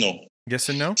 Yes and no. Yes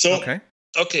and no. So,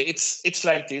 okay, it's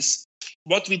like this.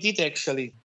 What we did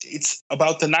actually, it's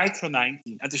about the Nitro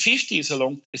 19, and the 50 is not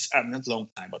long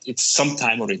time, but it's some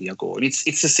time already ago. And it's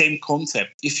the same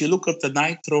concept. If you look at the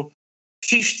Nitro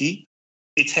 50,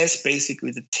 it has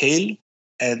basically the tail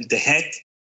and the head,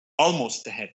 almost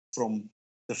the head from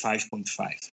the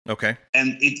 5.5. Okay.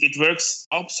 And it works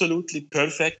absolutely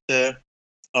perfect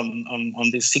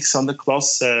on the 600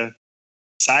 class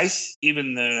size.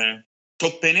 Even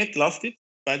Todd Bennett loved it,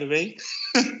 by the way.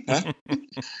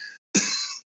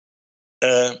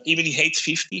 Even he hates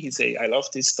 50. He say, "I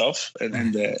love this stuff."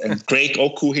 And Craig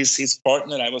Oku, his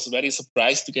partner, I was very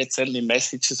surprised to get suddenly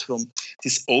messages from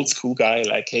this old school guy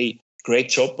like, "Hey, great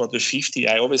job on the 50.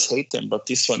 I always hate them, but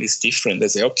this one is different." I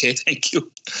say, "Okay, thank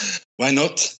you. Why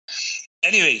not?"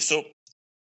 Anyway, so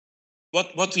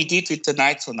what we did with the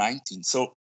Nitro 19.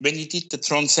 So when we did the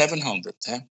Tron 700,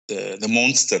 the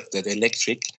monster, the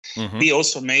electric, we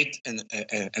also made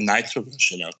a Nitro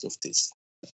version out of this.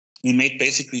 We made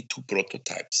basically 2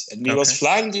 prototypes, and we was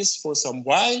flying this for some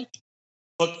while.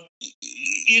 But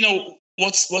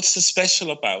what's so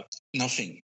special about?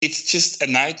 Nothing. It's just a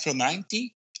Nitro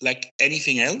 90, like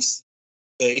anything else.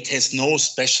 It has no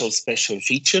special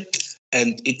feature,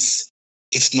 and it's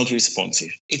not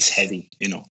responsive. It's heavy.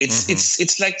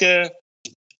 It's like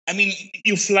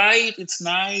you fly it. It's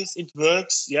nice. It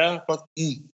works. Yeah, but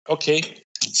okay.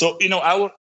 So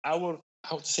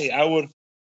our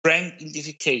brand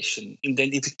identification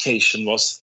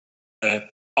was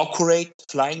accurate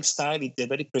flying style. They're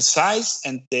very precise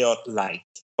and they are light,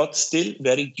 but still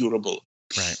very durable.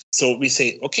 Right. So we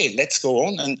say, okay, let's go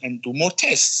on and do more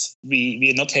tests.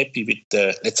 We are not happy with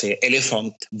the, let's say,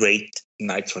 elephant weight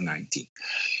Nitro 90.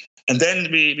 And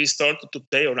then we started to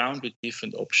play around with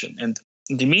different options. And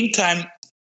in the meantime,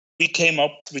 we came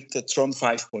up with the Tron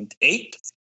 5.8.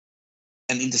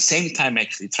 And in the same time,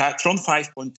 actually, Tron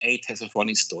 5.8 has a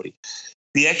funny story.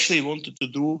 We actually wanted to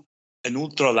do an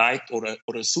ultralight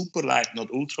or a super light, not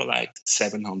ultralight,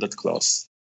 700 class.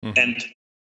 Mm-hmm. And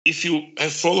if you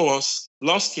have followed us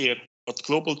last year at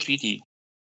Global 3D,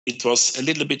 it was a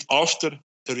little bit after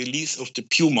the release of the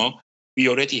Puma. We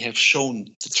already have shown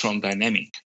the Tron Dynamic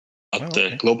at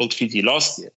the Global 3D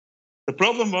last year. The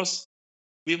problem was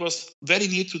we was very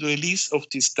near to the release of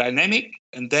this Dynamic,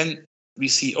 and then we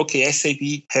see, okay,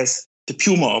 SAB has the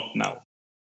Puma up now.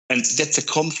 And that's a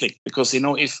conflict because,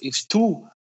 if two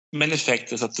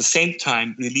manufacturers at the same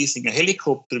time releasing a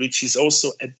helicopter, which is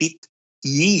also a bit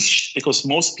niche because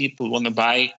most people want to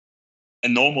buy a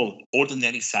normal,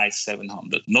 ordinary size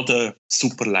 700, not a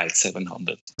super light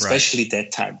 700, especially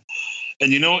that time.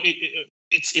 And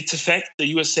it's a fact. The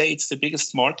USA, it's the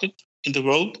biggest market in the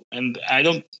world, and I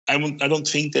don't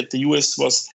think that the US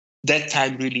was that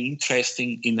time really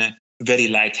interesting in a very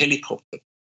light helicopter.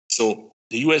 So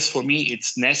the US for me,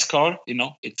 it's NASCAR.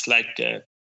 It's like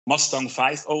Mustang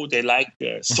 5.0. They like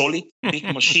solid big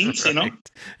machines. Right.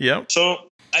 Yep. So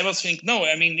I was thinking, no,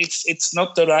 it's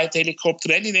not the right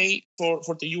helicopter anyway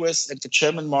for the US, and the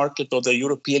German market or the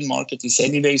European market is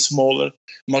anyway smaller,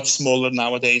 much smaller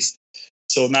nowadays.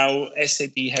 So now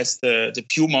SAB has the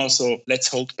Puma, so let's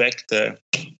hold back the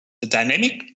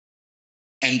Dynamic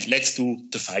and let's do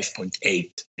the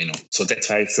 5.8, So that's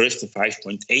why first the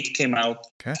 5.8 came out.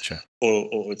 Gotcha.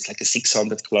 Or it's like a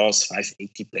 600 class,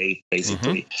 580 blade,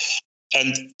 basically. Mm-hmm.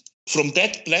 And from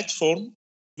that platform,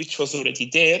 which was already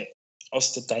there,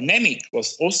 as the Dynamic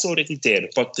was also already there,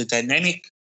 but the Dynamic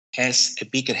has a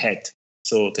bigger head.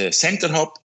 So the center hub,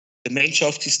 the main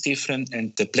shaft is different,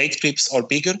 and the blade grips are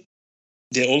bigger.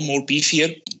 They're all more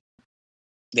beefier.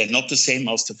 They're not the same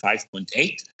as the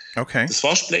 5.8. Okay. The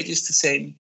swash blade is the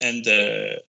same, and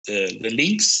the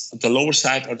links, the lower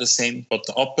side are the same, but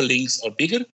the upper links are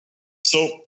bigger.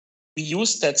 So we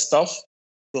used that stuff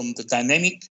from the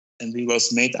Dynamic, and we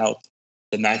was made out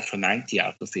the Nitro 90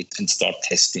 out of it and start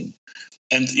testing.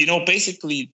 And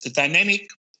basically the Dynamic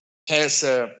has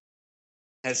a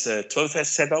 12S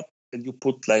setup, and you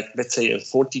put let's say a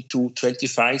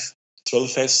 4225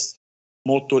 12S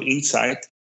motor inside.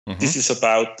 Mm-hmm. This is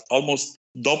about almost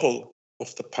double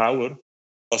of the power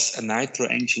as a nitro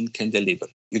engine can deliver.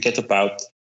 You get about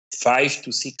 5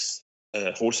 to 6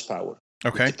 horsepower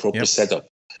with the proper setup.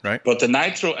 Right. But a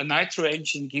nitro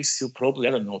engine gives you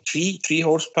probably, 3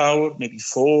 horsepower, maybe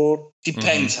 4.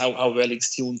 Depends how well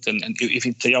it's tuned and if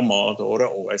it's a Yamaha or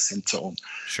an OS and so on.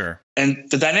 Sure. And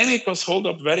the Dynamic was held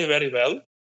up very, very well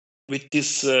with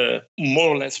this more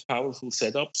or less powerful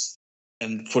setups.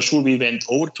 And for sure, we went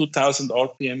over 2,000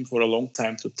 RPM for a long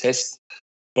time to test.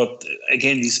 But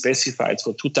again, we specified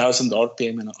for 2,000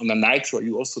 RPM and on a nitro,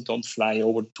 you also don't fly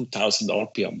over 2,000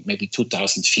 RPM, maybe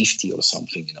 2,050 or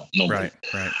something, normally.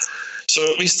 Right. So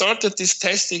we started this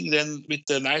testing then with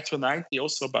the Nitro 90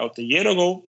 also about a year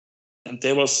ago. And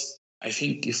there was, I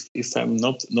think, if I'm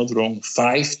not wrong,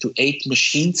 5 to 8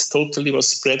 machines totally was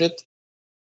spreaded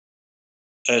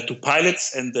to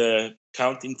pilots and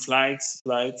counting flights.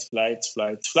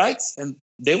 And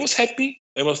they was happy.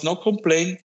 There was no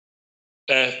complaint.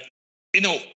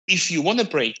 If you want to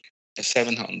break a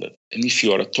 700, and if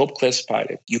you are a top class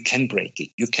pilot, you can break it.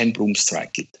 You can broom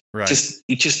strike it. Right.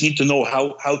 You just need to know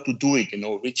how to do it.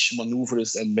 Which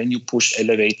maneuvers and when you push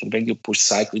elevator, when you push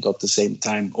cyclic at the same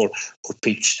time or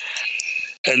pitch.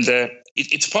 And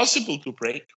it's possible to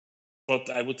break. But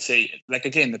I would say,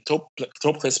 again, the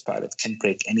top class pilot can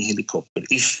break any helicopter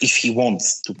if he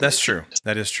wants to. That's true.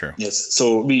 That is true. Yes.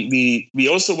 So we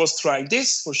also was trying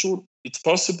this for sure. It's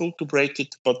possible to break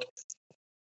it, but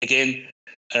again,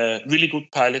 really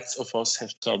good pilots of us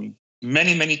have done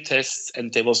many tests,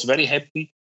 and they was very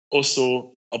happy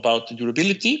also about the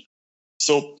durability.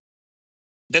 So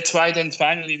that's why then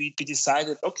finally we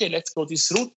decided, okay, let's go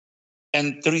this route.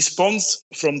 And the response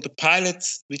from the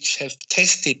pilots which have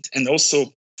tested and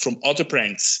also from other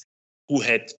brands who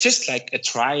had just like a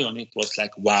try on it was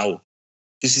like, wow,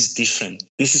 this is different.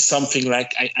 This is something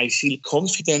like I feel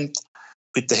confident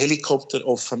with the helicopter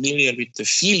or familiar with the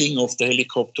feeling of the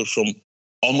helicopter from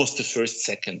almost the first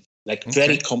second,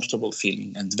 very comfortable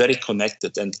feeling and very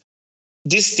connected. And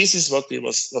this is what we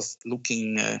was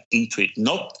looking into it,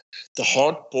 not the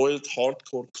hard-boiled,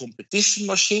 hardcore competition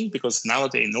machine, because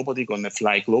nowadays nobody gonna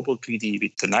fly Global 3D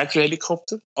with the Nitro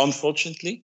helicopter.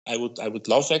 Unfortunately, I would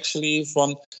love actually if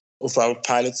one of our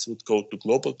pilots would go to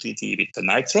global TD with the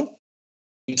nitro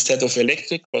instead of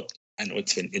electric, but I know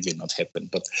it will not happen.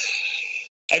 But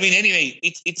I mean, anyway,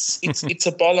 it's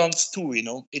a balance too,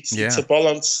 It's a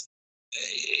balance.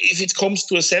 If it comes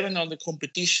to a 700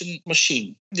 competition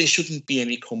machine, there shouldn't be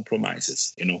any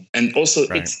compromises, And also,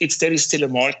 there is still a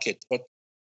market. But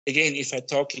again, if I'm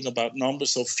talking about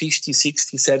numbers of 50,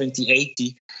 60, 70,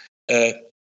 80,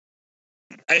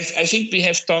 I think we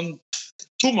have done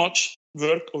too much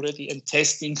work already and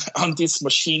testing on this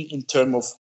machine in terms of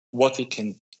what we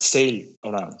can sail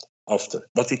around after,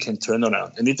 what we can turn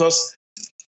around. And it was,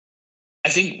 I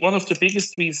think, one of the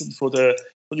biggest reasons for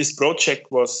this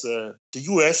project was the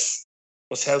US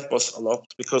was helped us a lot,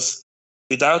 because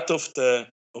without of the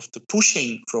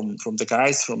pushing from the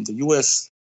guys from the US,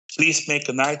 please make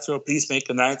a nitro, please,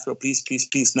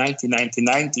 90, 90,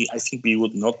 90, I think we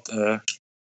would not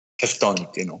have done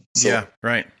it, So yeah,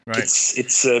 right.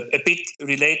 It's a bit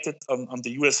related on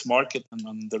the US market and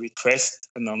on the request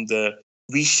and on the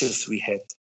wishes we had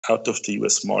out of the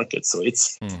US market. So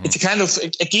it's a kind of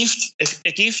a gift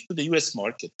to the US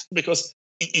market, because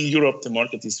in Europe the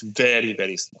market is very,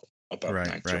 very small about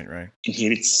nitro. Right. And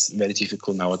here it's very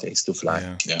difficult nowadays to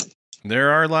fly. Yeah.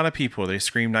 There are a lot of people, they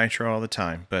scream nitro all the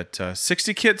time, but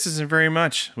 60 kits isn't very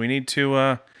much. We need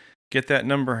to get that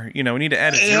number, we need to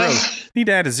add a zero. Need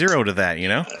to add a zero to that,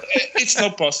 It's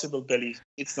not possible, Billy.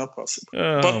 It's not possible.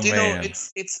 Oh, but man.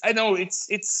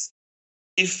 It's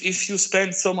if you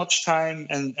spend so much time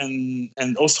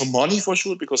and also money, for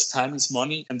sure, because time is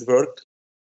money and work,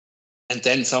 and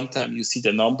then sometimes you see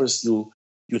the numbers, you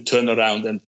turn around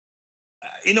and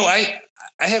I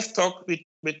have talked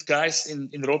with guys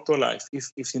in Rotor Life,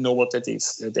 if you know what that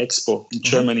is, the expo in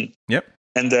Germany. Yep.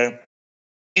 And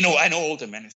I know all the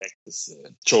manufacturers,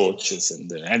 Georges,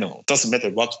 and I know, doesn't matter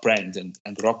what brand, and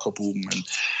Rockaboom, and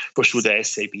for sure the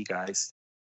SAB guys.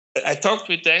 I talked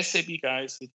with the SAB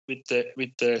guys,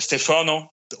 with Stefano,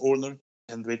 the owner,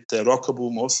 and with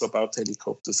Rockaboom also about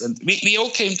helicopters. And we all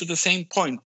came to the same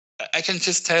point. I can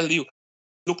just tell you,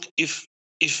 look, if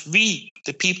we,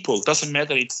 the people, doesn't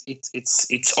matter,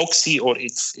 it's Oxy or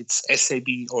it's SAB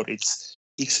or it's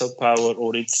XL Power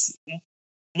or it's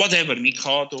whatever,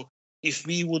 Mikado, if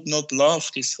we would not love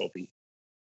this hobby,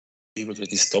 we would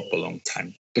already stop a long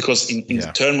time. Because in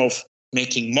the term of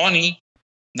making money,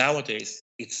 nowadays,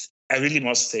 I really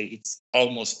must say, it's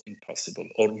almost impossible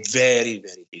or very,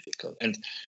 very difficult. And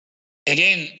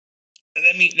again,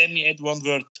 let me add one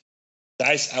word.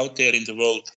 Guys out there in the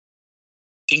world,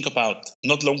 think about,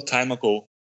 not long time ago,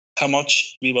 how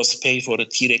much we was pay for a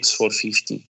T-Rex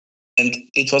 450. And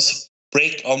it was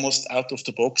break almost out of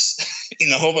the box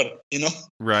in a hover,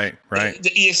 Right.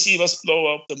 The ESC was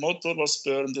blow up, the motor was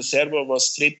burned, the servo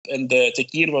was stripped, and the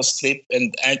gear was stripped,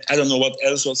 and I don't know what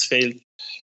else was failed.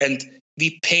 And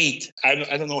we paid, I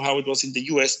don't know how it was in the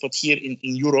US, but here in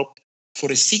Europe,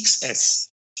 for a 6S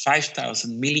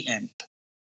 5,000 milliamp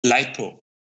LiPo,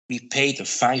 we paid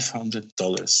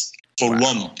 $500 for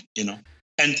one,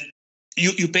 And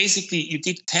you basically, you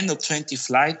did 10 or 20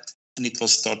 flights and it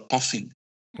was start puffing.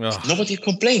 Ugh. Nobody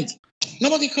complained.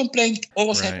 All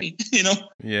was happy,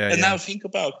 Yeah. And now think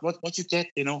about what you get,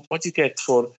 what you get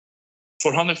for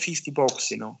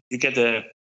 $150, you get a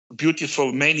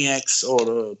beautiful Maniacs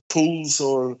or Pools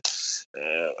or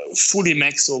Fully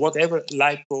Max or whatever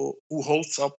LiPo who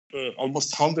holds up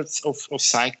almost hundreds of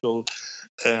cycles,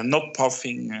 not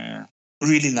puffing,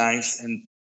 really nice, and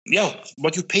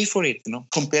what you pay for it,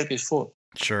 compared before.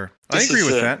 Sure, I agree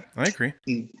with that. I agree.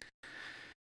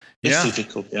 It's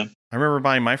difficult, yeah. I remember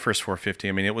buying my first 450.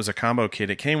 I mean, it was a combo kit.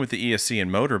 It came with the ESC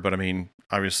and motor, but I mean,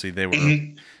 obviously they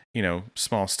were,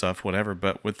 small stuff, whatever.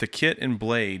 But with the kit and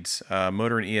blades,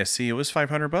 motor and ESC, it was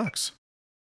 $500. That's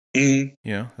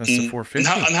the 450.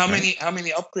 And how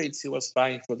many upgrades you was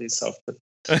buying for this software?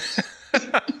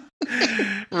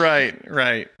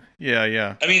 Right.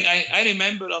 Yeah. I mean, I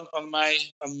remember on my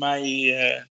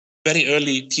very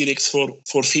early T-Rex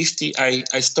 450,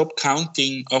 I stopped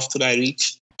counting after I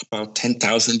reached about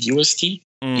 10,000 USD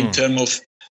in terms of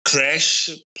crash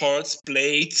parts,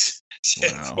 blades.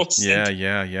 Wow. Yeah.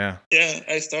 Yeah,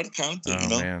 I started counting.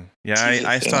 Oh man. Yeah,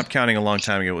 I stopped counting a long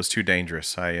time ago. It was too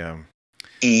dangerous. Yeah.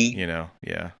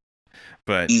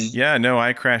 But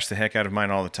I crashed the heck out of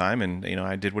mine all the time, and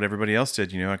I did what everybody else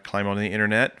did. I climb on the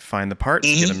internet, find the parts,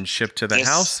 get them shipped to the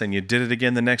house, and you did it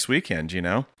again the next weekend.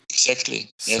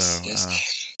 Exactly. Yes.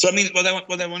 So I mean, what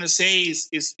I want to say is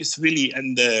really,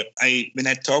 and when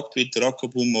I talked with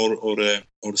Rockaboom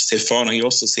or Stefano, he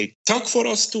also said, talk for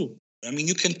us too. I mean,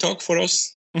 you can talk for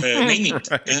us. Name it.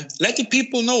 Let the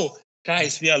people know,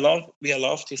 guys. We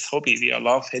love this hobby. We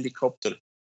love helicopter.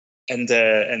 And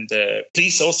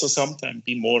please also sometimes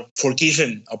be more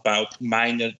forgiving about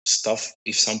minor stuff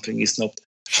if something is not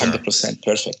 100%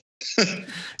 perfect.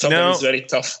 Sometimes it's very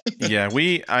tough.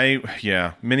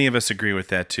 Many of us agree with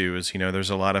that too. There's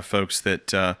a lot of folks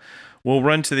that will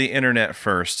run to the internet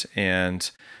first,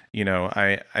 and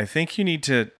I think you need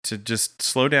to just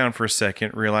slow down for a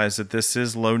second, realize that this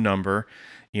is low number.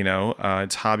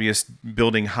 It's hobbyists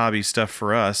building hobby stuff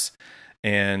for us.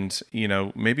 And,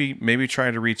 maybe try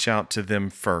to reach out to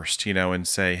them first, and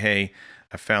say, hey,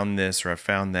 I found this or I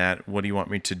found that. What do you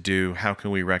want me to do? How can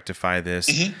we rectify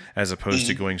this? As opposed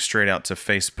to going straight out to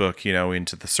Facebook,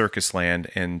 into the circus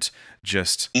land and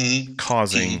just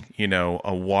causing,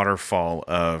 a waterfall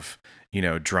of,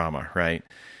 drama, right?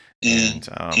 And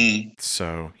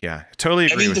so, yeah, totally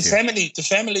agree with you. The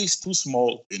family is too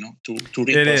small, to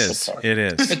rip us apart. It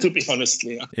is. To be honest,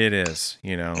 It is,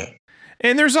 Yeah.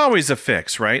 And there's always a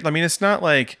fix, right? I mean, it's not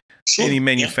like any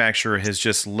manufacturer has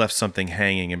just left something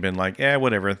hanging and been like,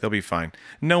 whatever, they'll be fine.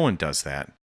 No one does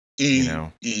that,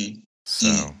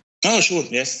 So. Oh, sure.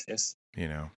 Yes.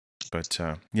 But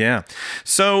yeah.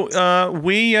 So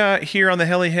we here on the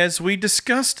Heliheads, we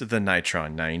discussed the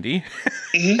Nitron 90.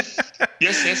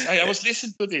 Yes. I was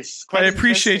listening to this. I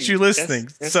appreciate you listening.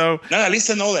 Yes. So I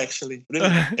listen all actually. Really.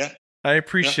 Yeah. I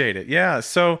appreciate it. Yeah.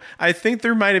 So I think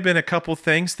there might have been a couple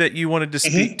things that you wanted to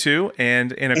speak to,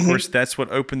 and of course that's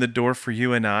what opened the door for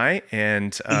you and I.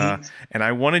 And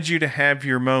I wanted you to have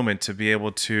your moment to be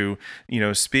able to,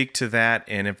 speak to that.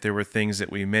 And if there were things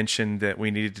that we mentioned that we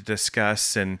needed to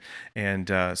discuss, and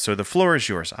so the floor is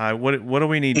yours. What do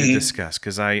we need to discuss?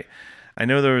 Because I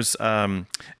know there was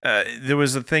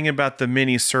a thing about the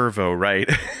mini servo, right?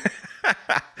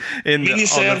 Mini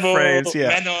servo, phrase,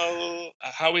 manual,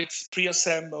 how it's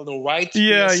pre-assembled or white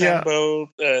pre-assembled,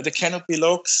 the canopy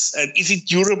locks, and is it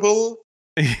durable?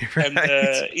 Right. And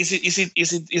is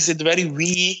it very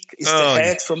weak? Is the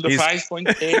head from the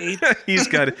 5.8?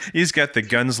 He's got the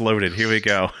guns loaded. Here we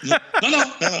go. No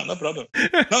problem.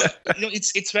 No,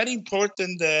 it's very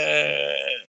important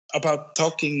about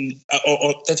talking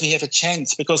or that we have a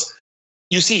chance, because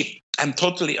you see, I'm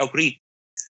totally agree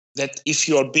that if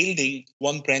you are building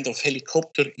one brand of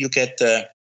helicopter, you get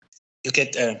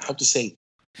how to say,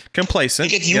 complacent.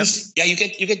 You get used. Yep. Yeah,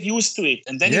 you get used to it,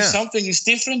 and then if something is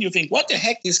different, you think, "What the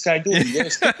heck is this guy doing?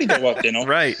 Stupid or what?"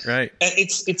 Right. And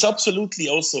it's absolutely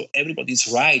also everybody's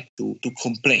right to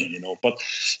complain, But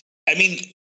I mean,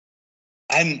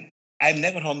 I'm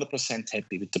never 100%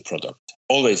 happy with the product.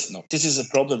 Always not. This is a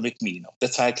problem with me.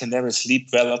 That's why I can never sleep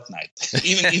well at night.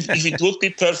 Even if it would be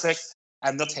perfect,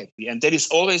 I'm not happy. And there is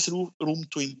always room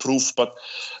to improve, but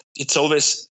it's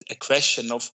always a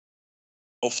question of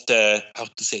the, how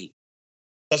to say,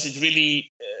 does it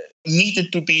really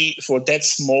needed to be for that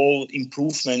small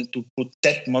improvement to put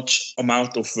that much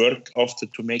amount of work after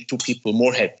to make two people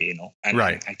more happy, And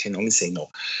right. I can only say no.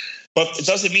 But it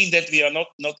doesn't mean that we are not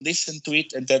listen to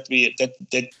it, and that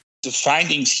the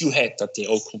findings you had, that they're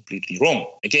all completely wrong.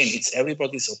 Again, it's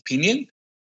everybody's opinion.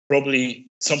 Probably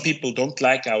some people don't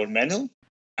like our manual.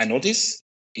 I know this.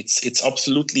 It's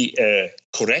absolutely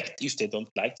correct if they don't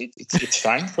like it. It's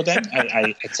fine for them.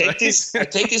 I take this. I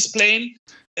take this blame,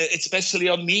 especially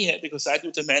on me, because I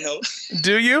do the manual.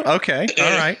 Do you? Okay.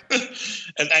 All right.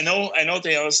 And I know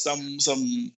there are some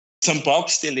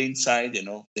bugs still inside.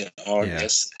 There are. Yeah.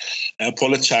 Yes. I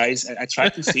apologize. I try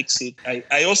to fix it.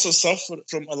 I also suffered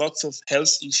from a lot of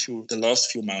health issue the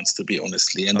last few months, to be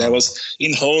honestly. And I was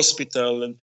in hospital,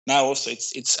 and now also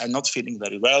I'm not feeling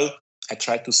very well. I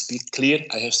try to speak clear.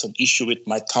 I have some issue with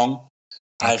my tongue.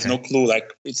 I have no clue.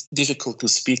 Like, it's difficult to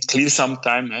speak clear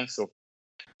sometimes. So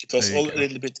it was all a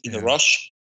little bit in a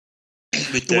rush.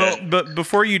 But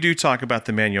before you do talk about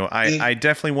the manual, I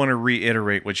definitely want to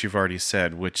reiterate what you've already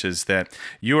said, which is that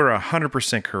you are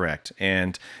 100% correct.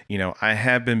 And, I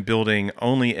have been building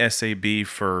only SAB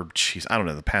for, I don't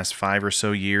know, the past 5 or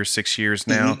so years, 6 years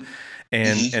now.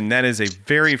 And that is a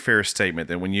very fair statement,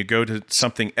 that when you go to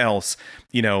something else,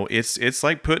 it's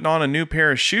like putting on a new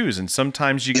pair of shoes, and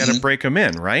sometimes you got to break them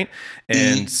in, right?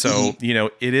 And so,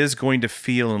 it is going to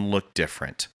feel and look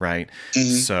different, right?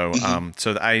 So,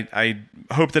 so I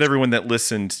hope that everyone that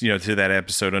listened, to that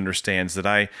episode understands that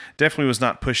I definitely was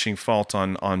not pushing fault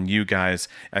on you guys.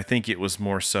 I think it was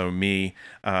more so me,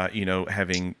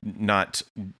 having not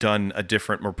done a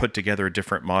different or put together a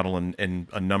different model in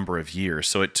a number of years.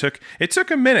 So it took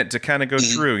a minute to kind of go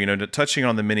through, to touching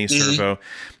on the mini servo,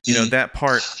 that part.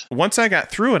 Once I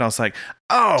got through it, I was like,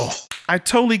 oh, I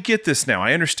totally get this now.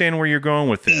 I understand where you're going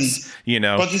with this,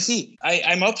 But you see,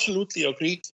 I'm absolutely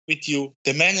agreed with you.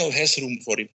 The manual has room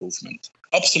for improvement.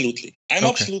 Absolutely. I'm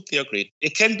absolutely agreed.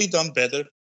 It can be done better.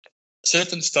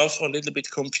 certain stuff are a little bit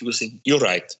confusing. You're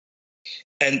right.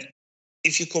 And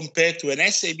if you compare to an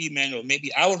SAB manual,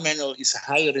 maybe our manual is a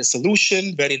higher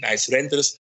resolution, very nice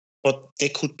renders, but there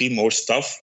could be more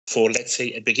stuff for, let's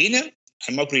say, a beginner.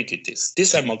 I'm agreed with this.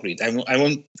 This I'm agreed. I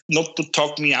want not to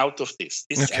talk me out of this.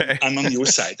 Okay. I'm on your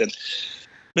side. And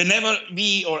whenever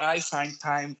we or I find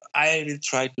time, I will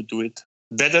try to do it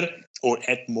better or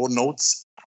add more notes.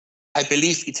 I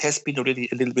believe it has been already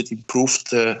a little bit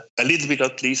improved, a little bit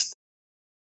at least.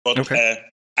 But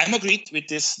I'm agreed with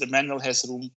this. The manual has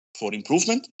room for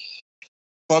improvement.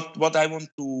 But what I want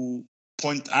to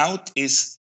point out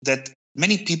is that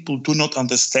many people do not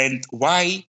understand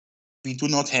why we do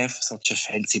not have such a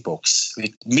fancy box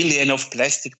with millions of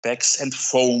plastic bags and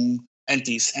foam and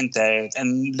this and that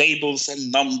and labels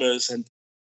and numbers and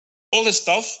all the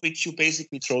stuff which you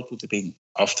basically throw to the bin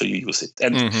after you use it.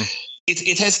 And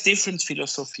it has different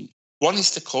philosophy. One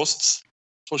is the costs,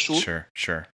 for sure.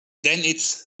 Sure. Then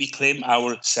we claim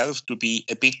ourselves to be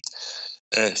a bit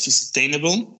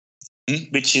sustainable,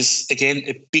 which is again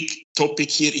a big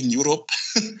topic here in Europe.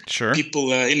 Sure.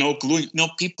 People,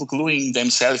 people gluing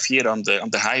themselves here on the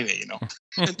highway,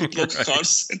 to block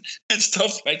cars and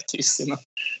stuff like this,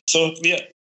 So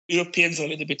Europeans are a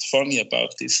little bit funny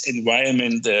about this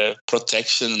environment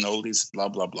protection and all this blah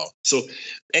blah blah. So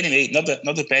anyway, not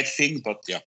a bad thing, but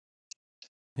yeah.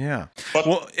 Yeah. But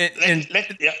well,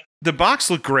 the box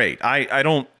looked great. I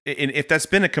don't. If that's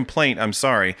been a complaint, I'm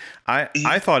sorry.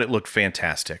 I thought it looked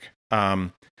fantastic.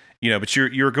 But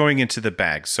you're going into the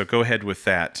bag, so go ahead with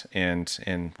that, and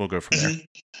we'll go from there.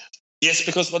 Yes,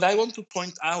 because what I want to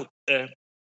point out,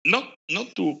 not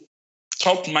to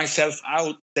talk myself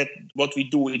out that what we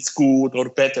do is good or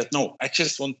better. No, I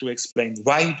just want to explain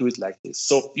why we do it like this.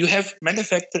 So you have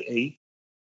manufacturer A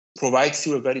provides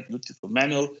you a very beautiful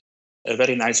manual, a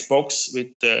very nice box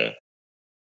with,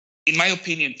 in my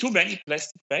opinion, too many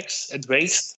plastic bags and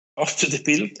waste after the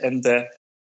build. And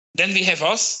then we have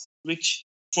us, which,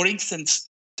 for instance,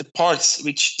 the parts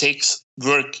which takes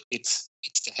work, it's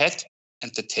the head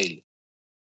and the tail.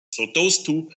 So those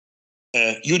two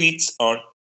units are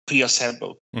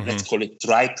pre-assembled. Let's call it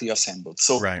dry pre-assembled.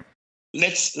 So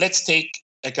let's take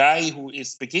a guy who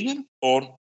is beginner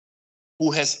or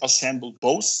who has assembled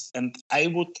both, and I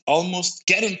would almost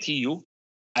guarantee you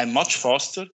I'm much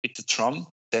faster with the Tron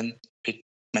than with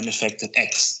manufacturer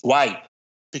X. Why?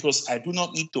 Because I do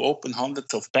not need to open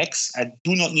hundreds of bags. I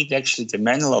do not need actually the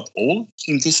manual at all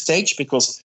in this stage,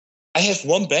 because I have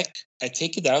one bag, I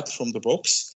take it out from the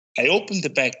box, I open the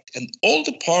bag, and all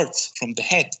the parts from the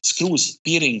head, screws,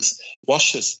 bearings,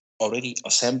 washers, already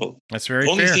assembled. That's very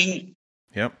Only fair. thing,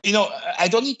 yep. I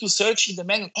don't need to search in the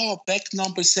manual. Oh, bag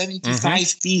number 75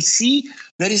 BC.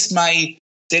 There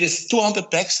is 200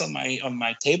 bags on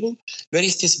my table. Where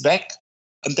is this bag?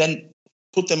 And then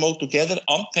put them all together,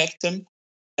 unpack them,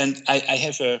 and I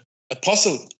have a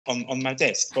puzzle on my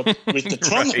desk. But with the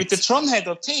Tron, with the Tron head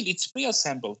or tail, it's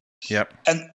pre-assembled. Yep.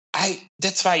 And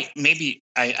that's why maybe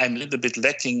I'm a little bit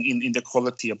lacking in the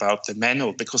quality about the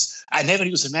manual, because I never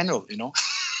use a manual,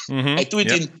 I do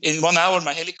it in 1 hour.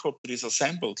 My helicopter is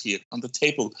assembled here on the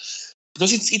table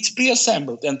because it's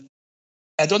pre-assembled, and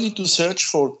I don't need to search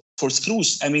for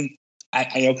screws. I mean,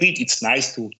 I agreed it's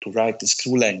nice to write the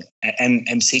screw length,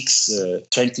 M6,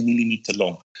 20 millimeter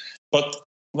long. But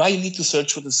why you need to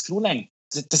search for the screw length?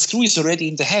 The screw is already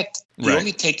in the head. You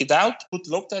only take it out, put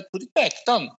Loctite, put it back,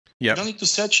 done. Yep. You don't need to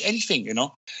search anything,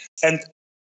 And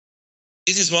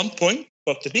this is one point,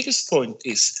 but the biggest point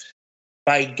is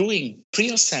by doing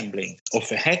pre-assembling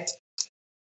of a head,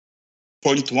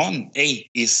 point 1A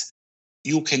is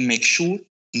you can make sure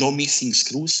no missing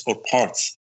screws or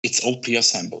parts. It's all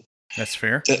pre-assembled. That's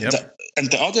fair. And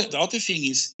the other thing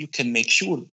is you can make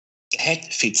sure the head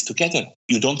fits together.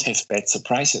 You don't have bad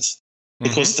surprises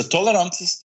because the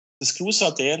tolerances, the screws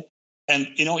are there. And,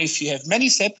 if you have many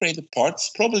separated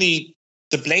parts, probably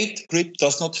the blade grip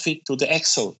does not fit to the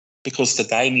axle because the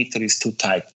diameter is too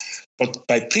tight. But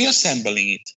by pre-assembling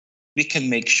it, we can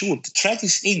make sure the thread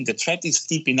is in, the thread is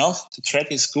deep enough, the thread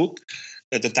is good,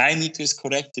 that the diameter is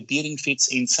correct, the bearing fits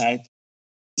inside.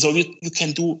 So you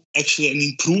can do actually an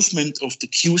improvement of the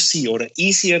QC, or an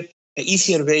easier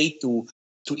way to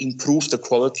improve the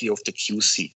quality of the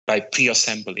QC by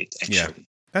pre-assemble it, actually. Yeah.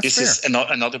 That's fair. Is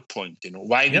another point,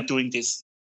 why we're doing this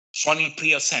funny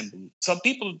pre-assembly. Some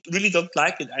people really don't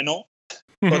like it, I know.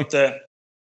 But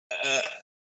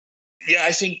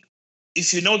I think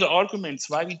if you know the arguments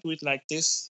why we do it like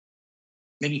this,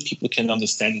 maybe people can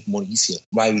understand it more easier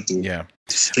why we do. Yeah.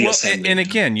 Well, and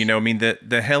again, you know, I mean, the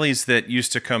helis that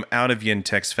used to come out of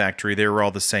Yintech's factory, they were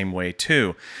all the same way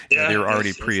too. Yeah, they were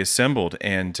already pre-assembled,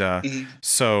 and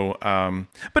so.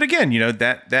 But again, you know,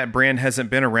 that brand hasn't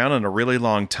been around in a really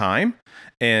long time.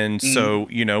 And so,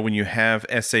 you know, when you have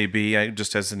SAB,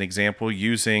 just as an example,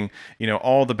 using, you know,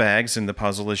 all the bags in the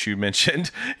puzzle, as you mentioned,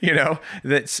 you know,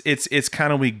 it's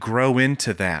kind of, we grow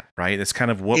into that, right? That's kind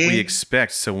of what we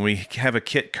expect. So when we have a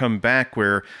kit come back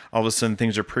where all of a sudden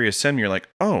things are pre-assembled, you're like,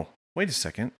 oh, wait a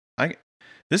second,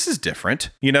 this is different.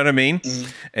 You know what I mean?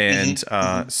 And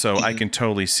so I can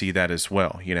totally see that as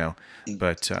well, you know.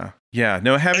 But yeah,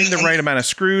 no, having the right amount of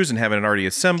screws and having it already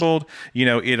assembled, you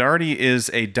know, it already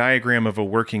is a diagram of a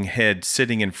working head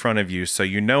sitting in front of you. So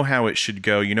you know how it should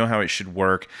go, you know how it should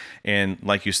work. And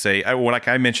like you say, like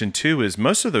I mentioned too, is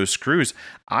most of those screws,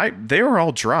 they were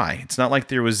all dry. It's not like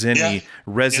there was any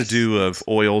residue of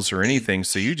oils or anything.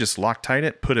 So you just Loctite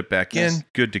it, put it back in,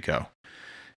 good to go.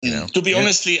 You know? To be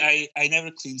honestly, I never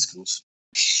clean screws.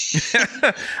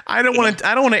 I don't want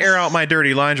to air out my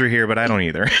dirty laundry here, but I don't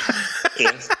either.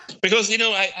 Yes. Because, you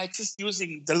know, I just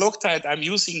using the Loctite I'm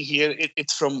using here.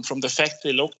 It's from the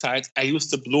factory Loctite. I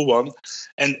use the blue one,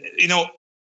 and you know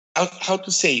how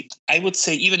to say. I would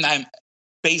say even I'm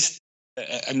based.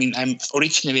 I'm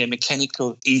originally a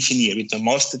mechanical engineer with a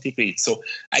master degree, so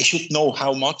I should know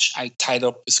how much I tied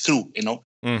up a screw. You know,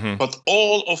 but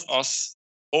all of us,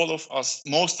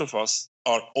 most of us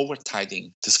are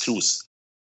over-tightening the screws,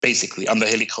 basically, on the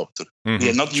helicopter. We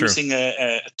are not using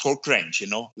a torque wrench, you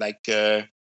know, like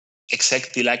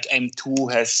exactly like M2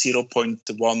 has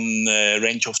 0.1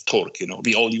 range of torque, you know.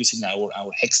 We all using our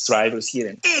hex drivers here.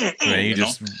 And,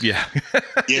 Yes,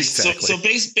 exactly. So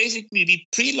basically, we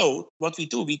preload. What we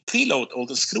do, we preload all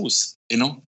the screws, you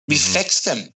know. We flex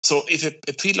them. So if a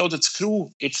preloaded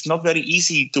screw, it's not very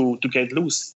easy to get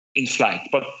loose in flight.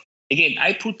 But again,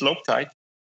 I put Loctite,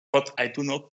 but I do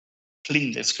not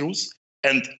clean the screws.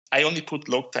 And I only put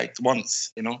Loctite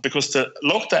once, you know, because the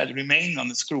Loctite remains on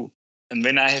the screw. And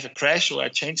when I have a crash or I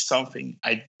change something,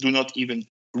 I do not even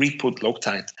re-put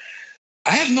Loctite.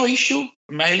 I have no issue.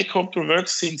 My helicopter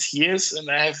works since years, and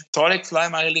I have Tarek fly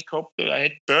my helicopter. I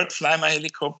had Bert fly my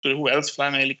helicopter. Who else fly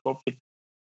my helicopter?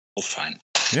 All fine.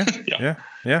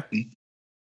 Yeah.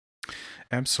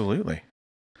 Absolutely.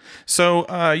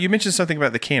 So you mentioned something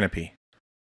about the canopy.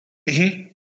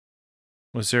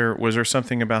 Was there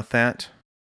something about that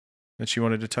you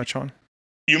wanted to touch on?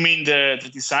 You mean the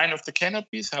design of the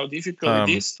canopies? How difficult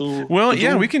it is to? Well,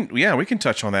 to we can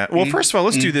touch on that. Well, first of all,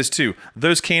 let's do this too.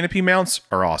 Those canopy mounts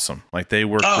are awesome. Like they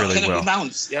work really well.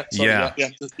 Mounts,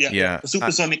 the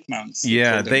supersonic mounts.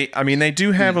 Yeah, they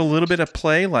do have a little bit of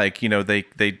play. Like, you know,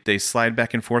 they slide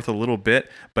back and forth a little bit,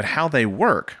 but how they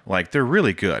work, like they're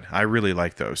really good. I really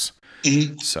like those.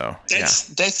 So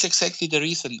that's exactly the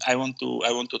reason I want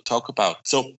to talk about.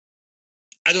 So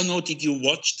I don't know. Did you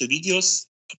watch the videos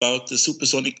about the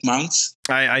supersonic mounts?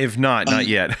 I have not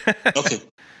yet. Okay.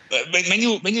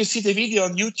 When you see the video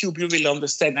on YouTube, you will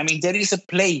understand. I mean, there is a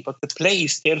play, but the play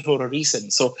is there for a reason.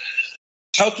 So,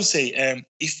 how to say?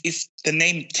 If the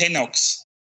name Tenox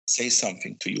says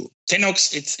something to you,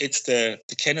 Tenox, it's the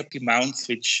canopy mounts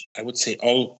which I would say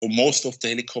all or most of the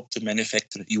helicopter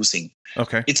manufacturers using.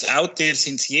 Okay. It's out there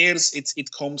since years. It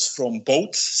comes from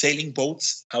boats, sailing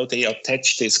boats. How they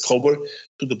attach this cover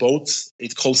to the boats.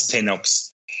 It calls Tenox.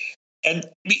 And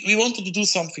we wanted to do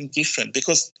something different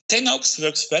because Tenox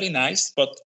works very nice,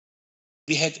 but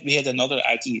we had another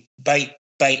idea. By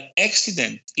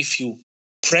accident, if you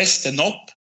press the knob,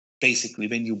 basically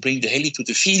when you bring the heli to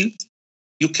the field,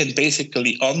 you can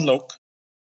basically unlock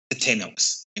the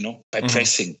Tenox, you know, by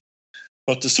pressing.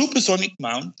 But the supersonic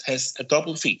mount has a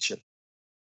double feature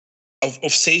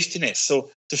of safety net. So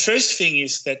the first thing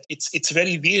is that it's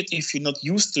very weird if you're not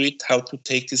used to it, how to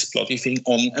take this bloody thing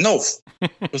on and off.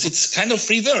 Because it's kind of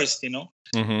reversed, you know.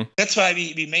 That's why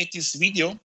we made this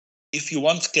video. If you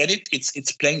want to get it,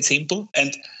 it's plain simple.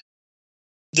 And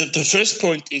the first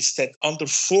point is that under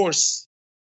force,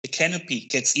 the canopy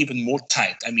gets even more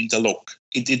tight. I mean, the lock.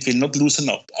 It will not loosen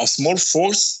up. As more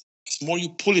force, as more you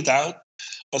pull it out,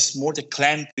 as more the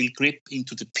clamp will grip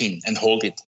into the pin and hold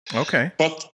it. Okay.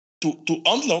 But to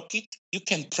unlock it, you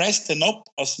can press the knob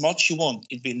as much you want.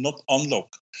 It will not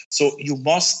unlock. So you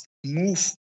must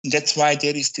move. That's why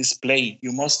there is this play.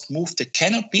 You must move the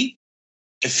canopy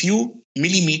a few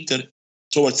millimeters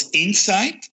towards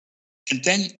inside, and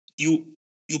then you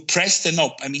press the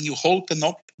knob. I mean, you hold the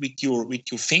knob with your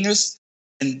fingers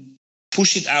and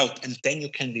push it out, and then you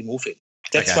can remove it.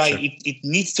 That's why it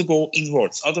needs to go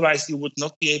inwards. Otherwise, you would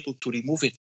not be able to remove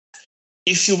it.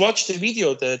 if you watch the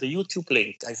video, the YouTube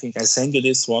link, I think I sent you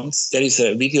this once. There is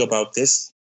a video about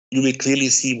this. You will clearly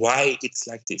see why it's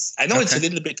like this. I know it's a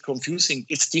little bit confusing.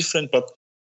 It's different, but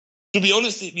to be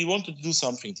honest, we wanted to do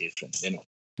something different, you know.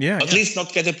 Yeah. At least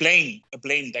not get a blame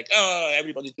like, oh,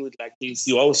 everybody do it like this.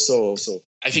 You also. So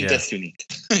I think that's unique.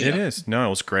 It is. No, it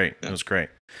was great. Yeah. It was great.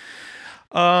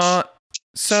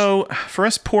 So for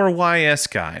us poor YS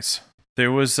guys,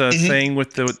 there was a thing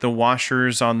with the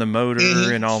washers on the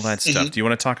motor and all that stuff. Do you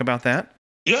want to talk about that?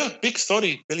 Yeah, big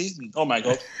story. Believe me. Oh my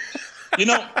God. You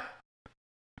know,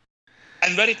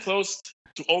 I'm very close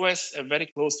to OS. We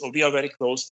are very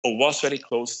close, or was very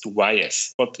close to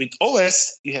YS. But with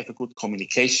OS, you have a good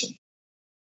communication.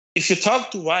 If you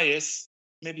talk to YS,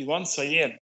 maybe once a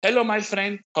year, hello, my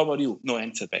friend, how are you? No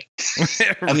answer back.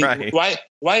 I mean,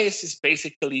 YS is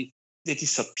basically, they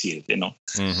disappeared, you know.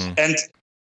 And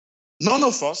none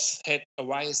of us had a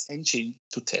YS engine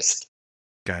to test.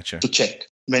 Gotcha. To check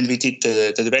when we did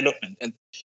the development. And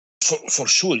for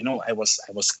sure, you know, I was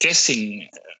guessing,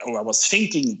 or I was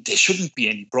thinking there shouldn't be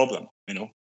any problem, you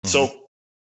know. So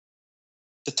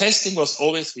the testing was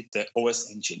always with the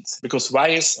OS engines, because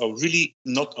YS are really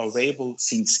not available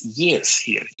since years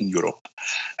here in Europe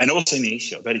and also in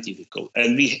Asia, very difficult.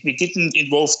 And we didn't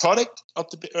involve Tarek at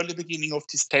the early beginning of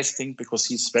this testing because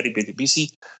he's very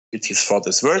busy with his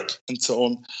father's work and so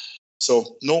on.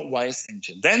 So no YS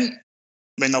engine. Then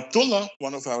when Abdullah,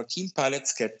 one of our team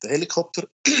pilots, get the helicopter,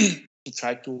 he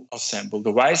tried to assemble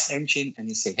the YS engine and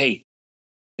he said, hey,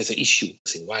 there's an issue. I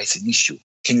said, why is an issue?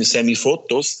 Can you send me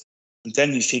photos? And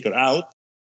then we figure out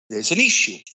there's an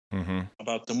issue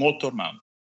about the motor mount.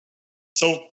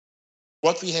 So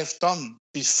what we have done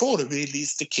before we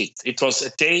released the kit, it was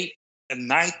a day and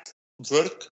night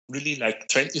work, really like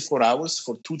 24 hours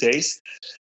for 2 days.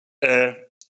 We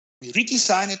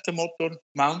redesigned the motor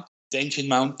mount, the engine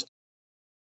mount,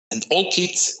 and all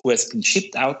kits who has been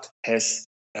shipped out has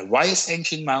a YS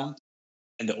engine mount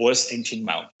and the OS engine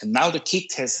mount. And now the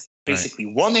kit has basically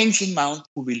one engine mount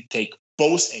who will take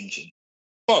both engines.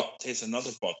 But there's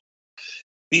another but.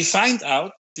 We find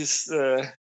out this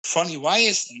funny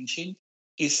YS engine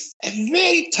is a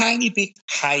very tiny bit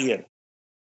higher.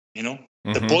 You know,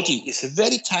 the body is a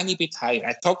very tiny bit higher.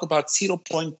 I talk about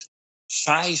 0.5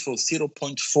 or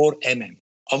 0.4 mm,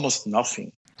 almost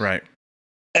nothing. Right.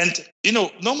 And you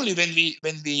know, normally when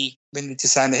we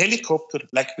design a helicopter,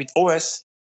 like with OS,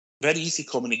 very easy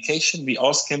communication. We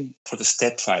ask them for the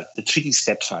step file, the 3D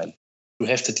step file, to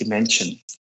have the dimension.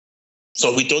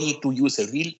 So we don't need to use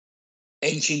a real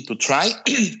engine to try,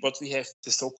 but we have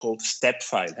the so-called step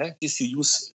file. This you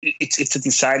use. It's a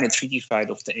design, a 3D file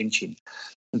of the engine.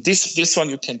 And this one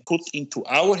you can put into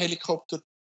our helicopter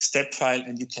step file,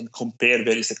 and you can compare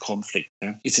where is a conflict.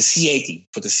 It's a CAD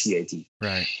for the CAD.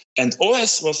 Right. And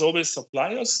OS was always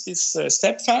supply us these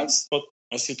step files, but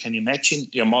as you can imagine,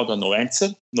 Yamaha no answer,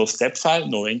 no step file,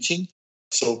 no engine.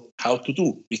 So how to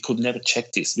do? We could never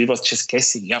check this. We was just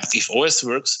guessing. Yeah, if OS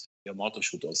works, Yamaha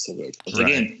should also work. But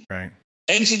again,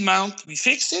 engine mount, we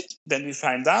fix it. Then we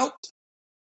find out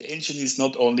the engine is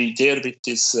not only there with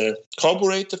this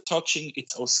carburetor touching,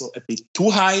 it's also a bit too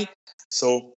high.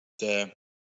 So the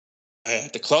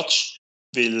clutch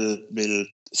will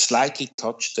slightly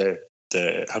touch the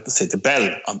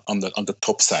bell on the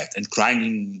top side and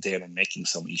grinding there and making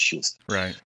some issues.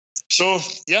 Right. So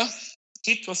yeah,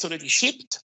 kit was already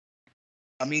shipped.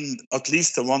 I mean, at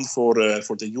least the one for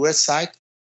the US side,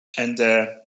 and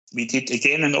we did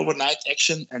again an overnight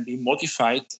action, and we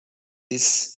modified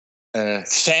this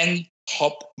fan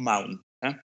hop mount.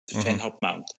 The fan hop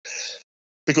mount.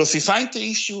 Because we find the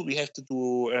issue, we have to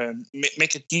do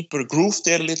make a deeper groove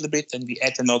there a little bit, and we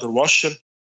add another washer.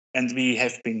 And we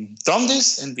have been done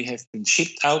this, and we have been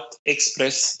shipped out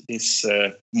express this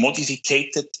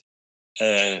modified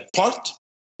part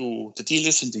to the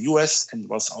dealers in the US, and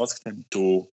was asked them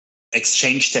to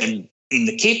exchange them in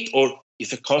the kit, or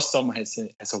if a customer has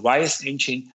a YS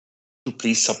engine, to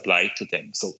please supply to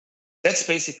them. So that's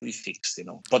basically fixed, you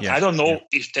know. But I don't know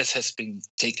if this has been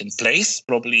taken place.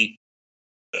 Probably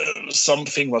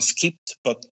something was skipped,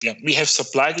 but yeah, we have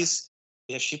supplied this,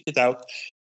 we have shipped it out.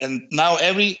 And now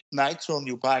every Nitron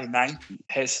you buy 90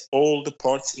 has all the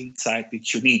parts inside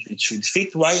which you need. It should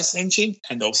fit YS engine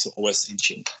and also OS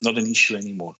engine. Not an issue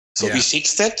anymore. So we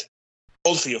fixed that,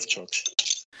 all free of charge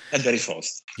and very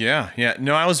fast. Yeah.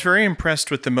 No, I was very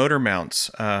impressed with the motor mounts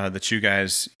that you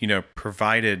guys,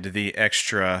 provided the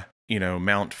extra,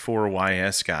 mount for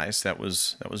YS guys. That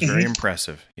was very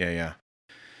impressive. Yeah.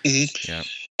 Yeah.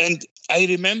 And I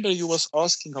remember you was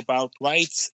asking about why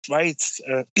it's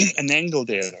an angle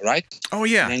there, right? Oh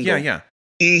yeah, yeah.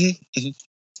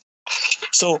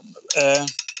 So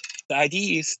the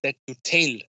idea is that your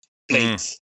tail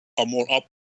blades are more up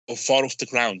or far off the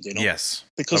ground, Yes.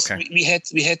 Because we had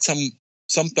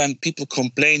sometimes people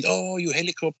complained, oh, your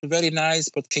helicopter very nice,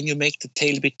 but can you make the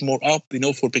tail a bit more up,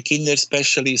 for beginners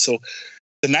especially. So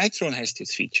the Nitron has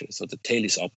this feature, so the tail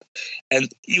is up. And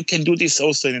you can do this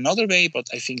also in another way, but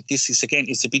I think this is, again,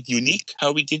 it's a bit unique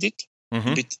how we did it,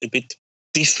 a bit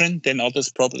different than others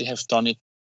probably have done it,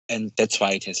 and that's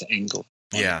why it has an angle.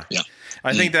 Yeah.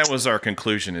 I think that was our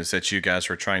conclusion, is that you guys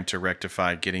were trying to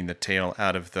rectify getting the tail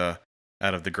out of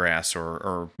the grass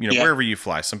or wherever you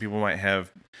fly. Some people might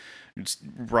have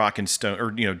rock and stone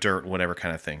or dirt, whatever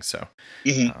kind of thing. So,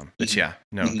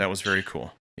 that was very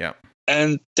cool. Yeah.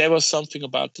 And there was something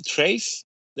about the trays.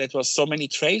 There was so many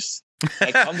trays.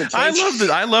 Like on the trays.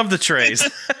 I love the trays.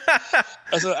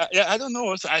 I don't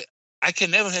know. I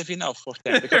can never have enough of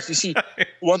them, because you see,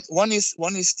 one is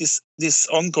this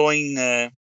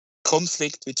ongoing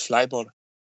conflict with flybar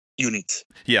units.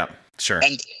 Yeah, sure.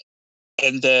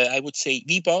 And I would say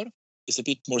V-bar is a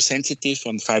bit more sensitive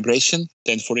on vibration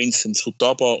than, for instance,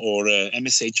 Futaba or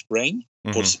MSH Brain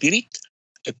or Spirit,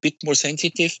 a bit more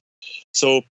sensitive.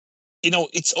 So,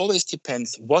 it always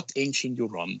depends what engine you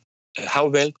run, how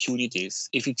well tuned it is,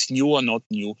 if it's new or not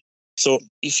new. So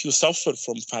if you suffer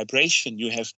from vibration,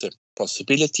 you have the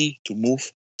possibility to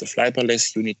move the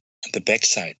flybarless unit on the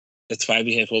backside. That's why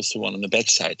we have also one on the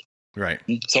backside. Right.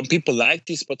 Some people like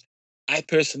this, but I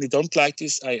personally don't like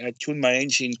this. I tune my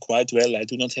engine quite well. I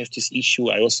do not have this issue.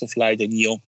 I also fly the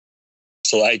Neo,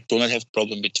 so I do not have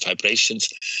problem with vibrations.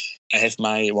 I have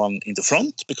my one in the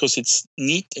front because it's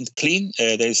neat and clean.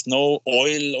 There is no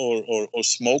oil or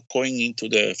smoke going into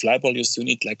the flybarless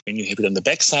unit like when you have it on the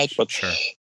backside. But sure.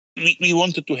 We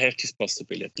wanted to have this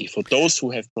possibility for those who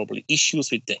have probably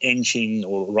issues with the engine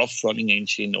or rough running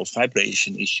engine or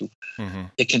vibration issue.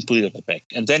 They can put it at the back.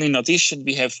 And then in addition,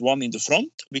 we have one in the front,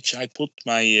 which I put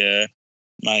my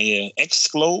X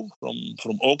glow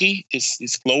from Augie,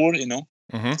 this glower,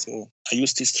 So I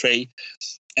use this tray.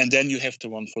 And then you have the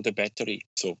one for the battery.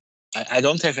 So I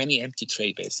don't have any empty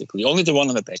tray, basically. Only the one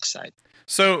on the back side.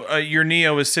 So your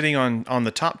Neo is sitting on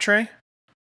the top tray?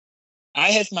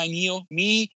 I have my Neo.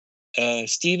 Me,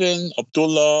 Steven,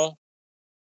 Abdullah,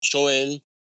 Joel,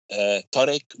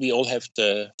 Tarek, we all have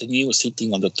the Neo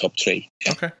sitting on the top tray.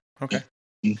 Yeah. Okay.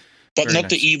 But very not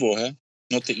nice. The Evo, huh?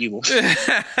 Not the Evo.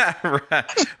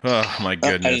 Right. Oh, my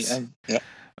goodness.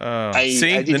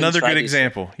 See, another good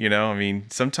example.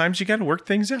 Sometimes you got to work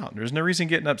things out. There's no reason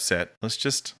getting upset. Let's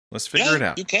figure it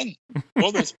out. You can.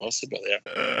 Always possible. Yeah.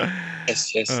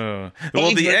 Yes.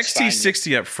 Well, the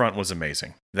XT60 up front was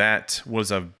amazing. That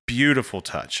was a beautiful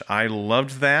touch. I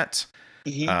loved that.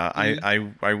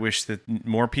 I wish that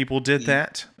more people did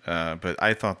that. But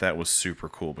I thought that was super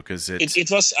cool because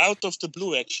it was out of the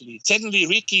blue, actually. Suddenly,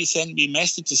 Ricky sent me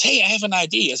messages. Hey, I have an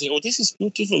idea. I said, oh, this is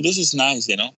beautiful. This is nice,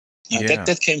 Yeah.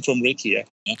 That came from Ricky, yeah.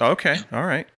 Okay, all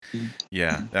right.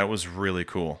 Yeah, that was really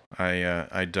cool.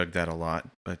 I dug that a lot,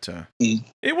 but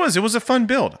it was a fun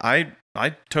build. I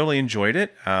totally enjoyed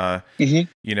it.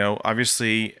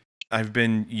 Obviously I've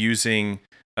been using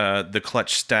the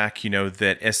clutch stack,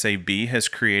 that SAB has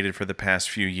created for the past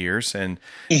few years, and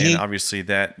obviously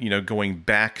that, going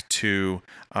back to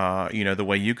the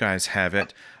way you guys have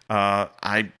it.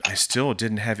 I still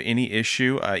didn't have any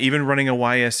issue. Even running a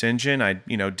YS engine, I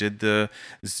did the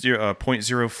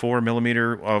 0.04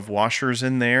 millimeter of washers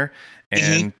in there,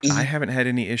 and I haven't had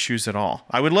any issues at all.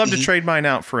 I would love to trade mine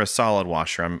out for a solid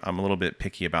washer. I'm a little bit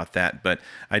picky about that, but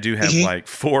I do have like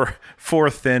four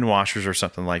thin washers or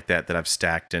something like that I've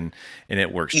stacked, and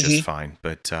it works just fine.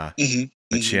 But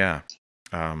yeah,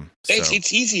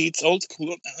 it's easy. It's old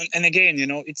school, and again,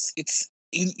 it's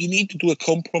you need to do a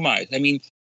compromise. I mean,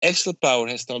 Excel Power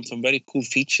has done some very cool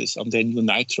features on their new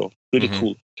Nitro. Really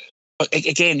cool. But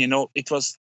again,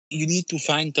 you need to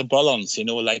find the balance,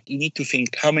 like you need to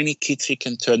think how many kits we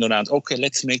can turn around. Okay,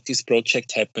 let's make this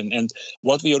project happen. And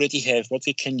what we already have, what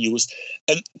we can use.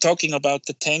 And talking about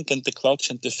the tank and the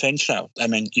clutch and the fan shroud. I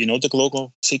mean, the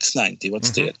Glogo 690, what's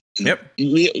there? Yep.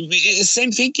 We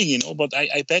same thinking, but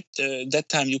I bet that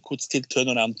time you could still turn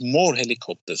around more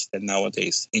helicopters than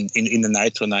nowadays in the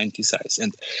Nitro 90 size.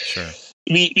 And sure.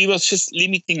 We was just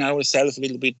limiting ourselves a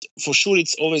little bit. For sure,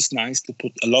 it's always nice to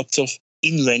put a lot of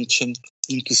invention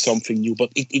into something new,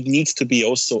 but it needs to be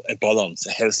also a balance,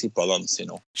 a healthy balance,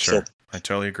 Sure, I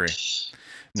totally agree.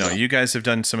 No, you guys have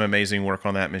done some amazing work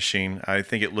on that machine. I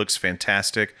think it looks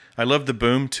fantastic. I love the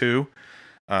boom too.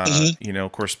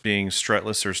 Of course, being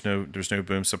strutless, there's no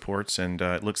boom supports, and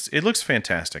it looks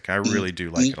fantastic. I really do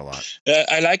like it a lot.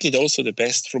 I like it also the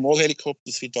best from all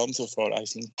helicopters we've done so far. I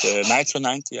think the Nitro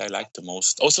 90 I like the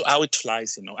most. Also how it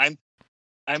flies.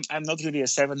 I'm not really a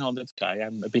 700 guy.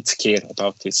 I'm a bit scared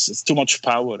about this. It's too much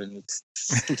power and it's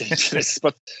too dangerous.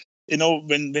 But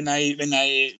when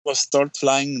I was start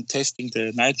flying and testing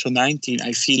the Nitro 19,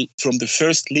 I feel from the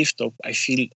first lift off, I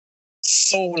feel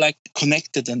so like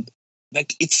connected and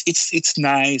like it's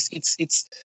nice. It's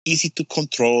easy to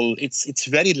control. It's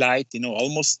very light.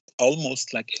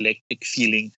 Almost like electric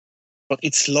feeling, but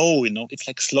it's slow. It's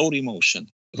like slow motion.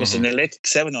 Because an electric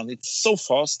 700, it's so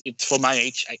fast. It's for my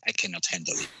age, I cannot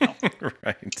handle it. No.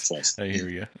 Right. Fast. I hear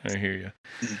you.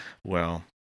 Mm. Well,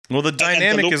 the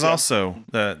Dynamic is also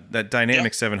that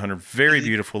Dynamic 700, very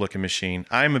beautiful looking machine.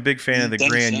 I'm a big fan of the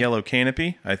grand yellow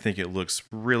canopy. I think it looks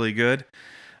really good.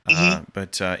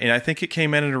 But and I think it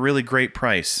came in at a really great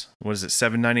price. What is it,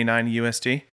 $7.99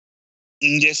 USD?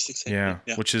 Yes, exactly. Yeah,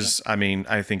 which is, I mean,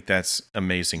 I think that's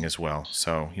amazing as well.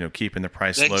 So, keeping the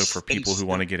price low for people who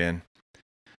want to get in.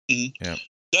 Mm-hmm. Yeah.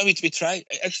 No, we try.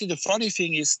 Actually, the funny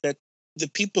thing is that the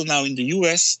people now in the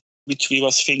US, which we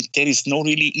was think there is no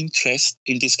really interest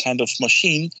in this kind of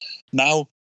machine, now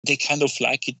they kind of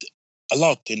like it a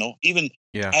lot. Even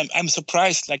I'm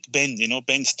surprised. Like Ben,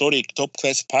 Ben Storick, top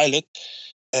class pilot,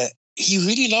 he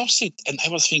really loves it, and I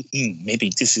was thinking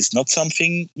maybe this is not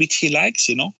something which he likes.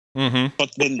 Mm-hmm.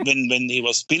 But when he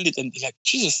was built it, and like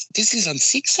Jesus, this is on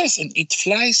 6S and it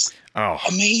flies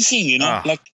amazing.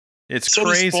 Like. It's so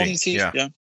crazy. Responsive. Yeah.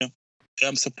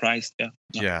 I'm surprised.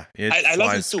 Yeah. I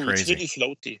love it too. Crazy.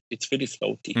 It's really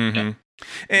floaty. Mm-hmm.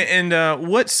 And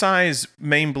what size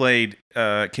main blade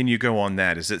can you go on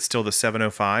that? Is it still the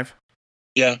 705?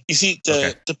 Yeah. You see,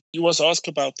 you was asked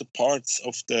about the parts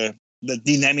of the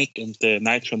Dynamic and the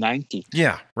Nitro 90.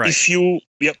 Yeah, right. If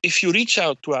you reach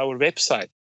out to our website,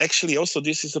 actually, also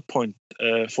this is a point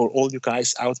for all you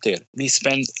guys out there. We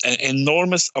spend an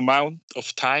enormous amount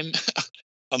of time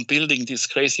on building this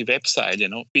crazy website.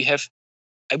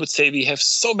 I would say we have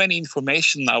so many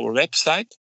information on our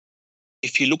website.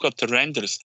 If you look at the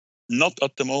renders, not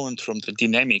at the moment from the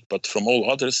Dynamic, but from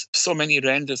all others, so many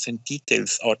renders and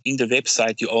details are in the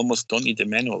website. You almost don't need a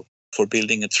manual for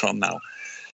building a Tron now.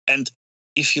 And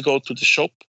if you go to the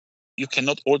shop, you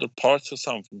cannot order parts or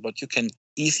something, but you can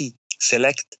easily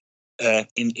select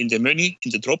in the menu,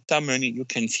 in the drop-down menu, you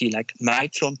can see like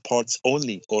Nitron parts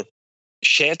only or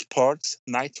shared parts,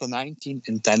 Nitro 19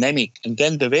 and Dynamic. And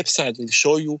then the website will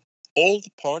show you all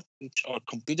the parts which are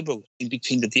compatible in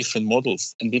between the different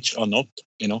models and which are not,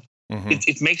 Mm-hmm.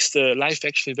 It makes the life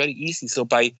actually very easy. So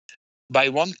by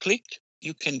one click,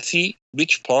 you can see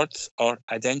which parts are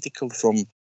identical from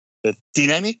the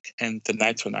Dynamic and the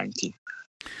Nitro 19.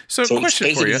 So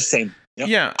question for you. The same.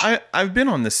 Yeah, I've been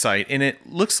on the site, and it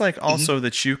looks like also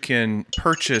that you can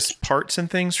purchase parts and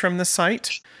things from the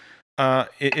site.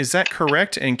 Is that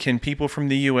correct? And can people from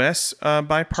the US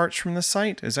buy parts from the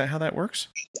site? Is that how that works?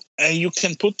 You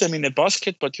can put them in a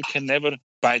basket, but you can never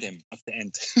buy them at the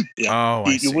end. Oh,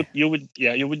 I see. You would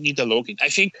need a login. I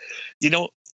think,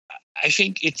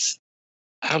 it's,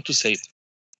 how to say it?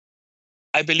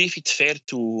 I believe it's fair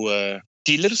to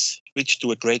dealers, which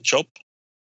do a great job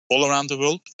all around the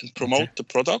world and promote the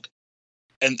product.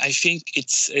 And I think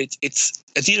it's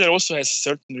a dealer also has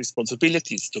certain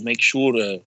responsibilities to make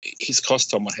sure his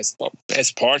customer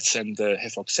has parts and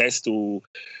have access to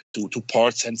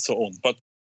parts and so on. But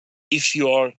if you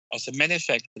are, as a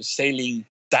manufacturer, selling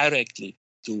directly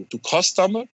to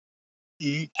customer,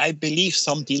 I believe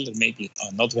some dealers maybe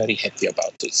are not very happy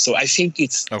about this. So I think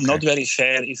it's not very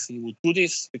fair if you would do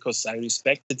this, because I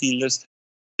respect the dealers.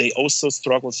 They also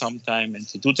struggle sometimes and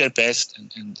they do their best.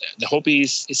 And the hobby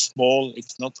is small.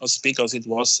 It's not as big as it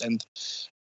was. And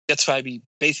that's why we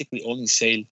basically only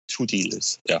sell through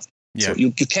dealers. Yeah. So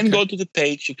you can go to the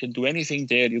page. You can do anything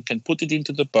there. You can put it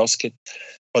into the basket,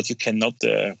 but you cannot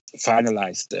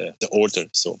finalize the order.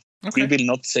 So we will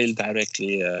not sell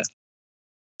directly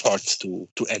parts to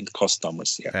end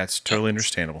customers. Yeah, that's totally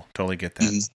understandable. Totally get that.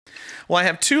 Mm-hmm. Well, I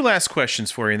have two last questions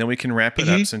for you, and then we can wrap it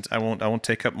up, since I won't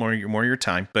take up more of your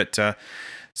time. But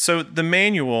so the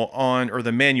manuals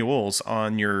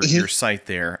on your site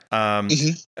there,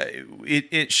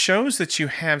 it shows that you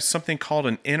have something called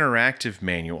an interactive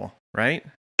manual, right?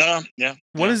 Yeah.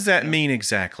 What does that mean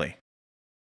exactly?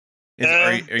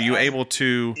 Are you able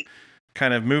to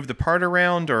kind of move the part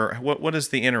around, or what does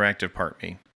the interactive part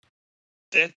mean?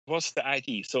 That was the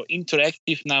idea. So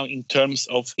interactive now in terms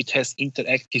of it has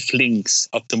interactive links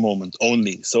at the moment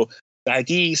only. So the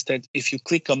idea is that if you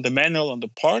click on the manual on the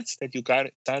parts, that you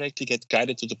directly get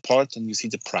guided to the part and you see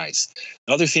the price.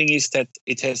 The other thing is that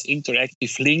it has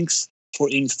interactive links, for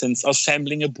instance,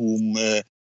 assembling a boom,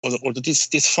 or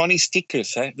this funny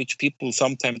stickers, which people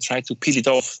sometimes try to peel it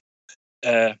off.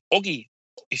 Oggy,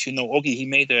 if you know Oggy, he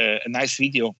made a nice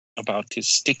video about these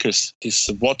stickers, these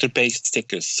water-based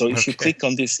stickers. So if you click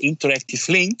on this interactive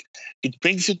link, it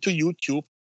brings you to YouTube,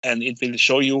 and it will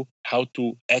show you how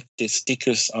to add the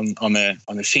stickers on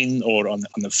a fin or on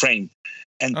a frame.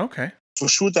 And for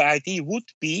sure, the idea would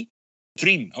be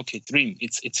dream. Okay, dream.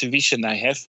 It's a vision I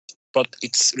have, but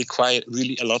it's required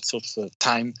really a lot of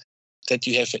time that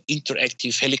you have an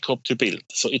interactive helicopter build.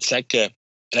 So it's like a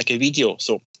video.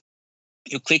 So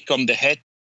you click on the head,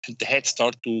 and the head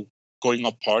start to going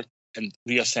apart and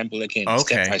reassemble again,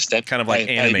 step by step, kind of like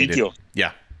animated. Video.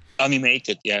 Yeah,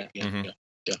 animated. Yeah.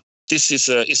 This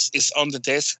is on the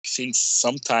desk since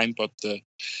some time, but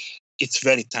it's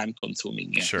very time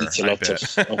consuming. Yeah. Sure, it's a lot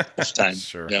of time.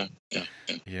 Sure.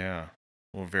 Yeah.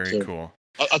 Well, very cool.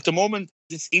 At the moment,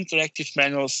 these interactive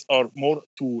manuals are more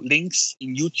to links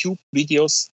in YouTube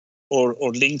videos or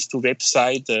links to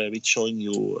website which showing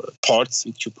you parts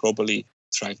which you probably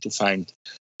try to find.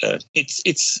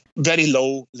 It's very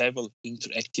low level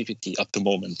interactivity at the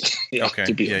moment.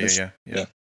 To be honest. Yeah.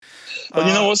 But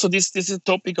also this is a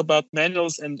topic about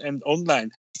manuals and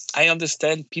online. I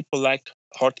understand people like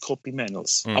hard copy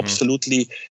manuals. Absolutely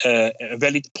a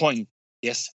valid point.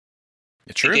 Yes.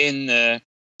 True. Again,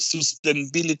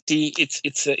 sustainability.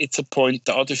 It's a point.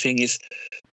 The other thing is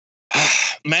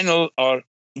manual are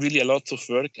really a lot of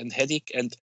work and headache.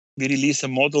 And we release a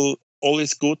model,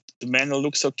 always good. The manual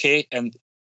looks okay, and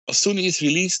as soon as it's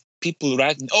released, people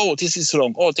write, "Oh, this is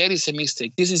wrong. Oh, there is a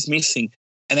mistake. This is missing."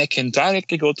 And I can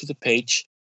directly go to the page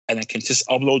and I can just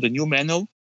upload a new manual.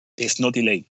 There's no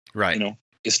delay. Right.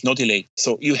 It's no delay.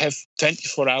 So you have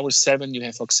 24 hours, 7, you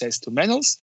have access to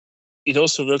manuals. It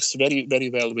also works very, very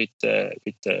well with the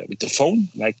phone,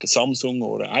 like a Samsung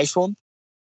or an iPhone.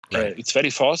 Right. It's very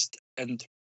fast. And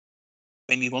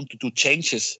when we want to do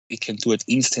changes, we can do it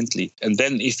instantly. And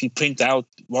then if we print out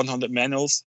 100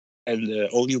 manuals and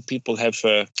all you people have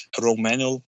a wrong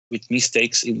manual, with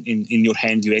mistakes in your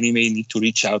hand, you anyway need to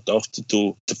reach out after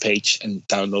to the page and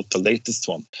download the latest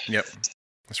one. Yep,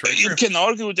 that's very true. You can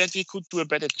argue that we could do a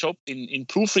better job in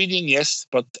proofreading, yes,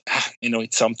 but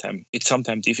it's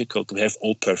sometimes difficult to have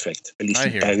all perfect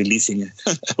by releasing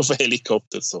of a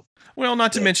helicopter. So. Well,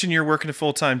 not to mention you're working a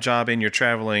full-time job and you're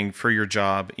traveling for your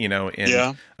job,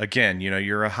 and again,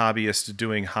 you're a hobbyist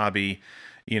doing hobby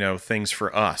things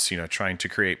for us, trying to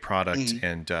create product.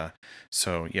 And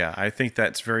so, I think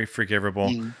that's very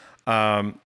forgivable.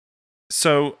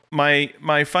 So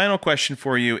my final question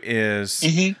for you is,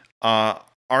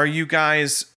 are you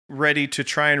guys ready to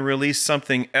try and release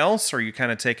something else? Or are you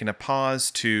kind of taking a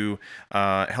pause to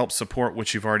help support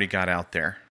what you've already got out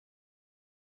there?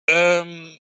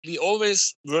 We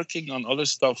always working on other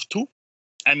stuff too.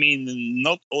 I mean,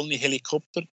 not only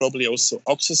helicopter, probably also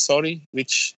accessory,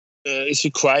 which is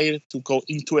required to go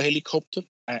into a helicopter.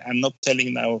 I'm not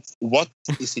telling now what.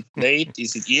 Is it blade?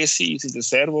 Is it ESC? Is it a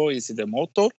servo? Is it a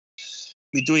motor?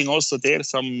 We're doing also there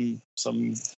some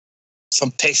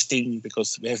testing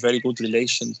because we have very good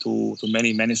relation to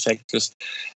many manufacturers.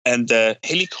 And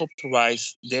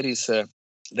helicopter-wise, there is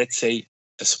let's say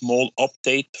a small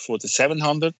update for the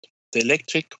 700, the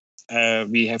electric.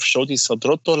 We have showed this on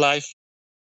Rotor Live,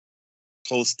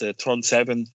 called the Tron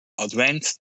 7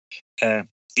 Advanced.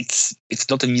 It's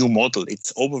not a new model.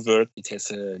 It's overworked. It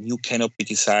has a new canopy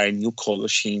design, new color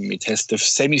scheme. It has the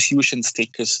semi-fusion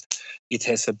stickers. It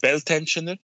has a bell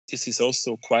tensioner. This is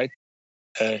also quite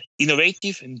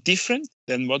innovative and different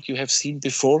than what you have seen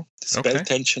before. This bell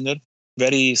tensioner,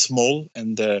 very small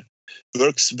and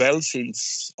works well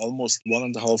since almost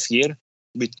 1.5 years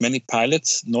with many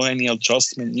pilots. No any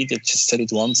adjustment needed. Just set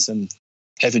it once and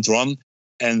have it run.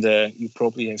 And you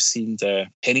probably have seen the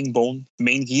herringbone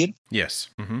main gear. Yes.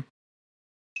 Mm-hmm.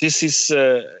 This is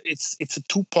it's a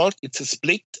 2-part. It's a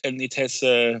split, and it has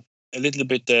a little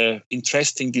bit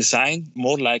interesting design.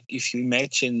 More like if you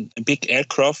imagine a big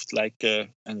aircraft like a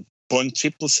Boeing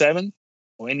 777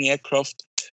 or any aircraft.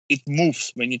 It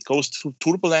moves when it goes through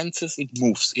turbulences. It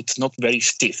moves. It's not very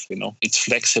stiff. It's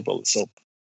flexible. So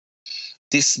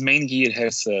this main gear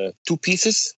has 2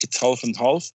 pieces. It's half and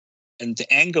half. And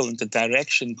the angle and the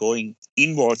direction going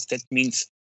inwards, that means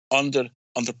under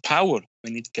power.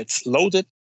 When it gets loaded,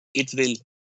 it will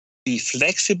be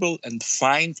flexible and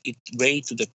find its way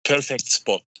to the perfect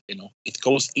spot. It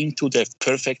goes into the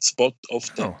perfect spot of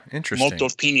the motor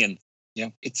pinion. Yeah,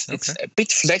 it's a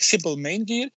bit flexible main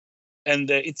gear, and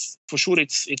it's for sure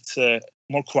it's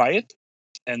more quiet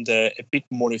and a bit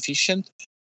more efficient.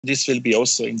 This will be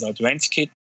also in the advanced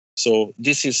kit. So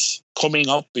this is coming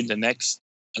up in the next,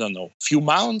 few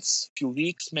months, few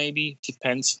weeks, maybe,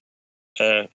 depends.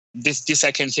 This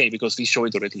I can say because we show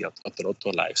it already at the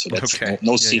Rotor Live, so that's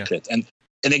no secret. Yeah.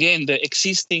 And again, the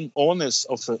existing owners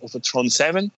of a Tron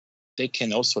 7, they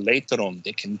can also later on,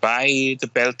 they can buy the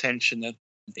bell tensioner,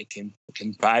 they can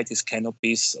buy these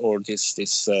canopies or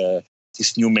this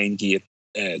new main gear.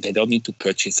 They don't need to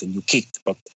purchase a new kit,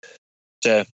 but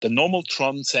the normal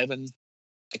Tron 7,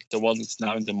 like the one that's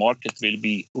now in the market, will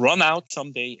be run out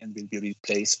someday and will be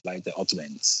replaced by the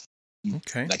Advents.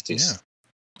 Okay. Like this.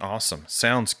 Yeah. Awesome.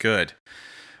 Sounds good.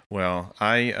 Well,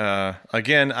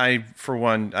 I for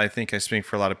one, I think I speak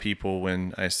for a lot of people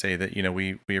when I say that,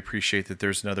 we appreciate that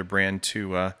there's another brand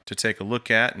to take a look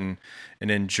at and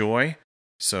enjoy.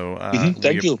 So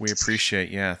Thank you. We appreciate.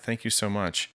 Yeah. Thank you so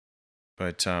much.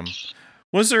 But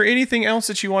was there anything else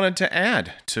that you wanted to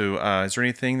add to? Is there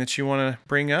anything that you want to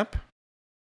bring up?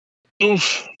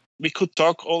 Oof. We could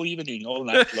talk all evening, all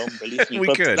night long, believe me.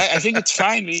 We could. I think it's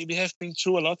fine. We have been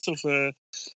through a lot of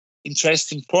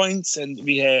interesting points, and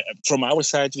from our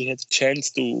side, we had a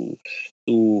chance to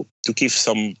give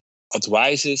some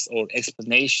advices or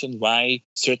explanation why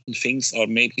certain things are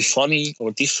maybe funny or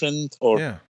different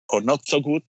or not so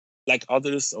good like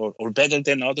others or better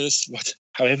than others,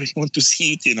 however you want to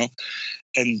see it,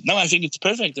 And no, I think it's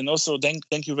perfect. And also,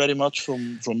 thank you very much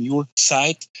from your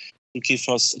side to give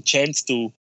us a chance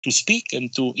to speak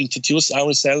and to introduce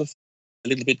ourselves a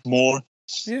little bit more.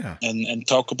 Yeah. And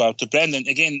talk about the brand. And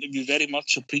again, we very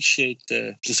much appreciate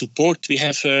the support we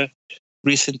have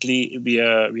recently. We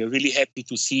are really happy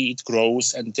to see it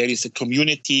grows, and there is a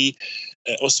community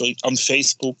also on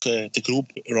Facebook. The group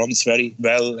runs very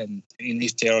well, and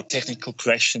if there are technical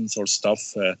questions or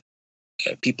stuff,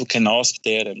 people can ask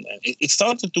there. And it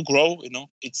started to grow.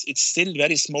 It's still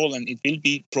very small, and it will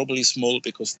be probably small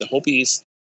because the hobby is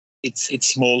it's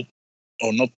small.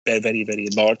 Or not very, very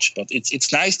large, but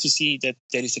it's nice to see that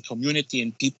there is a community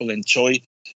and people enjoy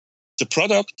the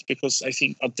product, because I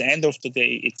think at the end of the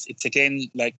day, it's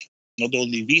again, like not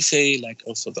only we say, like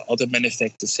also the other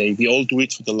manufacturers say, we all do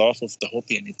it for the love of the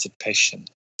hobby, and it's a passion.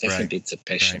 Definitely, It's a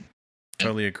passion. Right.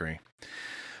 Totally agree.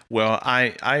 Well,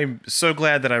 I'm so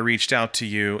glad that I reached out to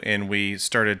you and we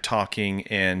started talking,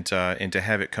 and to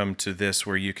have it come to this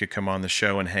where you could come on the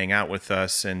show and hang out with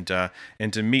us and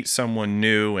to meet someone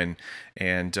new,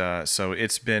 and so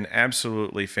it's been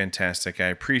absolutely fantastic. I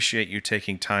appreciate you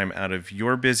taking time out of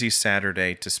your busy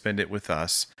Saturday to spend it with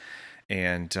us.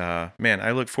 And man,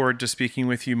 I look forward to speaking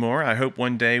with you more. I hope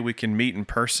one day we can meet in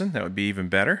person. That would be even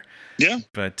better. Yeah.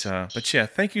 But yeah,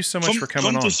 thank you so much for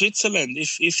coming on. Come to Switzerland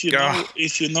if you know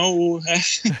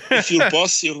if your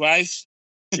boss, your wife,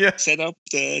 set up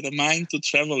the mind to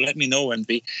travel. Let me know, and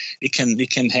we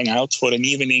can hang out for an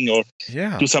evening or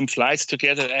do some flights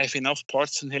together. I have enough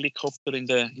parts and helicopter in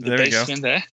the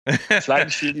basement. Flying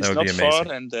field is not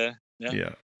far, and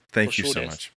Thank you so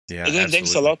much. Yeah, again,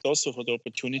 thanks a lot also for the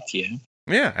opportunity.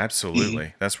 Yeah, absolutely.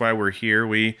 Mm-hmm. That's why we're here.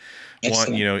 We want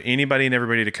anybody and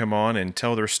everybody to come on and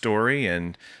tell their story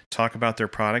and talk about their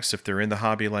products if they're in the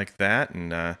hobby like that,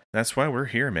 and that's why we're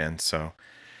here, man. So,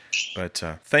 but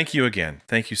thank you again.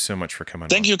 Thank you so much for coming on.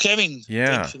 Thank you, Kevin.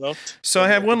 Yeah. Thanks a lot so I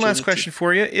have one last question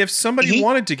for you. If somebody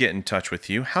wanted to get in touch with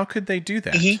you, how could they do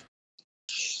that?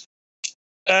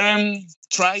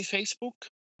 Try Facebook.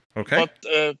 Okay.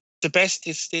 But the best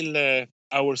is still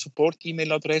our support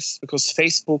email address, because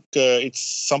Facebook it's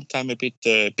sometimes a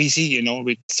bit busy,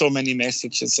 with so many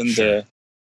messages. And sure.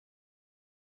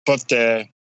 But the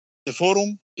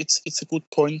forum, it's a good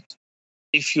point.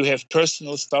 If you have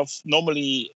personal stuff,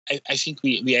 normally I think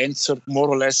we answer more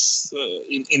or less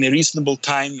in a reasonable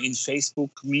time in Facebook,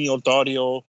 me or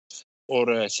Dario,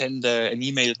 or send an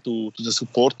email to the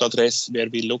support address, where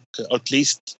we look at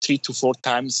least 3 to 4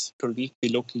 times per week. We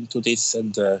look into this,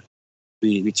 and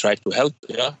we try to help.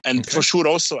 And for sure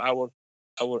also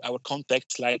our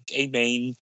contacts like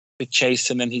A-Main with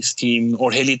Jason and his team,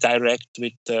 or Heli Direct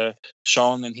with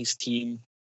Sean and his team,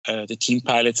 the team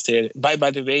pilots there. By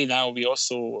the way, now we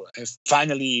also have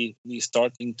finally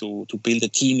starting to build a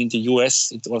team in the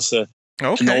US. It was an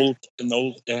old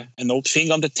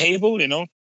thing on the table.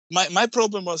 My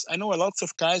problem was, I know a lot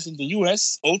of guys in the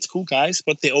US, old school guys,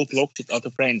 but they all blocked it, other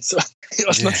brands. So it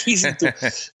was not easy to,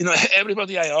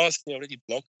 everybody I asked, they already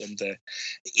blocked. And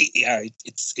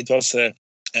it was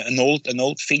an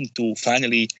old thing to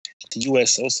finally the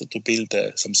US also to build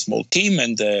some small team,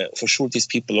 and for sure these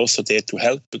people also there to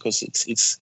help, because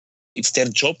it's their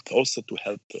job also to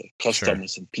help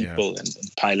customers and people and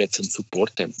pilots and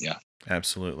support them. Yeah,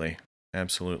 absolutely.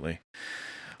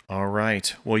 All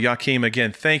right. Well, Joachim,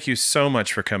 again, thank you so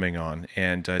much for coming on,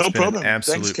 and it's been an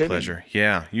absolute pleasure.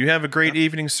 Yeah, you have a great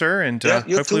evening, sir, and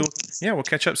hopefully, we'll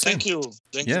catch up soon. Thank you,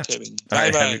 Kevin.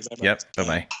 Bye. Yep.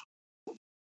 Bye.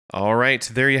 All right,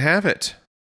 there you have it.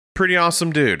 Pretty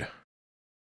awesome dude.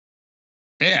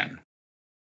 Man,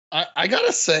 I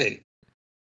gotta say,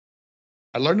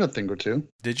 I learned a thing or two.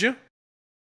 Did you?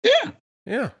 Yeah.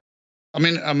 Yeah. I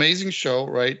mean, amazing show,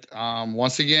 right?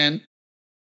 Once again,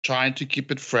 trying to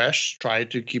keep it fresh, try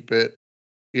to keep it,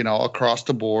 across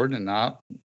the board and not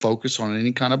focus on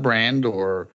any kind of brand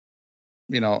or,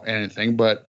 anything.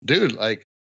 But dude, like,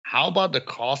 how about the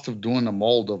cost of doing a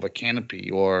mold of a canopy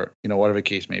or, whatever the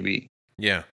case may be?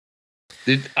 Yeah.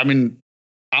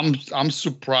 I'm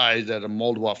surprised that a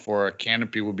mold for a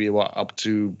canopy would be up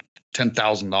to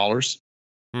 $10,000.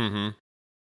 Mm-hmm.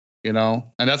 And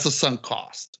that's a sunk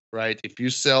cost, right? If you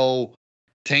sell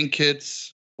 10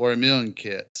 kits or 1,000,000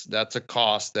 kits, that's a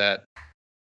cost that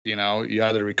you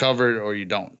either recover it or you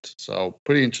don't. So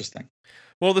pretty interesting.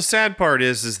 Well, the sad part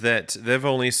is that they've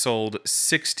only sold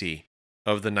 60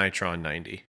 of the Nitron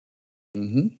 90.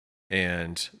 Mm-hmm.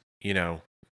 And,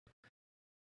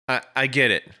 I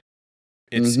get it.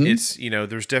 It's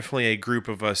there's definitely a group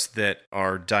of us that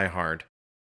are diehard.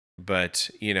 But,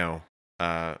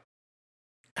 I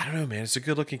don't know, man. It's a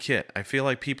good looking kit. I feel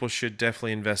like people should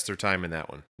definitely invest their time in that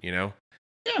one, Yeah.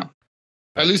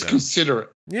 But, at least consider it.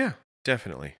 Yeah,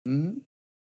 definitely. Mm-hmm.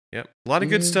 Yep. A lot of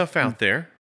good stuff out there.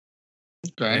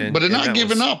 Okay. But they're not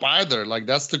giving up either. Like,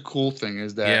 that's the cool thing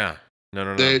is that yeah.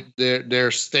 No.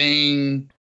 They're staying,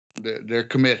 they're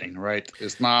committing, right?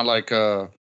 It's not like a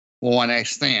one night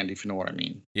stand, if you know what I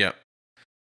mean. Yep.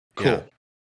 Cool. Yeah.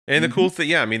 And the cool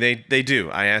thing, I mean, they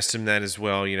do. I asked him that as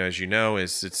well, as you know,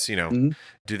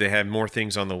 do they have more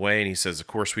things on the way? And he says, of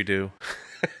course we do.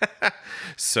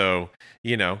 So,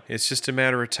 it's just a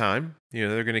matter of time.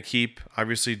 They're going to keep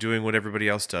obviously doing what everybody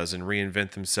else does and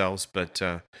reinvent themselves. But,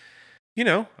 I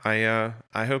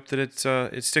hope that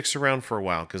it sticks around for a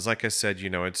while. Because like I said,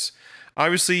 it's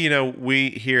obviously,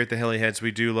 we here at the Heliheads,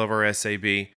 we do love our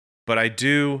SAB, but I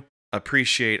do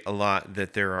appreciate a lot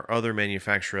that there are other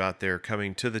manufacturers out there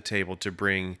coming to the table to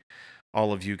bring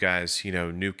all of you guys,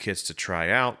 new kits to try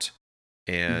out.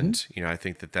 And, I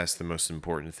think that that's the most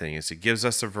important thing is it gives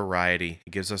us a variety. It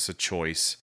gives us a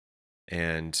choice.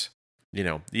 And,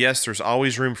 yes, there's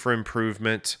always room for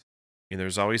improvement. And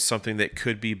there's always something that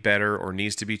could be better or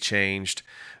needs to be changed.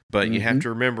 But you have to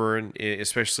remember, and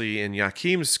especially in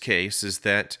Joachim's case, is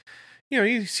that,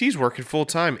 he's working full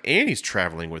time and he's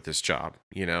traveling with this job,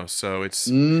 so it's,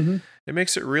 it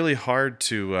makes it really hard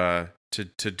to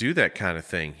do that kind of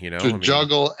thing, to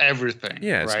juggle everything.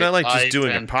 Yeah. It's not like just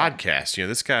doing a podcast,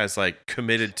 this guy's like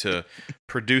committed to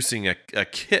producing a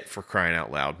kit for crying out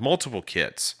loud, multiple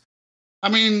kits. I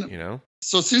mean,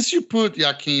 so since you put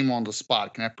Joachim on the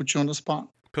spot, can I put you on the spot?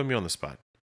 Put me on the spot.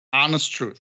 Honest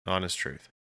truth.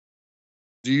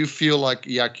 Do you feel like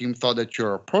Joachim thought that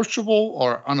you're approachable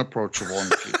or unapproachable in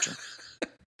the future?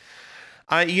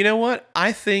 You know what?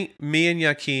 I think me and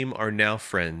Joachim are now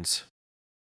friends.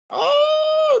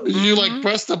 Oh, did you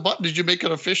press the button? Did you make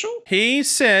it official? He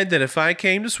said that if I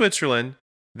came to Switzerland,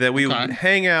 that we would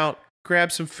hang out,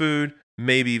 grab some food,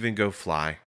 maybe even go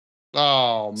fly.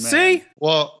 Oh, man. See?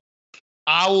 Well,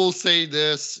 I will say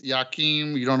this,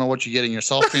 Joachim, you don't know what you're getting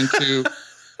yourself into,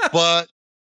 but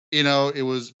it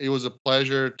was a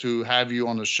pleasure to have you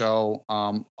on the show.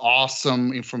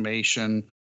 Awesome information.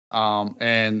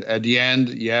 And at the end,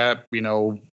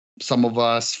 some of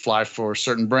us fly for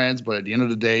certain brands, but at the end of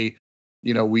the day,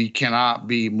 we cannot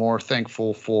be more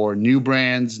thankful for new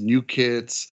brands, new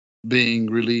kits being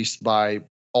released by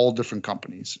all different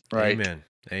companies, right?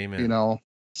 Amen.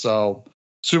 So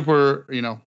super,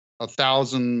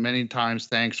 1,000 many times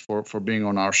thanks for being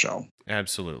on our show.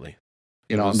 Absolutely.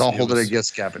 Don't hold it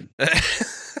against Kevin.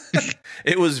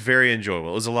 It was very enjoyable.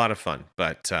 It was a lot of fun,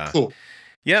 but cool.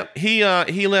 Yep, he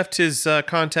left his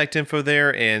contact info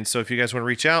there, and so if you guys want to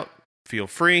reach out, feel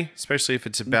free, especially if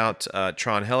it's about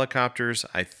Tron helicopters.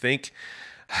 I think,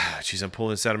 geez, I'm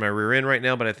pulling this out of my rear end right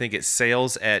now, but I think it's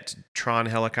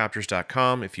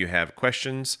sales@tronhelicopters.com if you have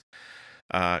questions.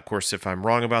 Of course, if I'm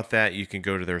wrong about that, you can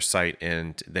go to their site,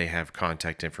 and they have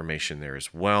contact information there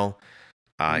as well.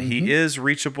 He is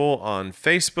reachable on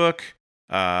Facebook,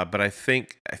 but I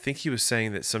think he was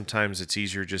saying that sometimes it's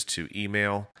easier just to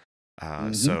email.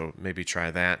 So maybe try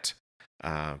that.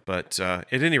 But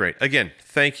at any rate, again,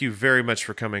 thank you very much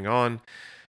for coming on.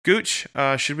 Gooch,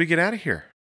 should we get out of here?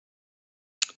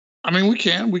 I mean, we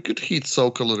can. We could heat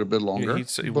soak a little bit longer. You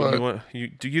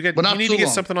need to get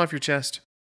something off your chest?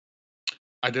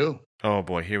 I do. Oh,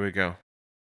 boy. Here we go.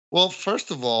 Well, first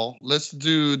of all, let's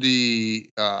do the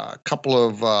couple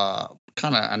of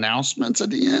kind of announcements at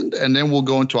the end, and then we'll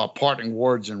go into our parting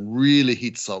words and really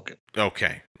heat soak it.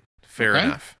 Okay. Fair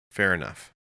enough.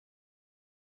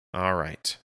 All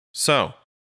right. So,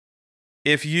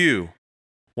 if you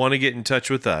want to get in touch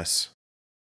with us,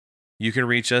 you can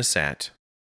reach us at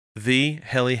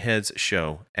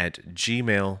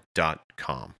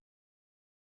theheliheadsshow@gmail.com.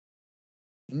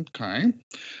 Okay.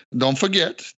 Don't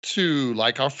forget to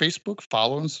like our Facebook,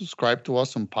 follow and subscribe to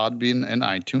us on Podbean and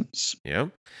iTunes. Yep.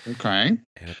 Okay.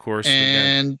 And of course,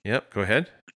 And yep, go ahead.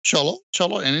 Cholo,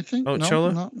 anything? Oh, No,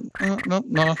 Cholo? no,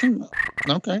 nothing.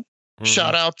 Okay. Mm-hmm.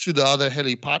 Shout out to the other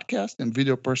Heli podcast and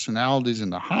video personalities in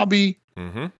the hobby.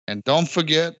 Mm-hmm. And don't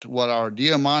forget what our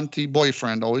Diamante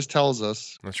boyfriend always tells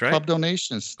us. That's right. Club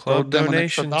donations. Club Throw them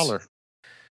donations. an extra $1.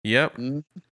 Yep. Mm-hmm.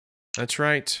 That's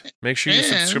right. Make sure you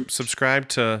subscribe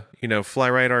to, Fly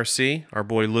Right RC, our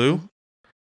boy Lou.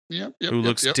 Yep. Who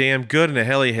looks damn good in a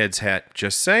Heliheads hat.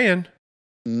 Just saying.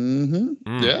 Mm-hmm.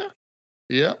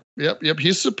 Yeah. Yep.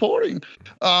 He's supporting.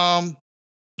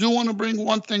 Do want to bring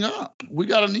one thing up. We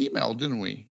got an email, didn't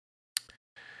we?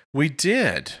 We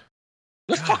did.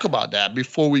 Let's talk about that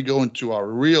before we go into our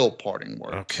real parting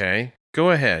words. Okay.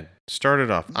 Go ahead. Start it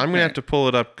off. I'm going to have to pull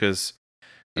it up because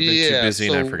I've been too busy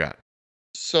and I forgot.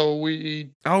 So we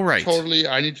right. Totally,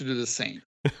 I need to do the same.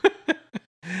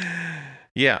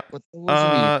 Yeah.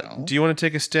 Do you want to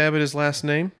take a stab at his last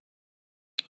name?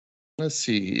 Let's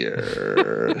see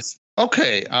here.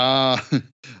 Okay. I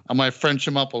might French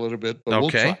him up a little bit, but we'll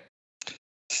try.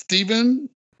 Stephen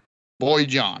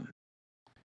Boyjan.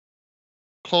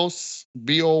 Close.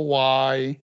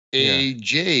 Boyajian is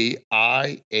the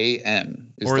last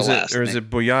name. Or is it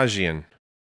Boyajian?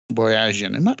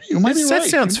 Boyajian. It might be right. That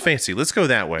sounds fancy. Let's go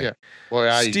that way. Yeah.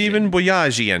 Boyajian. Stephen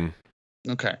Boyajian.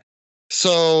 Okay.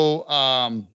 So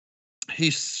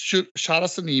he shot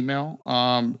us an email,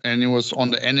 and it was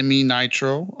on the Enemy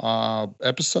Nitro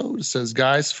episode. It says,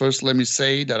 guys, first let me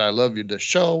say that I love the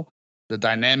show. The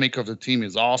dynamic of the team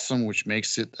is awesome, which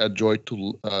makes it a joy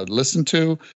to listen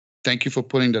to. Thank you for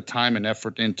putting the time and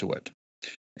effort into it.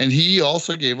 And he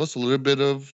also gave us a little bit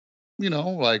of,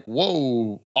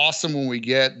 whoa, awesome when we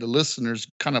get the listeners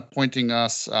kind of pointing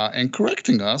us and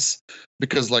correcting us,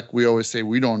 because like we always say,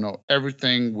 we don't know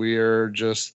everything. We're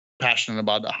just passionate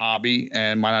about the hobby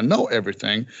and might not know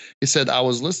everything. He said, I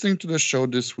was listening to the show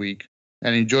this week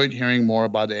and enjoyed hearing more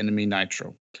about the Enemy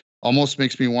Nitro. Almost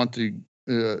makes me want to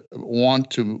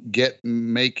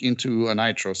make into a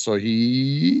Nitro. So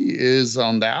he is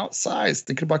on the outside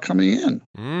thinking about coming in,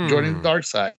 joining the dark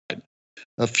side.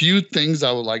 A few things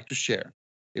I would like to share.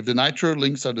 If the Nitro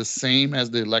links are the same as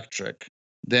the electric,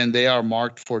 then they are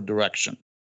marked for direction.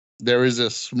 There is a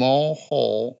small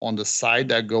hole on the side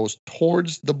that goes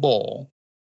towards the ball,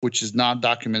 which is not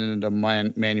documented in the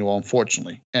manual,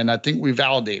 unfortunately. And I think we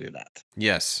validated that.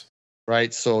 Yes.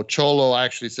 Right? So Cholo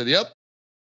actually said, yep,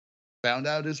 found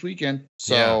out this weekend.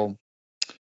 So,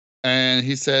 and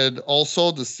he said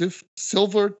also the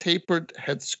silver tapered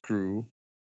head screw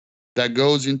that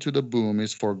goes into the boom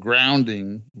is for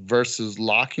grounding versus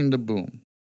locking the boom.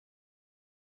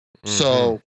 Mm-hmm.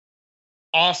 So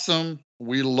awesome.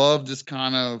 We love this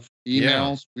kind of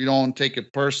emails. We don't take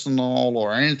it personal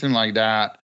or anything like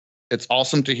that. It's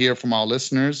awesome to hear from our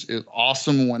listeners. It's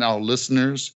awesome when our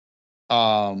listeners,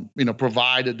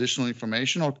 provide additional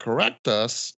information or correct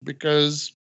us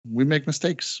because we make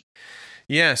mistakes.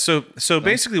 Yeah, so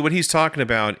basically what he's talking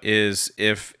about is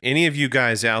if any of you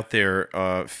guys out there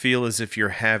feel as if you're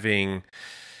having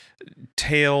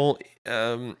tail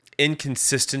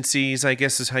inconsistencies, I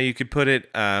guess is how you could put it,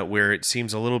 where it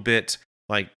seems a little bit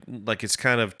like it's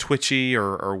kind of twitchy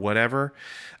or whatever,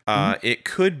 it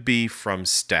could be from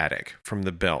static from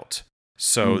the belt.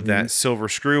 So that silver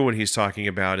screw, what he's talking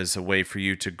about, is a way for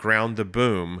you to ground the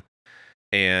boom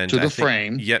and to the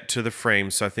frame. Yet to the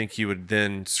frame. So I think you would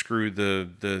then screw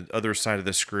the other side of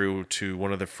the screw to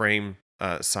one of the frame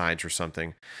sides or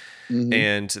something.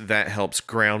 And that helps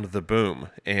ground the boom.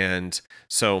 And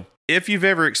so if you've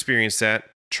ever experienced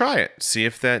that, try it. See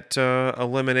if that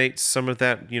eliminates some of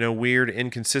that, weird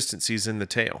inconsistencies in the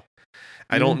tail.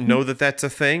 I don't know that that's a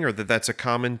thing or that that's a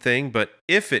common thing, but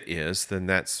if it is, then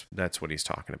that's what he's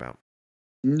talking about.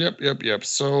 Yep.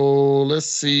 So let's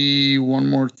see one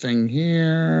more thing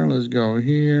here. Let's go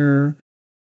here.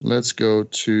 Let's go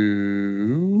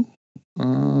to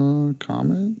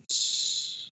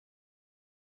comments,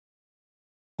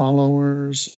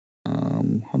 followers.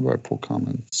 How do I pull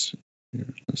comments here?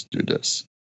 Let's do this.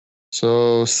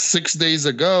 So 6 days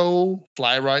ago,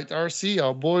 Fly Right RC,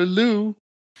 our boy Lou.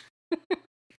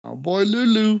 Our boy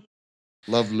Lulu.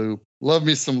 Love Lou. Love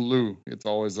me some Lou. It's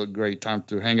always a great time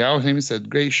to hang out with him. He said,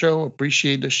 great show.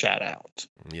 Appreciate the shout out.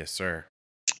 Yes, sir.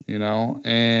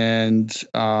 And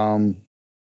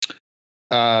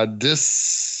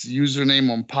this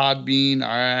username on Podbean,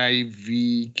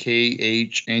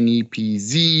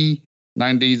 IVKHNEPZ,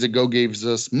 9 days ago gave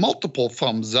us multiple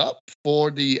thumbs up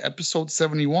for the episode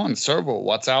 71. Servo,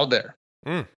 what's out there?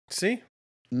 See?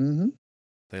 Mm-hmm.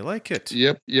 They like it.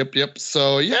 Yep.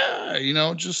 So,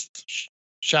 yeah, just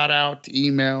shout out,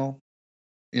 email,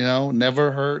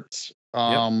 never hurts.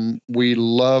 We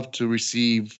love to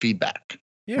receive feedback,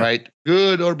 right?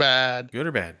 Good or bad.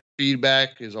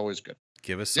 Feedback is always good.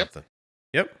 Give us something.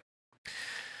 Yep.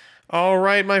 All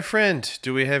right, my friend.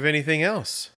 Do we have anything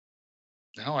else?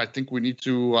 No, I think we need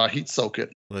to heat soak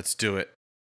it. Let's do it.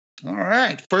 All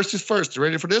right. First is first. You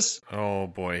ready for this? Oh,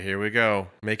 boy. Here we go.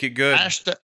 Make it good.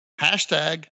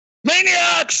 Hashtag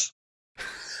Maniacs!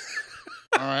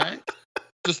 All right.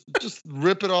 Just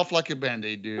rip it off like a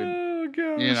Band-Aid, dude. Oh,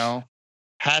 gosh.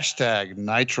 Hashtag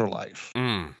Nitro Life.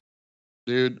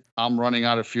 Dude, I'm running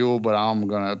out of fuel, but I'm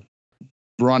going to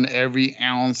run every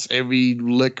ounce, every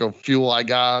lick of fuel I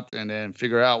got, and then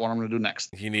figure out what I'm going to do next.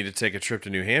 You need to take a trip to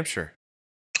New Hampshire.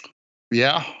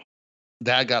 Yeah.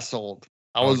 That got sold.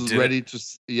 I was ready to.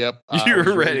 Yep. You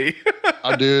were ready.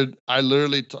 Dude, I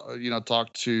literally,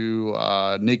 talked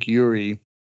to Nick Urey,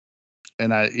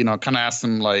 and I, kind of asked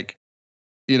him, like,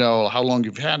 how long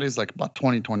you've had it? He's like, about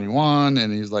 2021.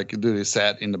 And he's like, dude, he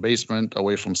sat in the basement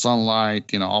away from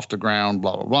sunlight, off the ground,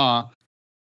 blah, blah, blah.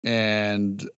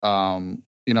 And,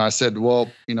 I said,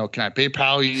 well, can I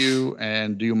PayPal you?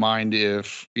 And do you mind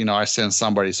if, I send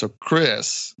somebody? So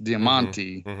Chris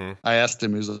Diamante, I asked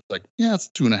him, he was like, yeah, it's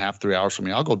 2.5, 3 hours for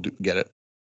me. I'll go get it.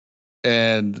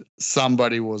 And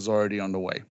somebody was already on the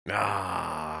way.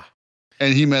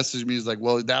 And he messaged me. He's like,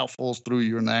 well, if that falls through,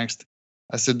 you're next.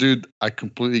 I said, dude, I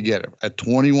completely get it. At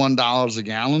 $21 a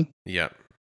gallon. Yep.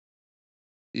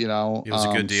 It was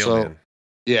a good deal, man.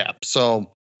 Yeah.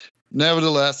 So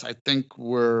nevertheless, I think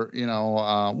we're,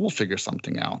 we'll figure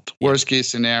something out. Yeah. Worst case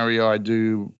scenario, I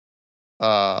do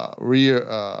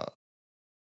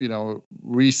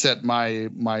reset my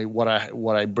what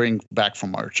I bring back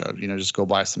from Archa. Just go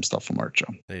buy some stuff from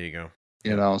Archa. There you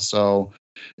go. So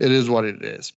it is what it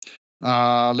is.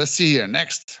 Let's see here.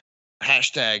 Next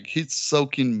hashtag heat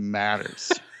soaking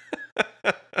matters.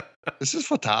 This is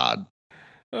for Todd.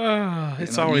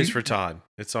 It's always for Todd.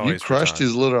 It's always you crushed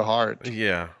his little heart.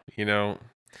 Yeah,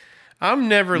 I'm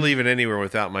never leaving anywhere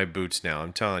without my boots now.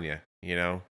 I'm telling you,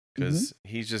 because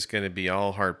he's just going to be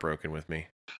all heartbroken with me.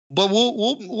 But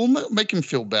we'll make him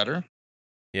feel better.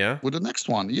 Yeah. With the next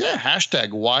one,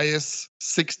 hashtag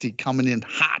YS60 coming in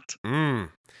hot.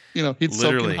 He's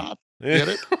soaking hot. Get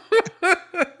it?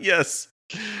 Yes.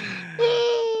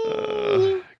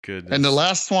 Goodness. And the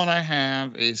last one I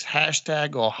have is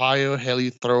hashtag Ohio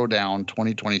Heli Throwdown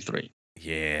 2023.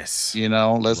 Yes.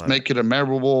 Let's make it a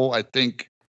memorable. I think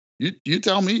you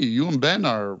tell me, you and Ben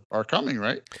are coming,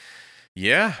 right?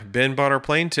 Yeah. Ben bought our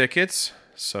plane tickets.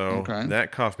 So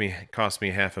that cost me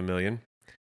 $500,000.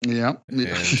 Yeah.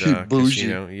 And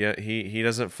bougie. He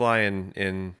doesn't fly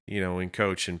in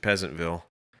coach in Peasantville.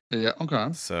 Yeah, okay.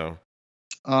 So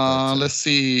let's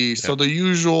see. So the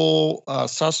usual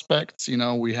suspects,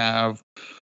 we have,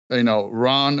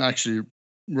 Ron. Actually,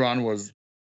 Ron was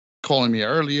calling me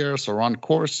earlier. So Ron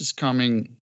Course is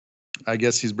coming. I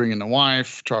guess he's bringing the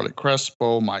wife, Charlie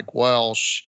Crespo, Mike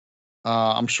Welsh.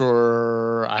 I'm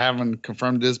sure I haven't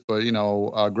confirmed this, but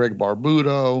Greg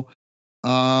Barbudo.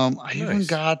 I even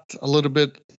got a little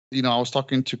bit. I was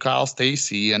talking to Kyle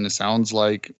Stacy, and it sounds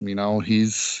like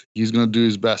he's going to do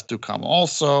his best to come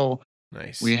also.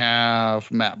 Nice. We have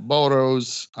Matt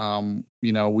Bodos.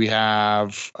 We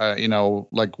have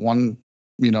like one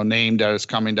name that is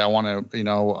coming that I want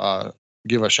to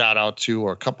give a shout out to,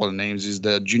 or a couple of names, is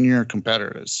the junior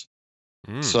competitors.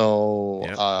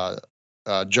 So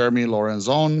Jeremy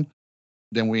Lorenzon.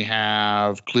 Then we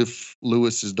have Cliff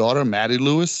Lewis's daughter, Maddie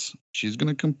Lewis. She's going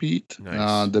to compete.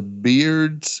 Nice. The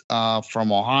Beards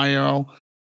from Ohio.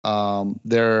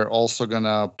 They're also going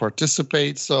to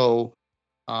participate. So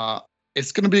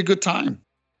it's going to be a good time.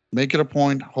 Make it a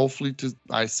point. Hopefully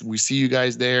we see you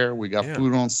guys there. We got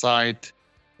food on site.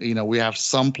 We have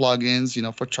some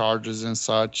plugins, for chargers and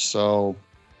such. So,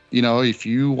 if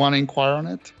you want to inquire on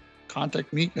it,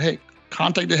 contact me. Hey,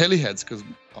 contact the Heliheads, because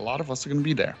a lot of us are going to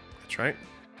be there. That's right.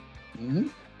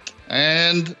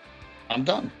 And I'm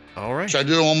done. All right. Should I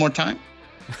do it one more time?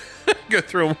 Go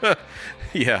through them.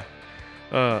 Yeah.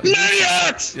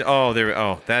 Maniacs! Oh, there.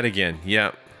 Oh, that again.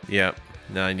 Yep.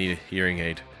 Now I need a hearing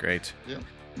aid. Great. Yeah.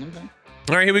 Okay.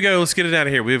 All right, here we go. Let's get it out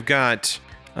of here. We've got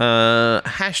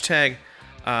hashtag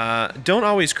don't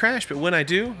always crash, but when I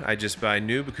do, I just buy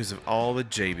new because of all the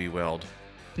JB Weld.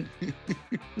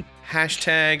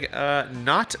 Hashtag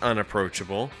not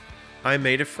unapproachable. I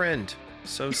made a friend,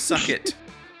 so suck it.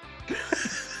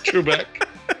 True back.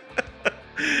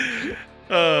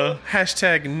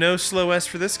 Hashtag no slow S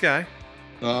for this guy.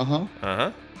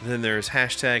 Uh-huh. Then there's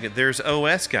hashtag there's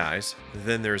OS guys.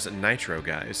 Then there's Nitro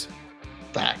guys.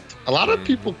 Fact. A lot of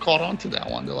people caught on to that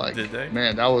one. They're like, did they?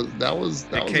 Man, that was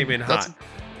It came in hot.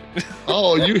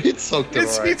 Oh, you heat soaked it.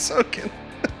 It's Right. heat soaking.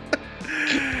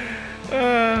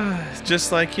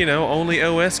 Just like, only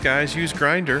OS guys use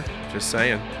Grinder. Just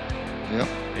saying. Yep.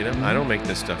 I don't make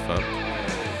this stuff up.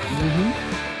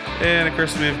 Mm-hmm. And of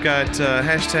course, we've got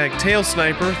hashtag Tail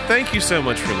Sniper. Thank you so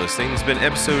much for listening. It's been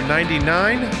episode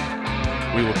 99.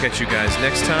 We will catch you guys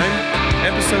next time,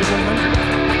 episode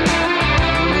 100.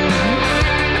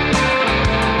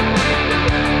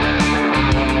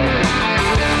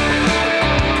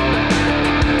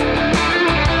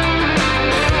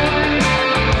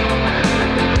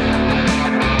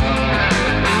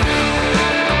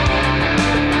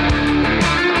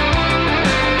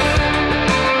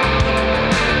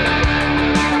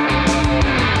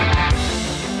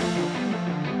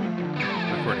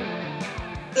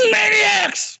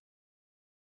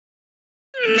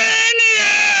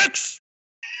 Maniacs!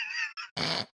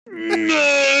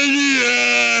 Maniacs!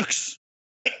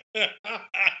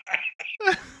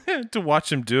 To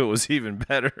watch him do it was even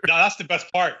better. No, that's the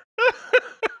best part.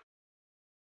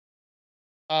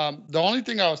 The only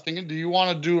thing I was thinking, do you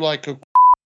want to do like a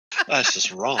That's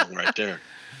just wrong right there.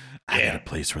 I got a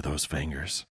place for those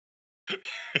fingers.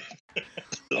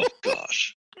 Oh,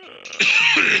 gosh.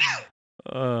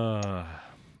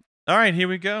 All right, here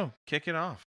we go. Kick it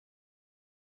off.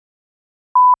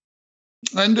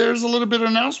 and there's a little bit of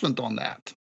announcement on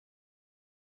that.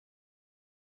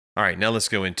 All right, now let's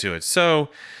go into it. So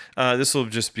this will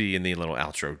just be in the little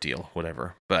outro deal,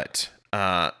 whatever. But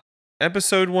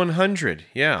episode 100,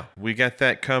 yeah, we got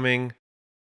that coming.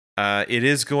 It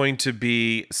is going to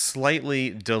be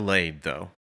slightly delayed,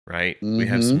 though, right? Mm-hmm. We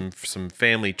have some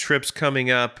family trips coming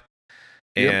up,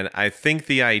 and I think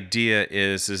the idea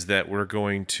is that we're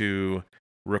going to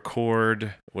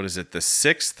record, what is it, the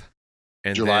 6th?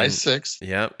 And July 6th.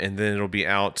 Yep, and then it'll be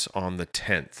out on the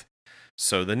 10th.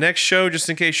 So the next show, just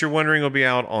in case you're wondering, will be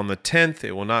out on the 10th.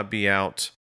 It will not be out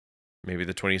maybe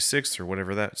the 26th or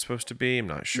whatever that's supposed to be. I'm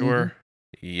not sure.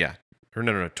 Mm-hmm. Yeah. Or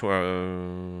no.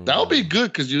 That'll be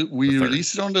good because we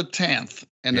release it on the 10th.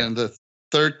 And then the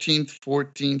 13th,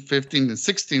 14th, 15th, and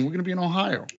 16th, we're going to be in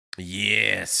Ohio.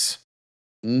 Yes.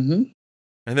 Mm-hmm.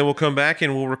 And then we'll come back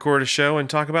and we'll record a show and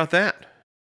talk about that.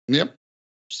 Yep.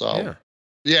 So,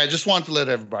 I just wanted to let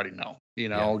everybody know.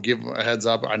 Give a heads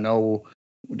up. I know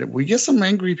we get some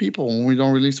angry people when we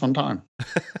don't release on time.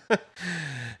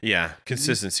 Yeah,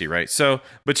 consistency, right? So,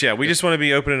 but yeah, we just want to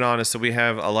be open and honest. So we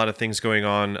have a lot of things going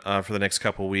on for the next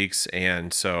couple weeks,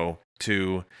 and so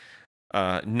to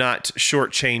not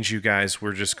shortchange you guys,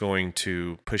 we're just going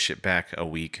to push it back a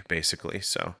week, basically.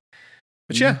 So,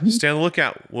 but stay on the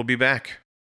lookout. We'll be back.